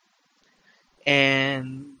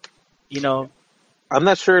 and I'm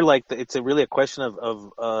not sure. Like, it's really a question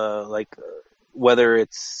of whether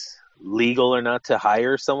it's legal or not to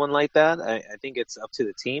hire someone like that. I think it's up to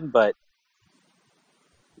the team, but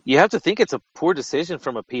you have to think it's a poor decision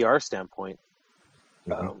from a PR standpoint.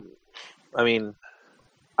 I mean,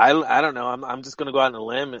 I don't know. I'm just going to go out on a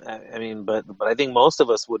limb. I mean, but I think most of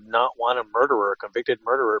us would not want a convicted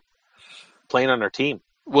murderer, playing on our team.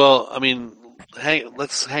 Well, I mean,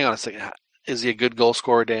 let's hang on a second. Is he a good goal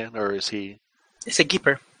scorer, Dan, or is he? It's a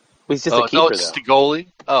keeper. Well, he's just a keeper. No, it's just a goalie.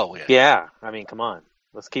 Oh, yeah. Yeah, I mean, come on.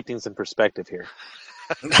 Let's keep things in perspective here.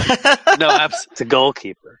 No, it's a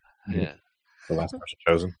goalkeeper. Yeah, the last person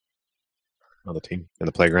chosen on the team in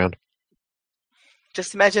the playground.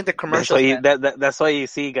 Just imagine the commercial. That's why you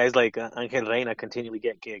see guys like Angel Reina continually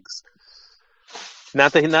get gigs.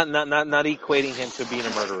 Not equating him to being a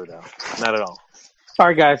murderer, though. Not at all. All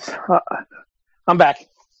right, guys. I'm back.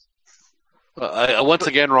 Once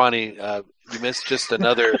again, Ronnie, you missed just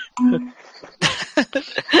another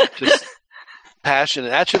just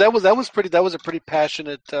passionate. Actually, that was a pretty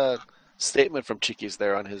passionate statement from Chiquis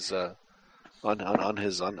there on his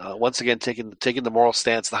once again taking the moral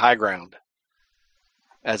stance, the high ground,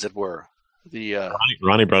 as it were.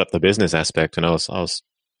 Ronnie brought up the business aspect, and I was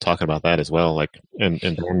talking about that as well. Like, and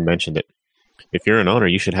Dan mentioned it. If you're an owner,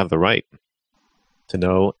 you should have the right to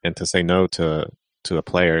know and to say no to a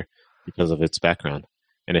player because of its background.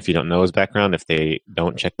 And if you don't know his background, if they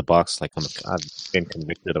don't check the box, like I've been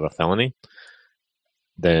convicted of a felony,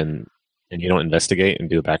 and you don't investigate and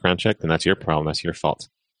do a background check, then that's your problem. That's your fault.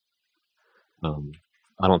 I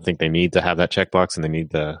don't think they need to have that checkbox and they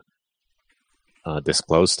need to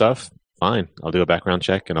disclose stuff. Fine, I'll do a background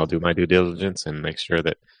check and I'll do my due diligence and make sure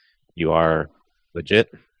that you are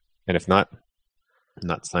legit. And if not, I'm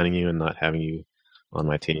not signing you and not having you on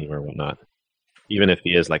my team or whatnot. Even if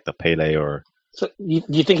he is like the Pele or... So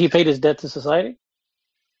you think he paid his debt to society?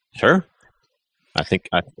 Sure. I think.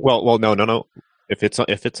 Well, no. If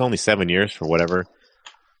it's only 7 years for whatever,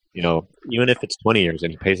 even if it's 20 years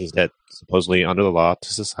and he pays his debt supposedly under the law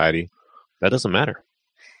to society, that doesn't matter.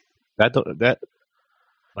 That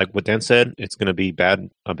like what Dan said, it's going to be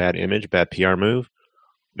a bad image, bad PR move,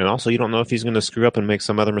 and also you don't know if he's going to screw up and make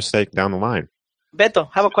some other mistake down the line. Beto, I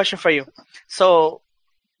have a question for you. So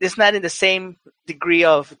it's not in the same degree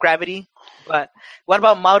of gravity, but what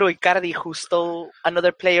about Mauro Icardi, who stole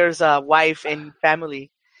another player's wife and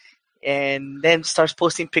family, and then starts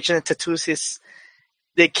posting pictures and tattoos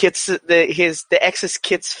the ex's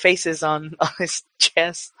kids' faces on his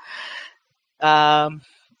chest?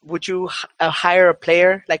 Would you hire a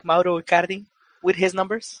player like Mauro Icardi with his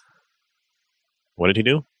numbers? What did he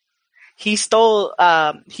do? He stole.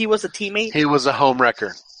 He was a teammate. He was a home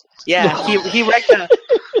wrecker. Yeah, he wrecked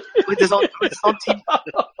with his own team.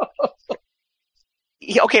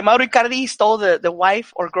 Mauro Icardi stole the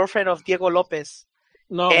wife or girlfriend of Diego Lopez.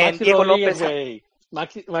 No, and Maxi Diego Rodriguez, Lopez.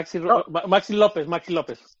 Maxi Lopez.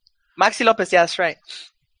 Maxi Lopez, yeah, that's right.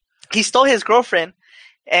 He stole his girlfriend,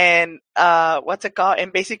 and what's it called?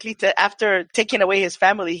 And basically, after taking away his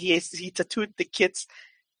family, he tattooed the kids.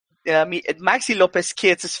 Maxi Lopez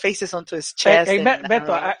kids' faces onto his chest. Hey,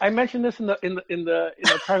 Beto, I mentioned this in the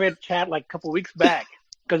private chat like a couple weeks back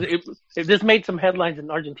because it just made some headlines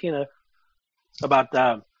in Argentina about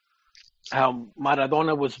how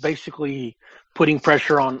Maradona was basically putting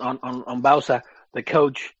pressure on Bausa, the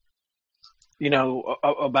coach.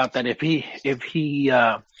 About that if he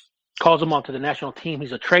calls him onto the national team,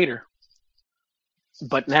 he's a traitor.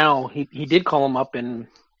 But now he did call him up, and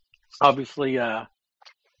obviously.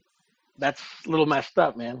 That's a little messed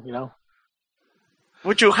up, man.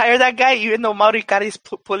 Would you hire that guy, even though Mauro Icardi is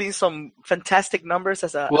pulling some fantastic numbers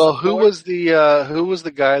as a? Well, as a who was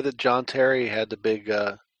the guy that John Terry had the big?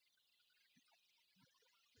 Where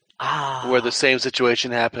the same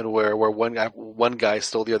situation happened, where one guy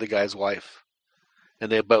stole the other guy's wife,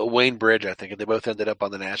 but Wayne Bridge, I think, and they both ended up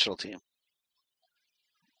on the national team.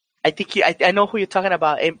 I think I know who you're talking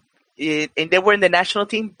about, and they were in the national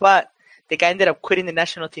team, but the guy ended up quitting the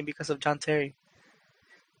national team because of John Terry.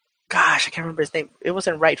 Gosh, I can't remember his name. It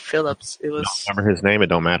wasn't Wright Phillips. It was. I don't remember his name. It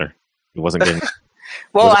don't matter. It wasn't good.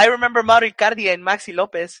 I remember Mauro Icardi and Maxi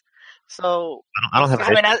Lopez. So I don't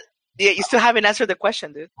have. You still haven't answered the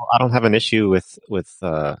question, dude. I don't have an issue with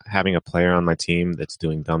having a player on my team that's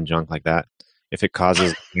doing dumb junk like that. If it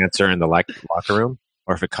causes cancer in the locker room,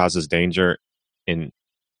 or if it causes danger in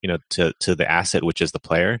to the asset, which is the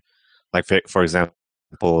player. Like for example.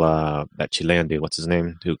 That Chilean dude, what's his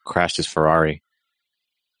name, who crashed his Ferrari.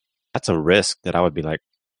 That's a risk that I would be like,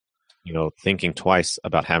 thinking twice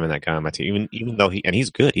about having that guy on my team, even though he's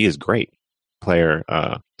good. He is great player.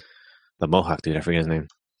 The Mohawk dude, I forget his name.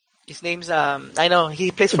 His name's I know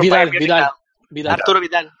he plays for Vidal.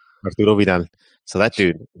 Arturo Vidal. So that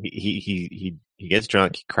dude, he gets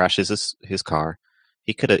drunk, he crashes his car.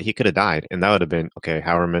 He could have died, and that would have been okay.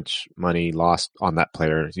 However much money lost on that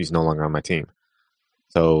player, he's no longer on my team.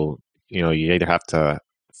 So, you either have to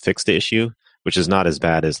fix the issue, which is not as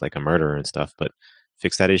bad as like a murder and stuff, but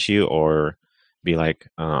fix that issue, or be like,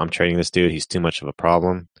 I'm trading this dude. He's too much of a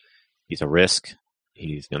problem. He's a risk.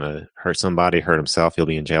 He's going to hurt somebody, hurt himself. He'll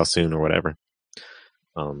be in jail soon or whatever.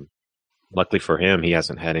 Luckily for him, he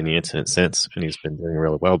hasn't had any incidents since, and he's been doing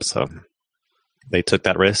really well. So they took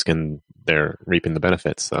that risk, and they're reaping the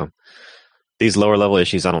benefits. So these lower level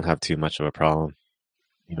issues, I don't have too much of a problem,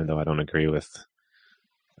 even though I don't agree with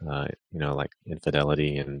like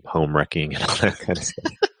infidelity and home wrecking and all that kind of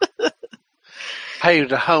stuff. Hey,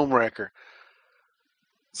 the home wrecker.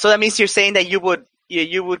 So that means you're saying that you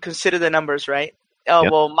would consider the numbers, right? Oh,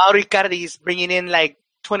 Yep. Well, Mauro Icardi is bringing in like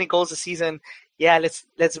 20 goals a season. Yeah, let's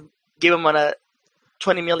give him on a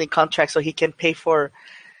 20 million contract so he can pay for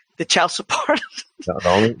the child support.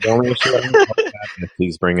 The only issue I have is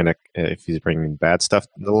if he's bringing bad stuff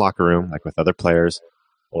in the locker room, like with other players,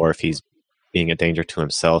 or if he's being a danger to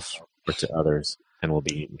himself or to others, and will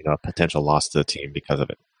be a potential loss to the team because of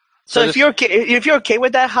it. So if you're okay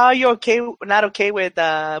with that, how are you not okay with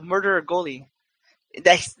murderer goalie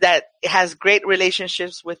that has great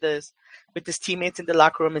relationships with his teammates in the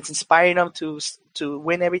locker room? It's inspiring them to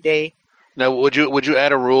win every day. Now, would you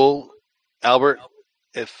add a rule, Albert,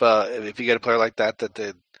 if you get a player like that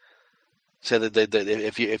they say that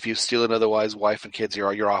if you steal another wife and kids,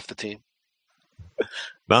 you're off the team?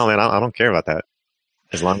 No, man, I don't care about that.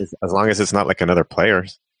 As long as it's not like another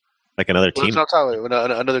player's, like another team. Well, talking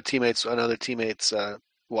about another teammate's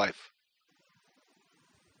wife.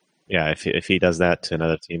 Yeah, if he does that to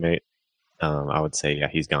another teammate, I would say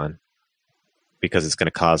he's gone. because it's going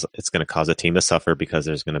to cause a team to suffer because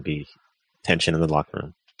there's going to be tension in the locker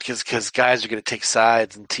room. Because guys are going to take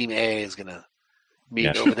sides, and Team A is going to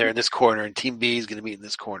meet over there in this corner, and Team B is going to meet in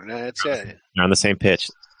this corner. No, that's it. They're on the same pitch.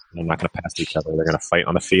 They're not going to pass each other. They're going to fight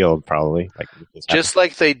on the field, probably. Just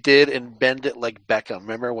like they did in Bend It Like Beckham.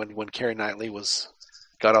 Remember when Keira Knightley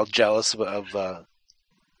got all jealous of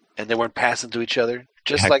and they weren't passing to each other?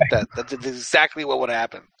 Just like that. That's exactly what would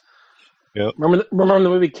happen. Yep. Remember the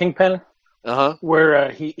movie Kingpin? Uh-huh. Where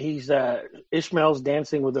he's Ishmael's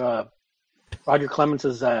dancing with Roger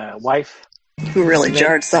Clemens' wife. Who really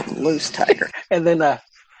jarred something loose, Tiger. And then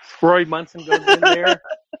Roy Munson goes in there,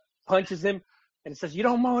 punches him, and says, "You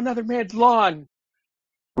don't mow another man's lawn."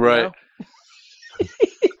 Right. You know?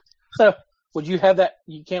 So, would you have that?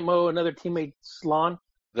 You can't mow another teammate's lawn?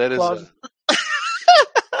 That clause?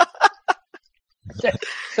 Is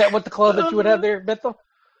that what the clause that you would have there, Beto?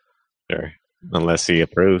 Sure. Unless he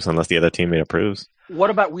approves, unless the other teammate approves.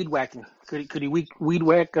 What about weed whacking? Could he weed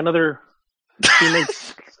whack another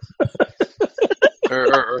teammate?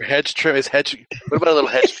 or hedge trim? What about a little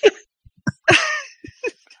hedge trim?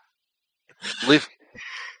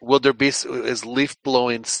 Is leaf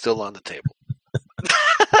blowing still on the table?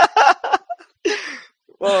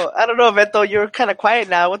 Well, I don't know, Beto. You're kind of quiet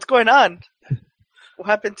now. What's going on? What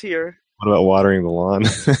happened to your... What about watering the lawn?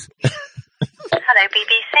 Hello,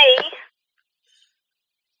 BBC.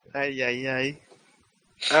 Ay.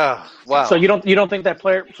 Oh, wow. So you don't think that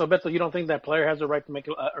player? So Beto, you don't think that player has the right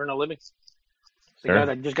to earn a living? The Sure. guy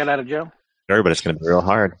that just got out of jail. Sure, but it's going to be real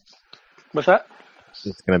hard. What's that?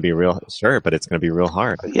 It's going to be real. Sure, but it's going to be real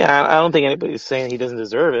hard. Yeah, I don't think anybody's saying he doesn't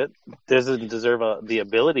deserve it. Doesn't deserve the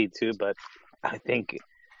ability to, but I think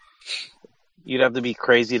you'd have to be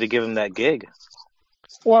crazy to give him that gig.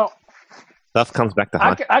 Well, Stuff comes back to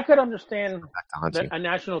haunt. I could understand you. a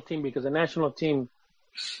national team, because a national team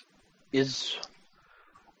is,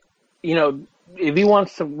 if he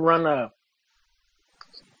wants to run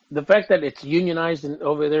the fact that it's unionized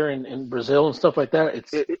over there in Brazil and stuff like that,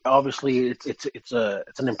 obviously it's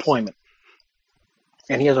an employment,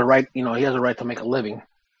 and he has a right, he has a right to make a living.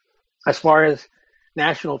 As far as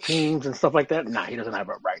national teams and stuff like that, he doesn't have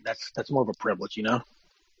a right. That's more of a privilege, Yeah,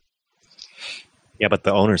 but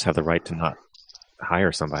the owners have the right to not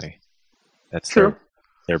hire somebody. That's true.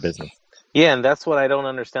 Their business. Yeah, and that's what I don't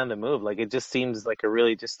understand the move. Like, it just seems like a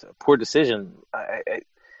really just a poor decision. I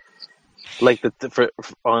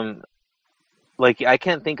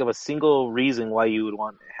can't think of a single reason why you would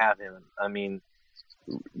want to have him. I mean,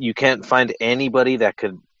 you can't find anybody that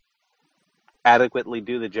could adequately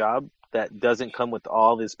do the job that doesn't come with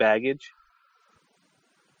all this baggage.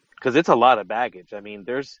 Because it's a lot of baggage. I mean,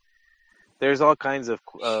 there's all kinds of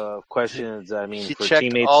questions. I mean, he for checked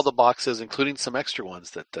teammates, all the boxes, including some extra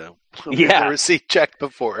ones that we've never seen checked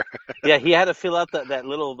before. Yeah, he had to fill out that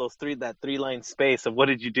 3-line space of what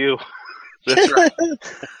did you do. That's right.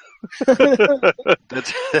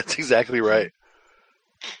 That's exactly right.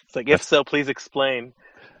 It's like, if so, please explain.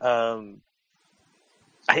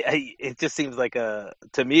 It just seems like to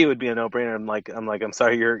me it would be a no-brainer. I'm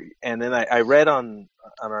sorry, and then I read on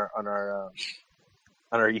our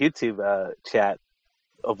YouTube chat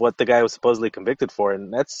of what the guy was supposedly convicted for,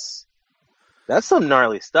 and that's some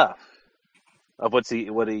gnarly stuff of what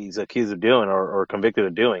he's accused of doing or convicted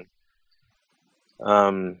of doing.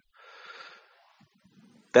 I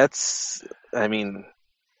mean,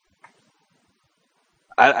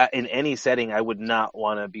 I in any setting, I would not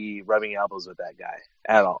want to be rubbing elbows with that guy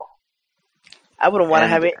at all. I wouldn't want to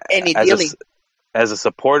have any dealing. As a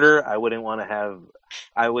supporter, I wouldn't want to have.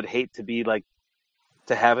 I would hate to be like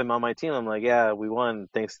to have him on my team. I'm like, yeah, we won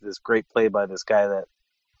thanks to this great play by this guy that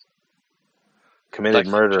committed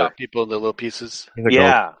murder. Chop people into little pieces.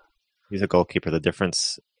 He's a goalkeeper. The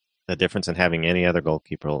difference in having any other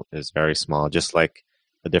goalkeeper is very small. Just like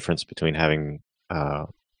the difference between having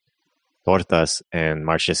Portas and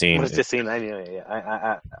Marchesín. Marchesín,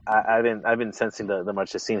 I've been sensing the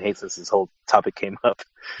Marchesín hate since this whole topic came up.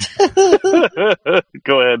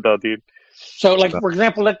 Go ahead, though, dude. So, like, for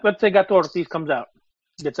example, let's say Gato Ortiz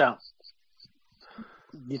gets out.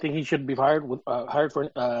 Do you think he should be hired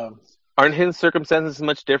for? Aren't his circumstances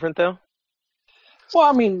much different, though? Well,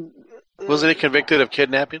 I mean, wasn't he convicted of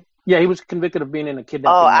kidnapping? Yeah, he was convicted of being in a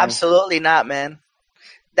kidnapping. Oh, absolutely not, man.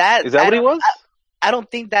 Is that what he was? I don't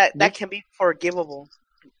think that can be forgivable.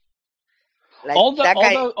 Like,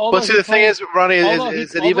 But see, the thing is, Ronnie,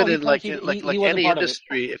 is that even in like any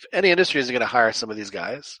industry, if any industry isn't going to hire some of these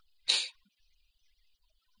guys,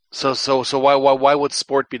 so why would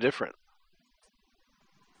sport be different?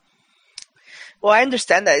 Well, I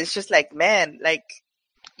understand that. It's just like, man, like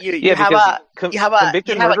you have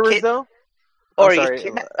convicted murderers, though. Or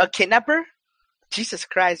sorry. a kidnapper? Jesus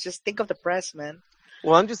Christ! Just think of the press, man.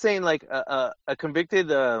 Well, I'm just saying, like a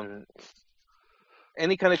convicted,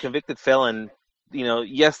 any kind of convicted felon,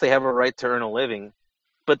 yes, they have a right to earn a living,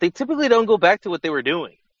 but they typically don't go back to what they were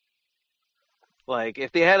doing. Like,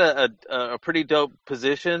 if they had a pretty dope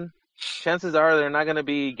position, chances are they're not going to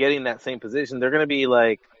be getting that same position. They're going to be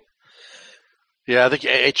like, yeah, I think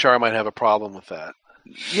HR might have a problem with that.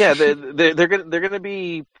 Yeah, they're going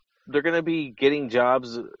to be getting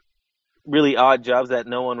jobs, really odd jobs that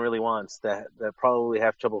no one really wants, that probably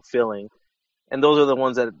have trouble filling, and those are the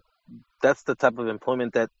ones that's the type of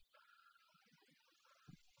employment that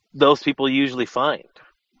those people usually find.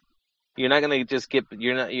 You're not going to just get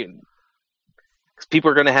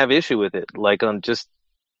people are going to have issue with it. Like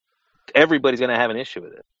everybody's going to have an issue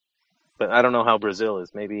with it. But I don't know how Brazil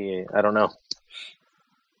is. Maybe I don't know.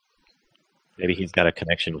 Maybe he's got a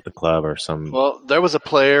connection with the club or some. Well, there was a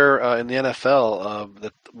player in the NFL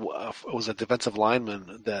that was a defensive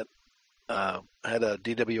lineman that had a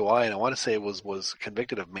DWI, and I want to say it was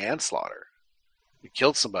convicted of manslaughter. He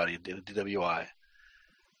killed somebody in a DWI,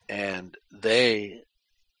 and they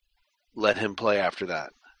let him play after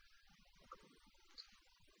that.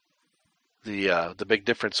 The big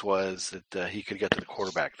difference was that he could get to the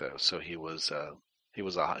quarterback though, so he was a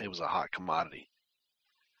hot commodity.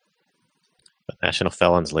 The National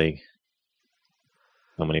Felons League.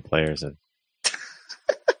 So many players have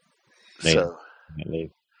made that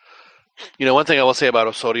league. One thing I will say about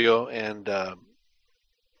Osorio, and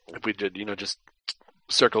if we did, just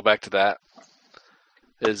circle back to that,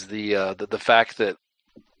 is the fact that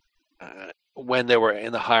when they were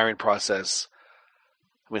in the hiring process,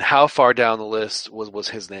 I mean, how far down the list was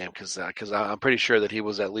his name? Because I'm pretty sure that he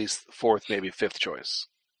was at least fourth, maybe fifth choice.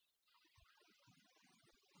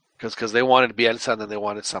 Because they wanted Bielsa and then they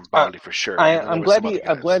wanted somebody for sure. I'm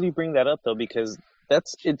glad you bring that up though, because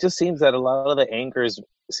it just seems that a lot of the anger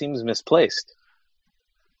seems misplaced.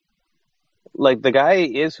 Like, the guy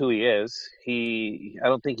is who he is. I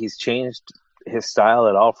don't think he's changed his style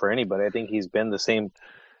at all for anybody. I think he's been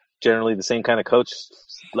generally the same kind of coach.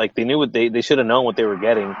 Like, they knew what they should have known what they were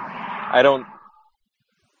getting. I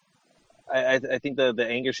think the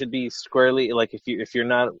anger should be squarely, like, if you're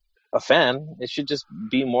not a fan, it should just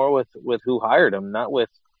be more with who hired him, not with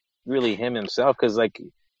really him himself. Because, like,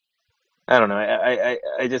 I don't know.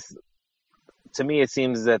 I just, to me, it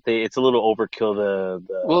seems that it's a little overkill.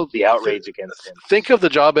 The outrage against him. Think of the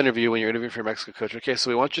job interview when you're interviewing for a Mexico coach. Okay, so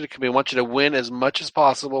we want you to win as much as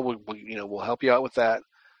possible. We'll help you out with that.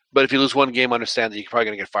 But if you lose one game, understand that you're probably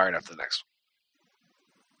going to get fired after the next one.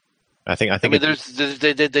 I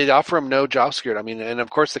mean, they offer him no job security. I mean, and of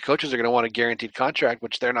course the coaches are going to want a guaranteed contract,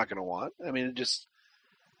 which they're not going to want. I mean,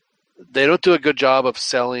 they don't do a good job of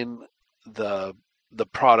selling the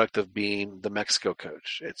product of being the Mexico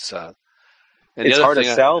coach. It's hard to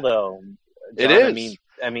sell though. John, it is.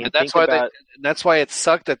 I mean, and that's why it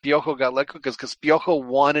sucked that Piojo got let go, because Piojo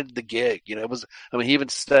wanted the gig. It was. I mean, he even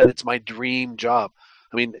said it's my dream job.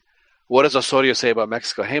 I mean, what does Osorio say about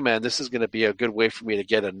Mexico? Hey, man, this is going to be a good way for me to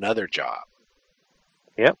get another job.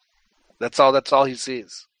 Yep. That's all he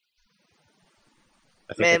sees.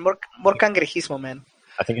 Man, more cangrejismo, man.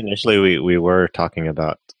 I think initially we were talking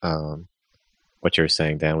about what you were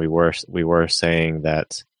saying, Dan. We were saying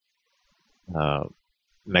that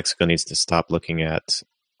Mexico needs to stop looking at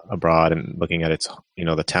abroad and looking at its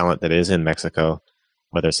the talent that is in Mexico,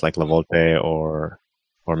 whether it's like La Volpe or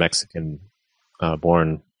Mexican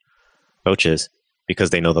born coaches, because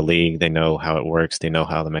they know the league, they know how it works, they know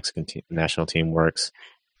how the Mexican national team works,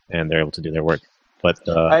 and they're able to do their work. But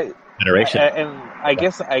federation, I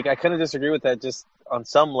guess I kind of disagree with that. Just on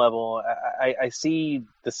some level, I see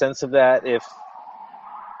the sense of that if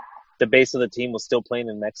the base of the team was still playing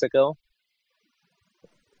in Mexico,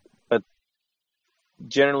 but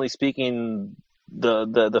generally speaking,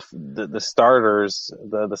 the starters,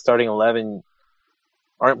 the starting 11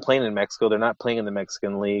 aren't playing in Mexico. They're not playing in the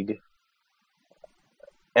Mexican league.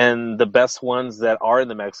 And the best ones that are in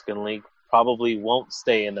the Mexican league probably won't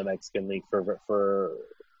stay in the Mexican league for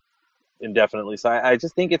indefinitely. So I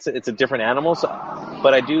just think it's a different animal. So,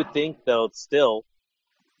 but I do think, though, still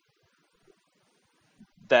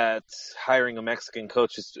that hiring a Mexican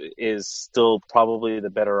coach is still probably the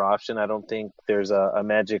better option. I don't think there's a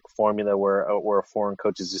magic formula where a foreign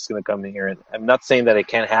coach is just going to come in here. And I'm not saying that it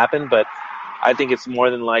can't happen, but I think it's more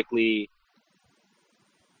than likely.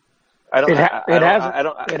 I don't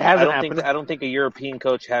think a European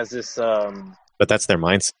coach has this. But that's their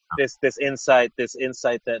mindset. This insight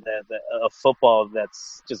that of football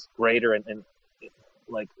that's just greater and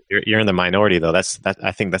like you're in the minority though.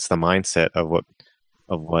 I think that's the mindset of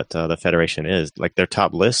what the federation is. Like their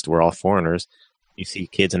top list were all foreigners. You see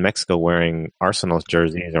kids in Mexico wearing Arsenal's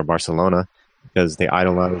jerseys or Barcelona because they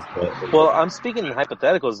idolize. Well, I'm speaking in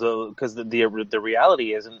hypotheticals though, because the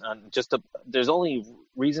reality isn't there's only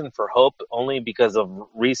reason for hope only because of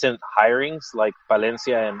recent hirings like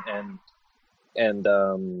Valencia and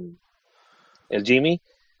El Jimmy.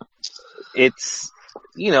 It's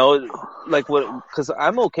like because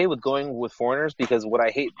I'm okay with going with foreigners because what I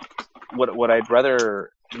hate, what I'd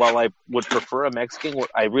rather, while I would prefer a Mexican,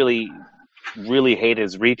 what I really hate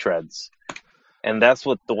is retreads. And that's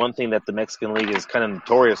what the one thing that the Mexican League is kind of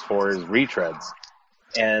notorious for is retreads.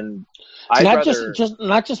 And not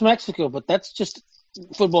just Mexico, but that's just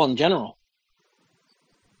football in general.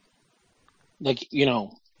 Like the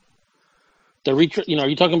retread. Are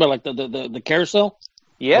you talking about like the carousel?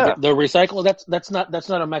 Yeah, the recycle. That's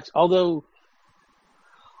not a Mex. Although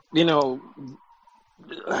the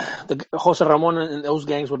Jose Ramon and those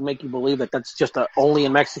gangs would make you believe that that's just only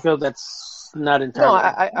in Mexico. That's not entirely.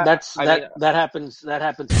 No, that happens. That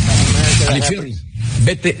happens in South America. Al infierno.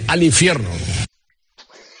 Vete al infierno.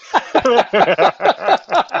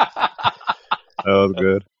 That was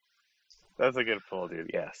good. That's a good pull,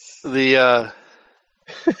 dude. Yes.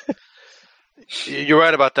 You're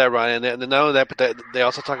right about that, Ryan. And not only that, but they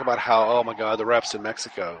also talk about how, oh my God, the refs in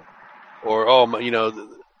Mexico, or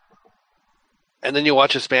and then you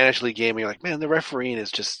watch a Spanish league game and you're like, man, the refereeing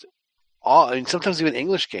is just sometimes even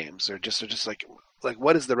English games are just like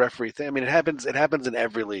what is the referee thing? I mean, it happens in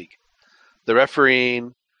every league. The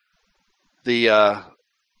refereeing, the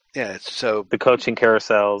coaching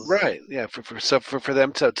carousels, right? Yeah, for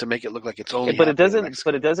them to make it look like it's only. But it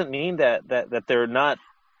doesn't mean that they're not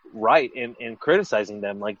right in criticizing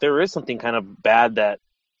them. Like there is something kind of bad that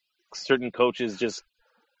certain coaches just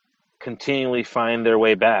continually find their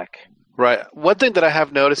way back. Right. One thing that I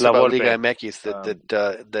have noticed about Liga MX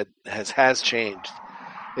that has changed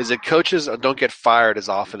is that coaches don't get fired as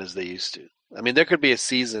often as they used to. I mean, there could be a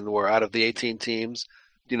season where out of the 18 teams,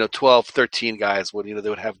 12, 13 guys would they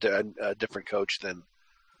would have a different coach than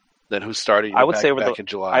who started. I would say back in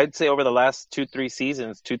July. I'd say over the last 2-3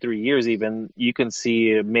 seasons, 2-3 years even, you can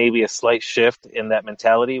see maybe a slight shift in that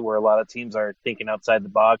mentality where a lot of teams are thinking outside the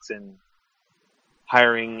box and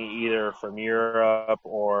hiring either from Europe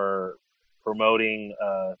or promoting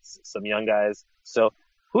some young guys. So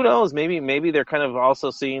who knows? Maybe they're kind of also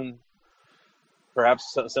seeing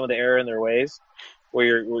perhaps some of the error in their ways,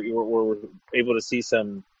 where we're able to see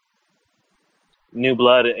some new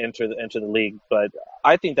blood enter the league. But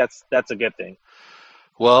I think that's a good thing.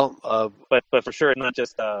 Well, but for sure,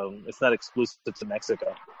 it's not exclusive to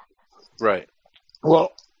Mexico. Right.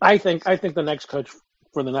 Well, I think the next coach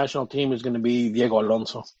for the national team is going to be Diego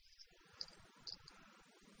Alonso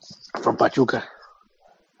from Pachuca.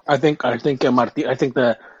 I think the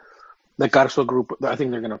Carso group. I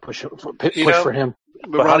think they're going to push for him.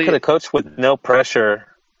 But how could a coach with no pressure,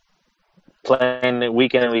 playing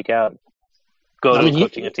week in and week out,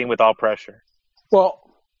 coaching a team with all pressure? Well,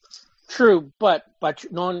 true, but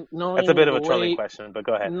knowing that's a bit of a trolling question. But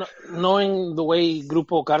go ahead. Knowing the way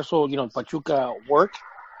Grupo Carso, Pachuca work,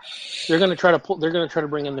 they're going to try to They're going to try to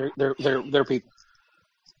bring in their people,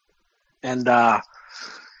 and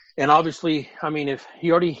obviously, I mean, if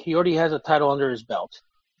he already has a title under his belt,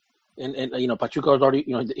 and Pachuca has already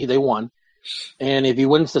they won, and if he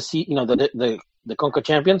wins the Conca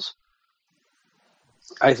Champions,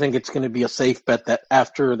 I think it's going to be a safe bet that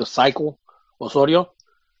after the cycle, Osorio,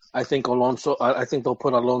 I think they'll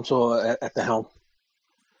put Alonso at the helm.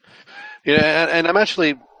 Yeah, and I'm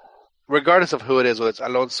actually, regardless of who it is, whether it's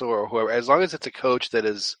Alonso or whoever, as long as it's a coach that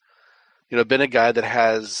is, been a guy that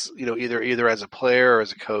has, either as a player or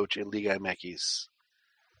as a coach in Liga MX.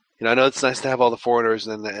 I know it's nice to have all the foreigners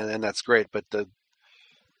and that's great, but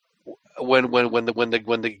when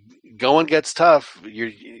the going gets tough,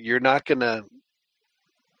 you're gonna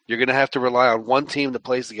have to rely on one team that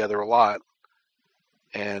plays together a lot.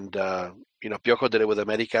 And Piojo did it with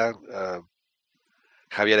America.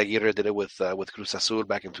 Javier Aguirre did it with Cruz Azul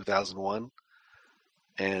back in 2001,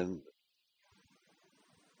 and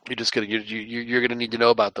you're gonna need to know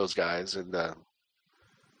about those guys. And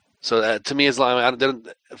so to me, as long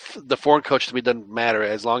the foreign coach to me doesn't matter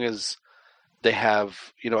as long as they have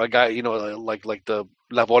a guy like the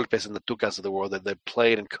La Volpes and the Tucas of the world that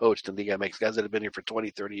played and coached in Liga MX, guys that have been here for 20,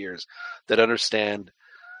 30 years that understand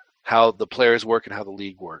how the players work and how the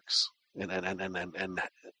league works, and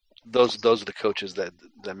those are the coaches that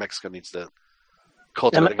Mexico needs to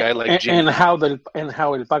cultivate. A guy like Jimmy. and how El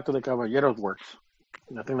Pacto de Caballeros works.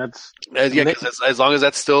 I think that's as long as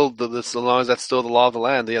that's still the law of the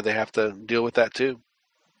land. Yeah, they have to deal with that too.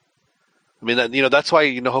 I mean, that's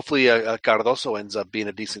why hopefully Cardoso ends up being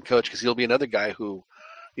a decent coach, because he'll be another guy who,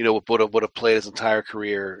 would have played his entire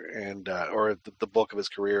career and or the bulk of his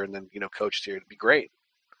career, and then coached here. It'd be great.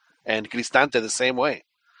 And Cristante the same way.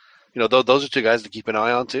 Those are two guys to keep an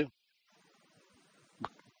eye on too,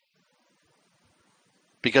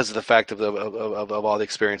 because of the fact of all the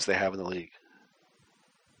experience they have in the league.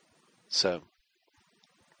 So,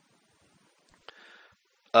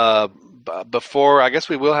 before, I guess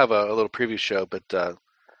we will have a little preview show, but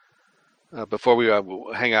before we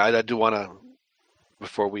hang out, I do want to,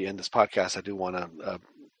 before we end this podcast, I do want to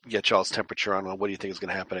get y'all's temperature on what do you think is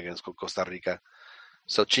going to happen against Costa Rica.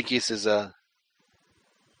 So, Chiquis, is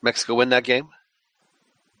Mexico win that game?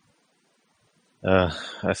 I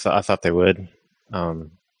thought they would, but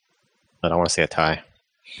I want to say a tie.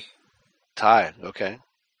 Tie, okay.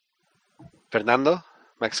 Fernando,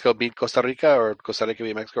 Mexico beat Costa Rica, or Costa Rica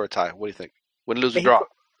beat Mexico, or tie? What do you think? Win, lose, or draw?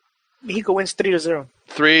 Mexico wins 3-0.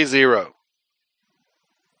 3-0.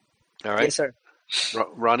 All right. Yes, sir.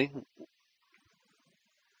 Ronnie?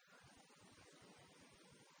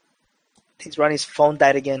 I think Ronnie's phone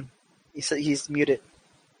died again. He's muted.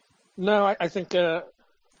 No, I think I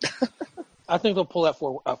think they'll pull out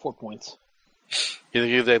 4 points.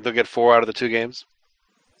 You think they'll get 4 out of the 2 games?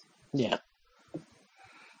 Yeah.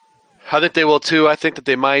 I think they will too. I think that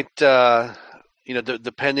they might,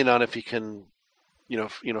 depending on if he can,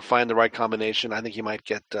 find the right combination. I think he might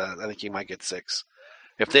get. I think he might get 6.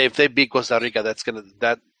 If they beat Costa Rica,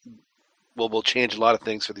 that will change a lot of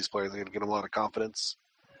things for these players. They're going to get them a lot of confidence.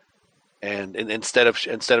 And instead of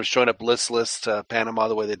showing up listless to Panama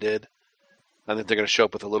the way they did, I think they're going to show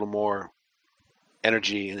up with a little more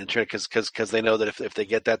energy and because they know that if they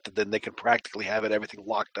get that, then they can practically have everything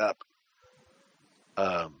locked up.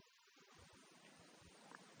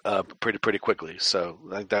 Pretty quickly. So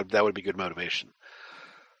I think that would be good motivation.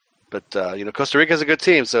 But Costa Rica is a good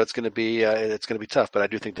team, so it's going to be tough. But I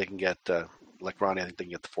do think they can get, like Ronnie, I think they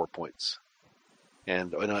can get the 4 points.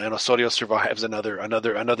 And Osorio survives another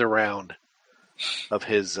round of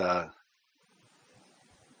his that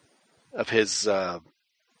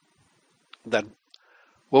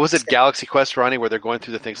what was it, Galaxy Quest, Ronnie, where they're going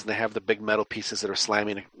through the things and they have the big metal pieces that are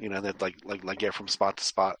slamming, that like get from spot to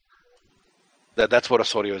spot. That's what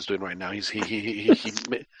Osorio is doing right now.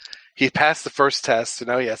 He passed the first test, and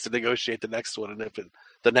now he has to negotiate the next one. And if it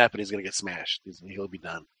doesn't happen, he's going to get smashed. He'll be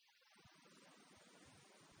done.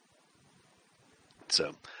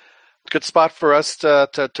 So, good spot for us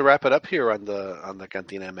to wrap it up here on the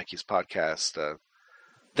CantinaMX podcast.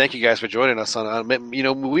 Thank you guys for joining us on.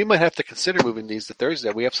 We might have to consider moving these to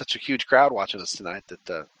Thursday. We have such a huge crowd watching us tonight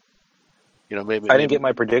that. Maybe I didn't get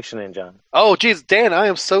my prediction in, John. Oh, geez, Dan, I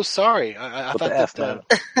am so sorry. I thought F, that.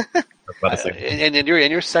 And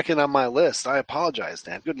you're second on my list. I apologize,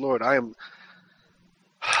 Dan. Good Lord, I am.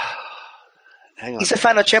 Hang on. He's a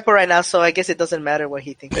fan of Chepo right now, so I guess it doesn't matter what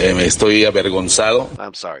he thinks. Me estoy avergonzado.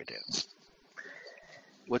 I'm sorry, Dan.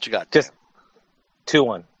 What you got? Just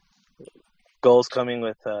 2-1. Goals coming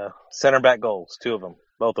with center back goals. 2 of them,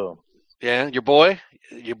 both of them. Yeah, your boy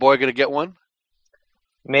gonna get one.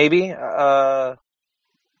 Maybe. I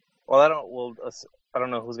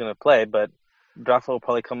don't know who's going to play, but Rafa will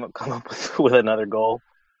probably come up with another goal,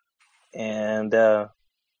 and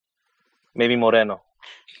maybe Moreno.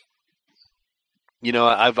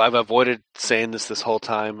 I've avoided saying this whole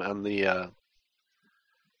time on the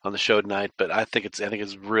show tonight, but I think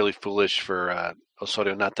it's really foolish for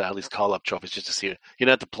Osorio not to at least call up trophies just to see it. You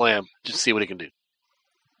don't have to play him, just see what he can do.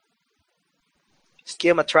 Just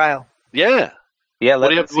give him a trial. Yeah. Yeah, what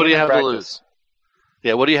do you have to lose?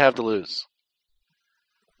 Yeah, what do you have to lose?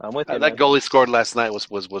 I'm with you. That goal he scored last night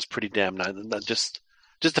was pretty damn nice. Just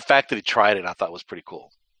the fact that he tried it, I thought was pretty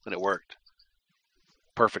cool, and it worked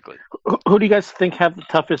perfectly. Who do you guys think have the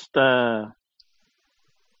toughest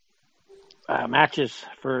matches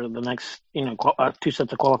for the next 2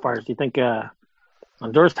 sets of qualifiers? Do you think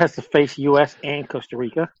Honduras has to face U.S. and Costa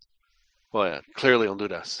Rica? Well, yeah, clearly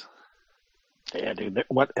Honduras. Yeah, dude.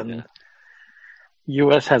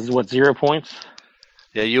 U.S. has 0 points?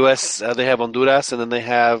 Yeah, U.S. They have Honduras, and then they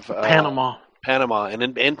have Panama. Panama,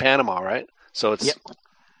 and in Panama, right? So it's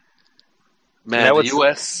man, the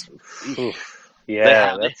U.S.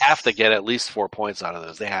 Yeah, they have to get at least 4 points out of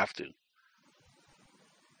those. They have to.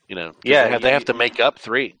 They have to make up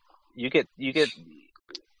 3. You get.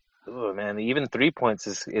 Oh man, even 3 points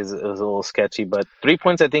is a little sketchy, but 3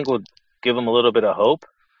 points I think would give them a little bit of hope.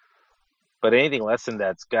 But anything less than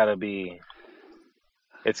that's got to be.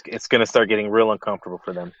 It's going to start getting real uncomfortable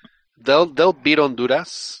for them. They'll beat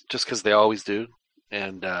Honduras just because they always do,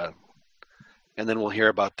 and then we'll hear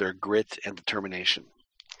about their grit and determination.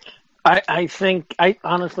 I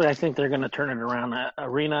honestly think they're going to turn it around.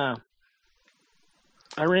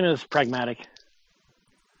 Arena's pragmatic.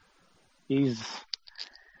 Meaning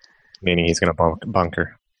he's going to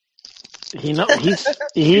bunker. He's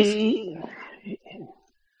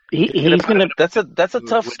gonna. That's a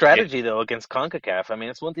tough strategy though against CONCACAF. I mean,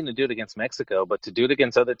 it's one thing to do it against Mexico, but to do it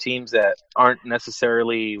against other teams that aren't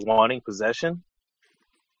necessarily wanting possession.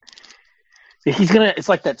 It's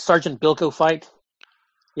like that Sergeant Bilko fight,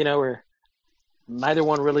 where neither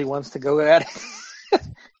one really wants to go at it.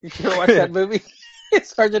 You should watch that movie,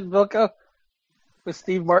 Sergeant Bilko, with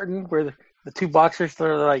Steve Martin, where the two boxers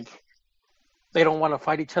they don't want to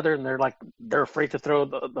fight each other, and they're afraid to throw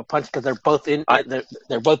the punch because they're both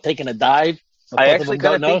they're both taking a dive. I actually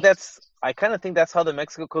kind of think that's how the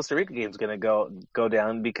Mexico-Costa Rica game is going to go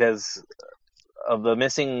down because of the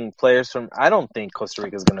missing players from. I don't think Costa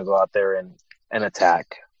Rica is going to go out there and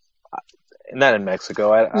attack. Not in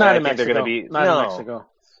Mexico. I think they're going to be in Mexico.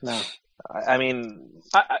 No. I mean,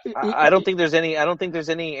 I don't think there's any. I don't think there's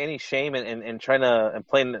any shame in trying to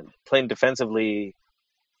playing defensively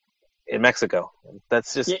in Mexico.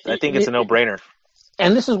 That's just. I think it's a no-brainer.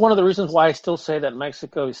 And this is one of the reasons why I still say that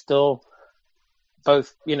Mexico is still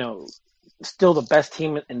both, still the best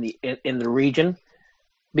team in the region,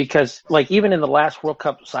 because even in the last World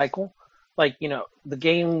Cup cycle, the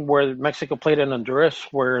game where Mexico played in Honduras,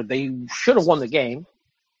 where they should have won the game,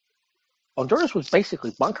 Honduras was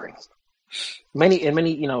basically bunkering. Many. I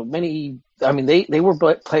mean, they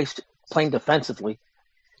were playing defensively,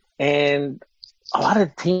 and a lot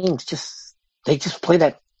of teams just play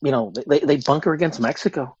that. They bunker against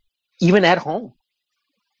Mexico, even at home.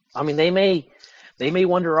 I mean, they may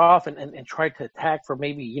wander off and try to attack for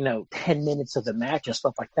maybe 10 minutes of the match and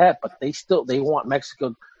stuff like that, but they want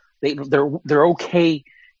Mexico. They're okay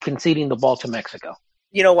conceding the ball to Mexico.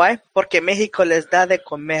 You know why? Porque México les da de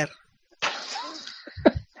comer.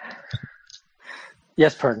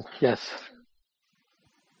 Yes, Pern. Yes.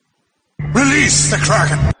 Release the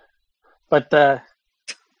Kraken. But I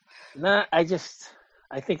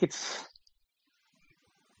think it's.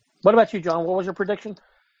 What about you, John? What was your prediction?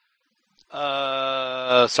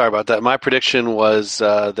 Sorry about that. My prediction was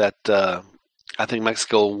that I think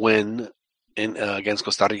Mexico will win against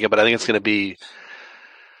Costa Rica, but I think it's going to be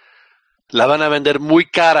la van a vender muy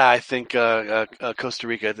cara. I think Costa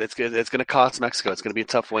Rica. It's going to cost Mexico. It's going to be a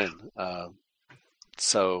tough win.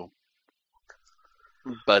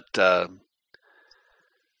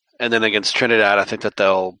 And then against Trinidad, I think that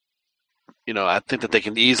they'll. I think that they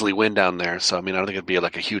can easily win down there. So, I mean, I don't think it'd be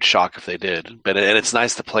like a huge shock if they did. But it's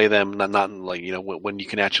nice to play them, not when you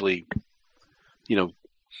can actually,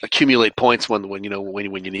 accumulate points when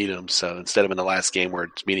you need them. So instead of in the last game where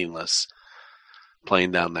it's meaningless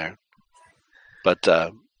playing down there. But I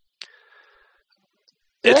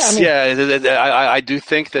do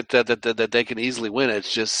think that they can easily win.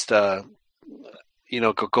 It's just Costa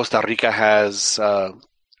Rica has.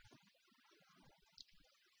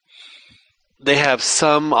 They have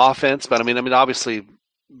some offense, but I mean, obviously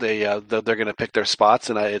they're going to pick their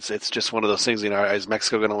spots, and it's just one of those things. Is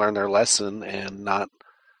Mexico going to learn their lesson and not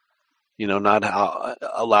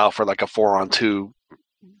allow for like a 4-on-2,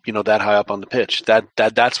 that high up on the pitch?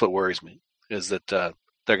 That's what worries me, is that they're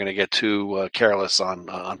going to get too careless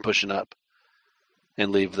on pushing up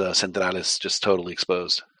and leave the Centrales just totally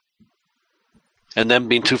exposed, and them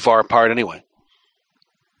being too far apart anyway.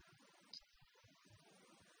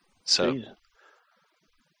 So. Jeez.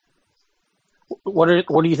 What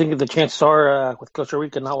do you think of the chances are with Costa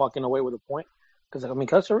Rica not walking away with a point? Because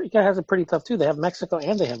Costa Rica has it pretty tough too. They have Mexico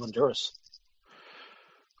and they have Honduras.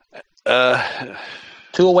 2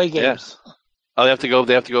 away games. Yeah. Oh, they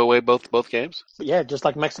have to go away both games. Yeah, just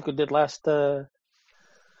like Mexico did last. The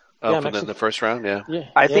first round. Yeah.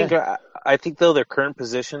 I think though their current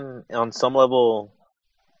position on some level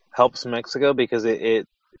helps Mexico because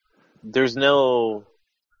there's no.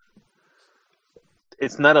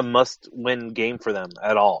 It's not a must-win game for them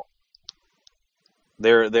at all.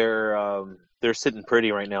 They're sitting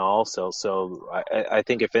pretty right now, also. So I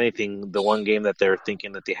think if anything, the one game that they're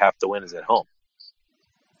thinking that they have to win is at home.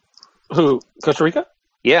 Who? Costa Rica?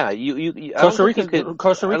 Yeah, Costa Rica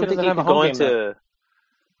doesn't have a home game.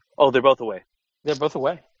 Oh, they're both away. They're both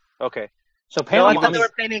away. Okay. So apparently, I thought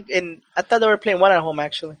they were playing one at home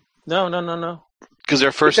actually. No. Because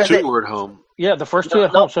their first two were at home. Yeah, the first two at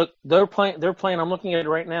home. So they're playing. I'm looking at it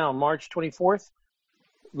right now. March 24th,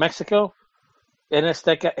 Mexico, in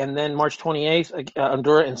Azteca, and then March 28th,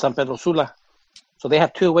 Honduras and San Pedro Sula. So they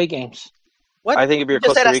have 2 away games. What? I think if you're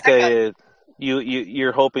Costa Rica,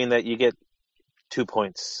 you're hoping that you get 2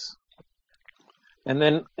 points. And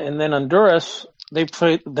then Honduras They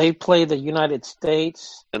play the United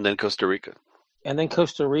States and then Costa Rica,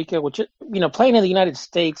 which playing in the United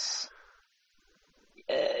States,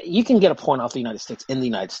 you can get a point off the United States in the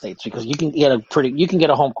United States because you can get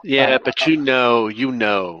a home. Yeah, but you know,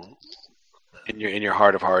 in your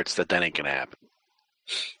heart of hearts that ain't gonna happen.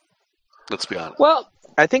 Let's be honest. Well,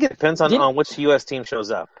 I think it depends on which U.S. team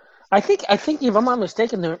shows up. I think if I'm not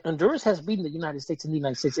mistaken, Honduras has beaten the United States in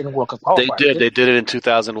the World Cup qualifier. They did it in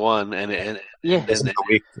 2001, and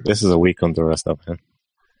this is a weak Honduras though, man.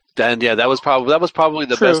 And yeah, that was probably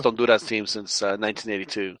the best Honduras team since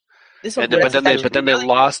 1982. But then they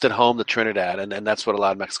lost at home to Trinidad, and that's what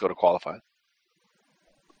allowed Mexico to qualify.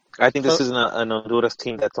 I think this is an Honduras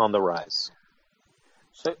team that's on the rise.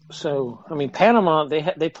 So I mean, Panama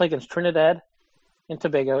they play against Trinidad and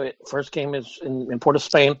Tobago. First game is in Port of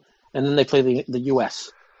Spain, and then they play the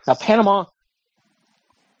U.S. Now Panama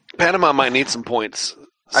might need some points.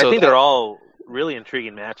 I think they're all really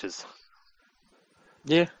intriguing matches.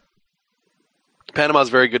 Yeah, Panama's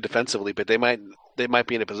very good defensively, but they might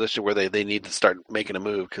be in a position where they need to start making a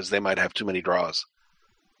move because they might have too many draws.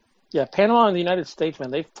 Yeah, Panama and the United States,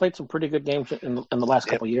 man, they've played some pretty good games in the last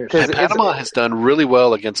couple of years. Panama has done really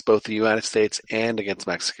well against both the United States and against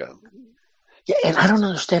Mexico. Yeah, and I don't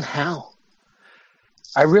understand how.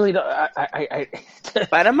 I really don't.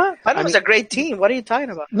 Panama's a great team. What are you talking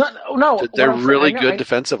about? No. They're really good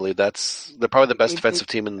defensively. They're probably the best defensive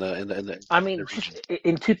team in the. I mean,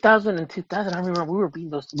 in 2000, I remember we were beating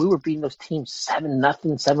those teams 7-0,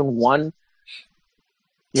 7-1.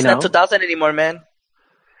 It's not 2000 anymore, man.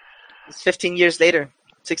 It's 15 years later,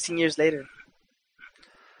 16 years later.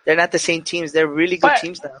 They're not the same temes. They're really good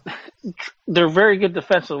teams now. They're very good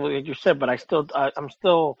defensively, as you said, but I'm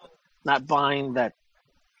still not buying that.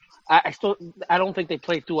 I don't think they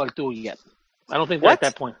played two on two yet. I don't think they're at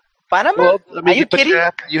that point. Panama? Well, I mean, are you kidding?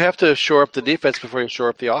 You have to shore up the defense before you shore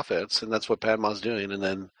up the offense, and that's what Panama's doing. And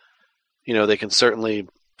then, they can certainly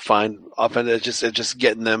find offense. It's just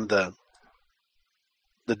getting them the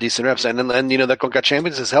decent reps, and then the CONCACAF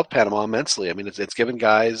Champions has helped Panama immensely. I mean, it's given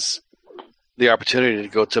guys the opportunity to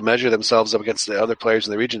go to measure themselves up against the other players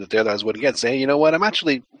in the region that the others would against. Say, you know what, I'm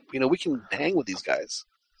actually, we can hang with these guys.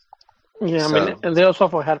 Yeah, I mean, and they also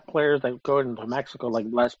had players that go into Mexico like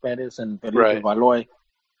Blas Perez and Felipe Valoy.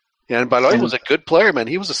 Yeah, and Valoy was a good player, man.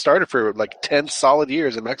 He was a starter for like 10 solid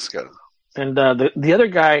years in Mexico. And the other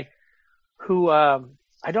guy who I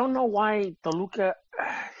don't know why Toluca.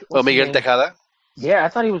 Miguel Tejada. Yeah, I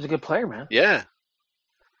thought he was a good player, man. Yeah.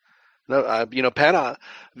 No, Panama.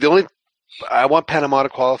 I want Panama to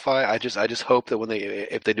qualify. I just hope that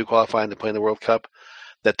if they do qualify and they play in the World Cup,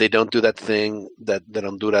 that they don't do that thing that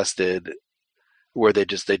Honduras did, where they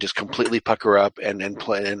just completely pucker up and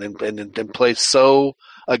play so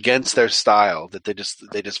against their style that they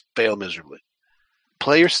just fail miserably.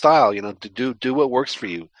 Play your style, do what works for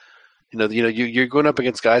you. You're going up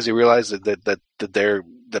against guys who realize that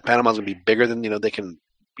Panama's gonna be bigger than they can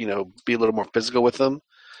be a little more physical with them,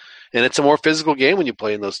 and it's a more physical game when you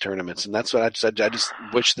play in those tournaments, and that's what I just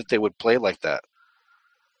wish that they would play like that,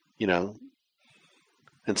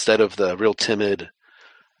 instead of the real timid.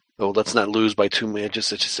 Oh, let's not lose by too many.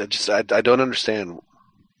 I don't understand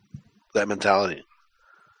that mentality.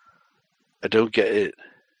 I don't get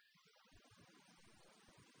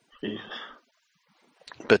it.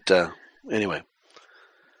 But anyway,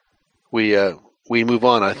 we move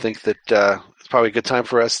on. I think that it's probably a good time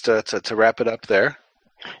for us to wrap it up there.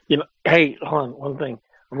 Hey, hold on, one thing.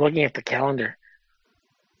 I'm looking at the calendar.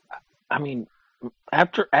 I mean,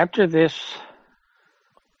 after this,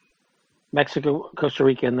 Mexico, Costa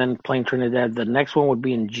Rica, and then playing Trinidad, the next one would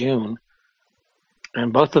be in June.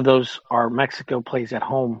 And both of those are Mexico plays at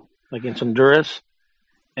home against Honduras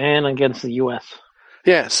and against the U.S.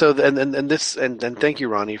 Yeah, so and thank you,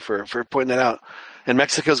 Ronnie, for pointing that out. And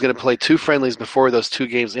Mexico's going to play 2 friendlies before those 2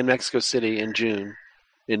 games in Mexico City in June,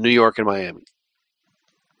 in New York and Miami.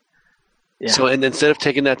 Yeah. So, and instead of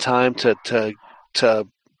taking that time to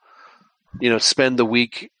spend the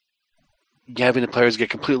week having the players get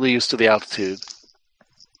completely used to the altitude,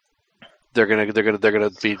 they're gonna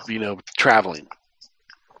be traveling,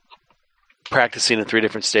 practicing in 3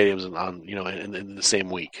 different stadiums in the same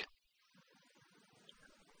week.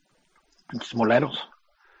 Pinches moleros.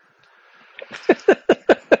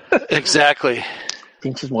 Exactly.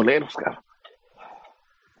 Pinches moleros, God.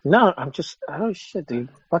 No, oh shit, dude.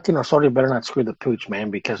 Fucking Osorio better not screw the pooch, man,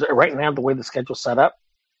 because right now, the way the schedule's set up.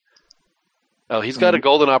 Oh, he's got a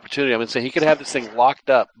golden opportunity. I mean, he could have this thing locked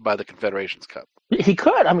up by the Confederations Cup. He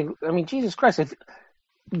could. I mean, Jesus Christ. If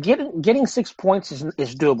getting 6 points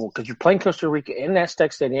is doable because you're playing Costa Rica in that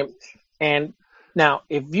Aztec Stadium, and Now,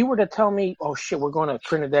 if you were to tell me, "Oh shit, we're going to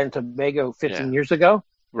Trinidad and Tobago 15 Yeah. years ago,"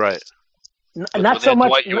 Right. not so much.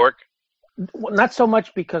 Dwight York. Not so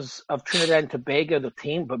much because of Trinidad and Tobago, the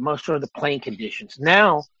team, but most of the playing conditions.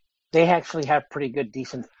 Now, they actually have pretty good,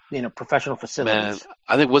 decent, professional facilities. Man,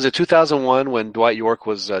 I think was it 2001 when Dwight York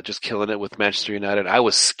was just killing it with Manchester United. I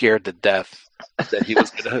was scared to death that he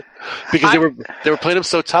was gonna because they were playing him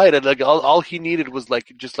so tight, and like all he needed was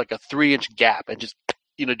just a 3-inch gap and just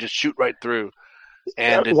shoot right through,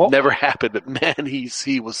 and it never happened. But man,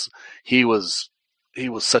 he was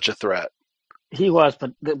such a threat. He was,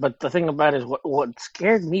 but the thing about it is what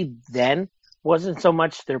scared me then wasn't so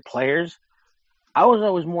much their players. I was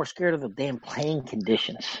always more scared of the damn playing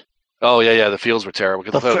conditions. Oh yeah, the fields were terrible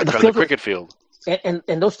because the cricket field. And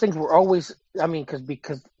those things were always,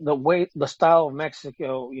 because the style of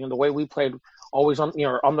Mexico, the way we played, always on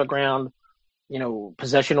on the ground,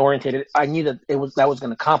 possession oriented. I knew that that was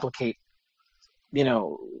going to complicate,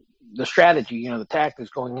 the strategy, the tactics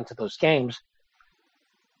going into those games.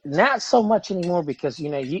 Not so much anymore because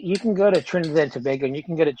you can go to Trinidad and Tobago and you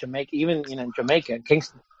can go to Jamaica, even Jamaica,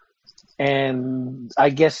 Kingston, and I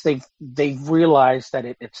guess they've realized that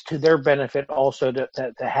it's to their benefit also to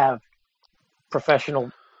have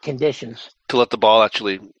professional conditions to let the ball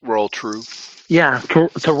actually roll true. Yeah,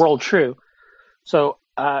 to roll true. So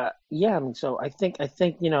so I think I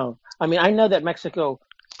know that Mexico.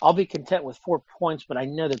 I'll be content with 4 points, but I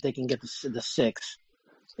know that they can get the 6.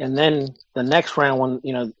 And then the next round, when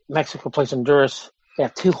Mexico plays Honduras, they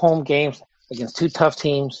have 2 home games against 2 tough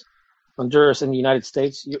teams, Honduras and the United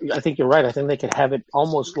States. I think you're right. I think they could have it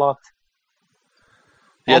almost locked.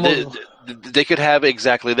 Yeah, they could have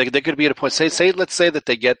exactly. They could be at a point. Let's say that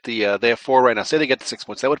they get they have 4 right now. Say they get the 6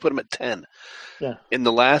 points. That would put them at 10. Yeah. In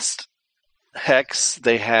the last hex,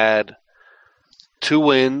 they had 2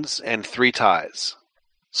 wins and 3 ties,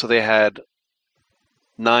 so they had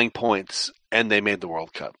 9 points. And they made the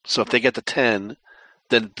World Cup. So if they get to 10,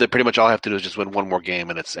 then they pretty much all I have to do is just win one more game,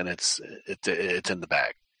 and it's in the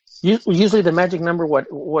bag. Usually the magic number,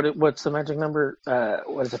 what's the magic number?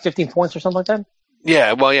 What is it, 15 points or something like that?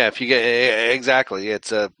 Yeah, well, yeah. If you get exactly,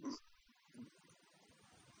 it's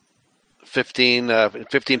 15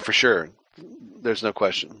 for sure. There's no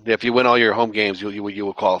question. If you win all your home games, you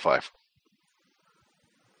will qualify.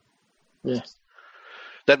 Yeah.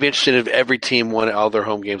 That'd be interesting if every team won all their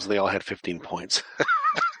home games and they all had 15 points.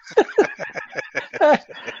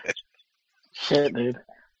 Shit, dude.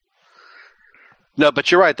 No,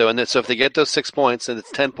 but you're right though, and so if they get those 6 points and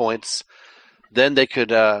it's 10 points, then they could,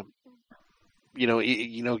 get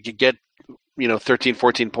 13,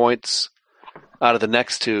 14 points out of the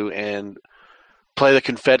next 2 and play the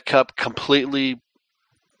Confed Cup completely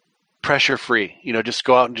pressure free. Just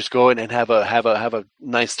go out and just go in and have a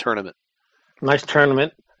nice tournament. Nice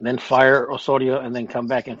tournament, then fire Osorio, and then come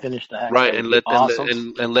back and finish the act. Right, and let Tuca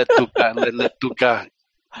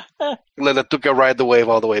ride the wave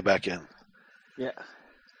all the way back in. Yeah.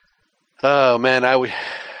 Oh man, I don't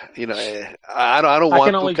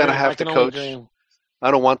want Tuca to have to coach.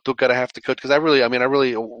 I don't want Tuca to have to coach because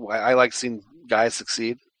I like seeing guys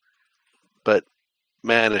succeed. But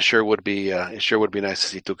man, it sure would be nice to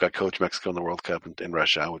see Tuca coach Mexico in the World Cup in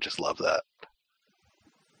Russia. I would just love that.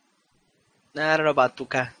 I don't know about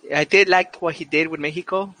Tuca. I did like what he did with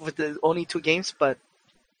Mexico with the only 2 games, but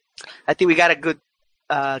I think we got a good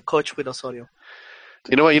coach with Osorio.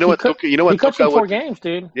 You know what Tuca would 4 games,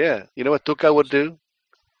 dude. Yeah, you know what Tuca would do?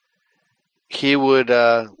 He would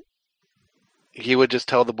just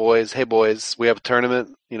tell the boys, "Hey boys, we have a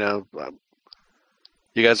tournament. You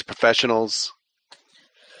guys are professionals.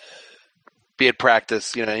 Be at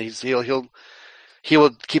practice. He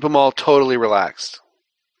will keep them all totally relaxed.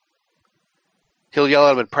 He'll yell at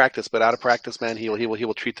them in practice, but out of practice, man, he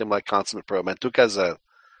will treat them like consummate pro. Man, Tuca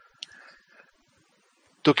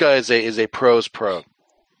is a pro's pro,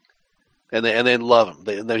 and they love him.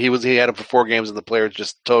 He had him for 4 games, and the players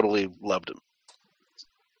just totally loved him.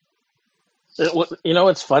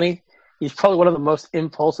 It's funny. He's probably one of the most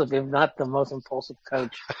impulsive, if not the most impulsive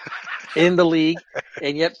coach in the league,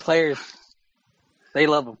 and yet players, they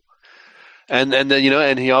love him. And then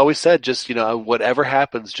and he always said, just whatever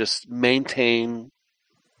happens, just maintain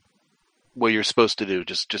what you're supposed to do.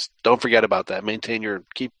 Just don't forget about that.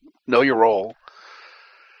 Know your role.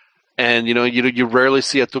 And you rarely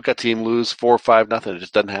see a Tuca team lose 4 or 5-0. It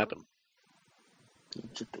just doesn't happen.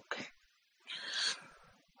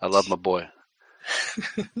 I love my boy.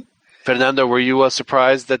 Fernando, were you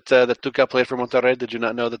surprised that Tuca played for Monterrey? Did you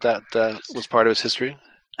not know that was part of his history?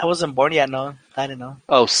 I wasn't born yet, no. I didn't know.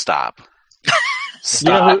 Oh, stop.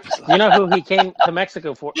 Stop. You know who he came to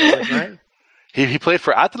Mexico for, right? He played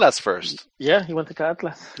for Atlas first. Yeah, he went to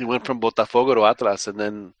Atlas. He went from Botafogo to Atlas, and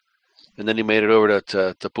then he made it over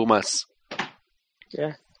to Pumas.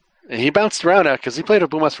 Yeah. And he bounced around because he played for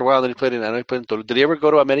Pumas for a while. Then he played in Toluca. Did he ever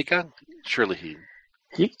go to America? Surely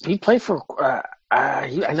he played for.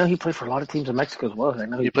 I know he played for a lot of teams in Mexico as well. I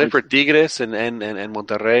know he played for Tigres and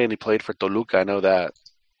Monterrey, and he played for Toluca. I know that.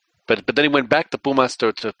 But then he went back to Pumas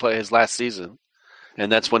to play his last season, and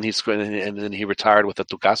that's when and then he retired with the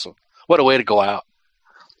Tucaso. What a way to go out!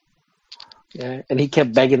 Yeah, and he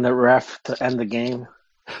kept begging the ref to end the game,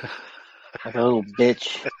 like a little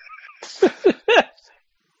bitch.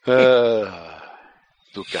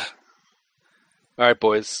 Tuca. All right,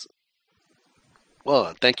 boys.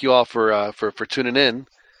 Well, thank you all for tuning in.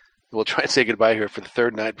 We'll try and say goodbye here for the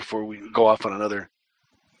third night before we go off on another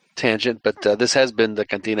tangent. But this has been the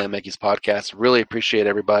CantinaMX podcast. Really appreciate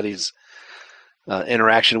everybody's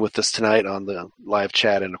interaction with us tonight on the live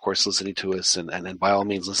chat, and of course listening to us. And by all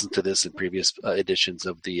means, listen to this in previous editions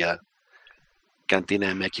of the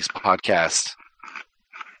CantinaMX podcast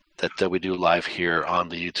that we do live here on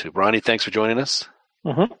the YouTube. Ronnie, thanks for joining us.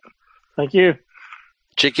 Mm-hmm. Thank you.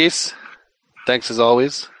 Chiquis, thanks as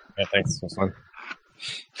always. Yeah, thanks. It was fun.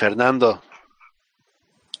 Fernando.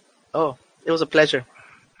 Oh, it was a pleasure.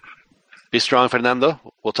 Be strong, Fernando.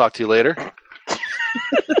 We'll talk to you later.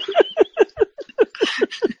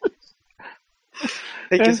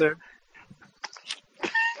 Thank you, sir.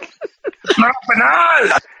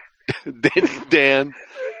 Dan.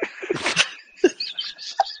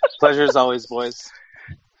 Pleasure as always, boys.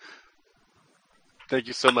 Thank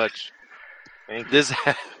you so much. Thank you.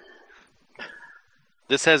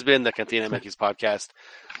 This has been the CantinaMX podcast.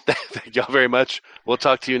 Thank y'all very much. We'll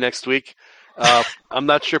talk to you next week. I'm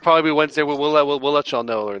not sure. Probably Wednesday. We'll let y'all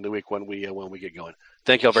know in the week when we get going.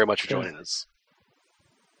 Thank y'all very much for joining us.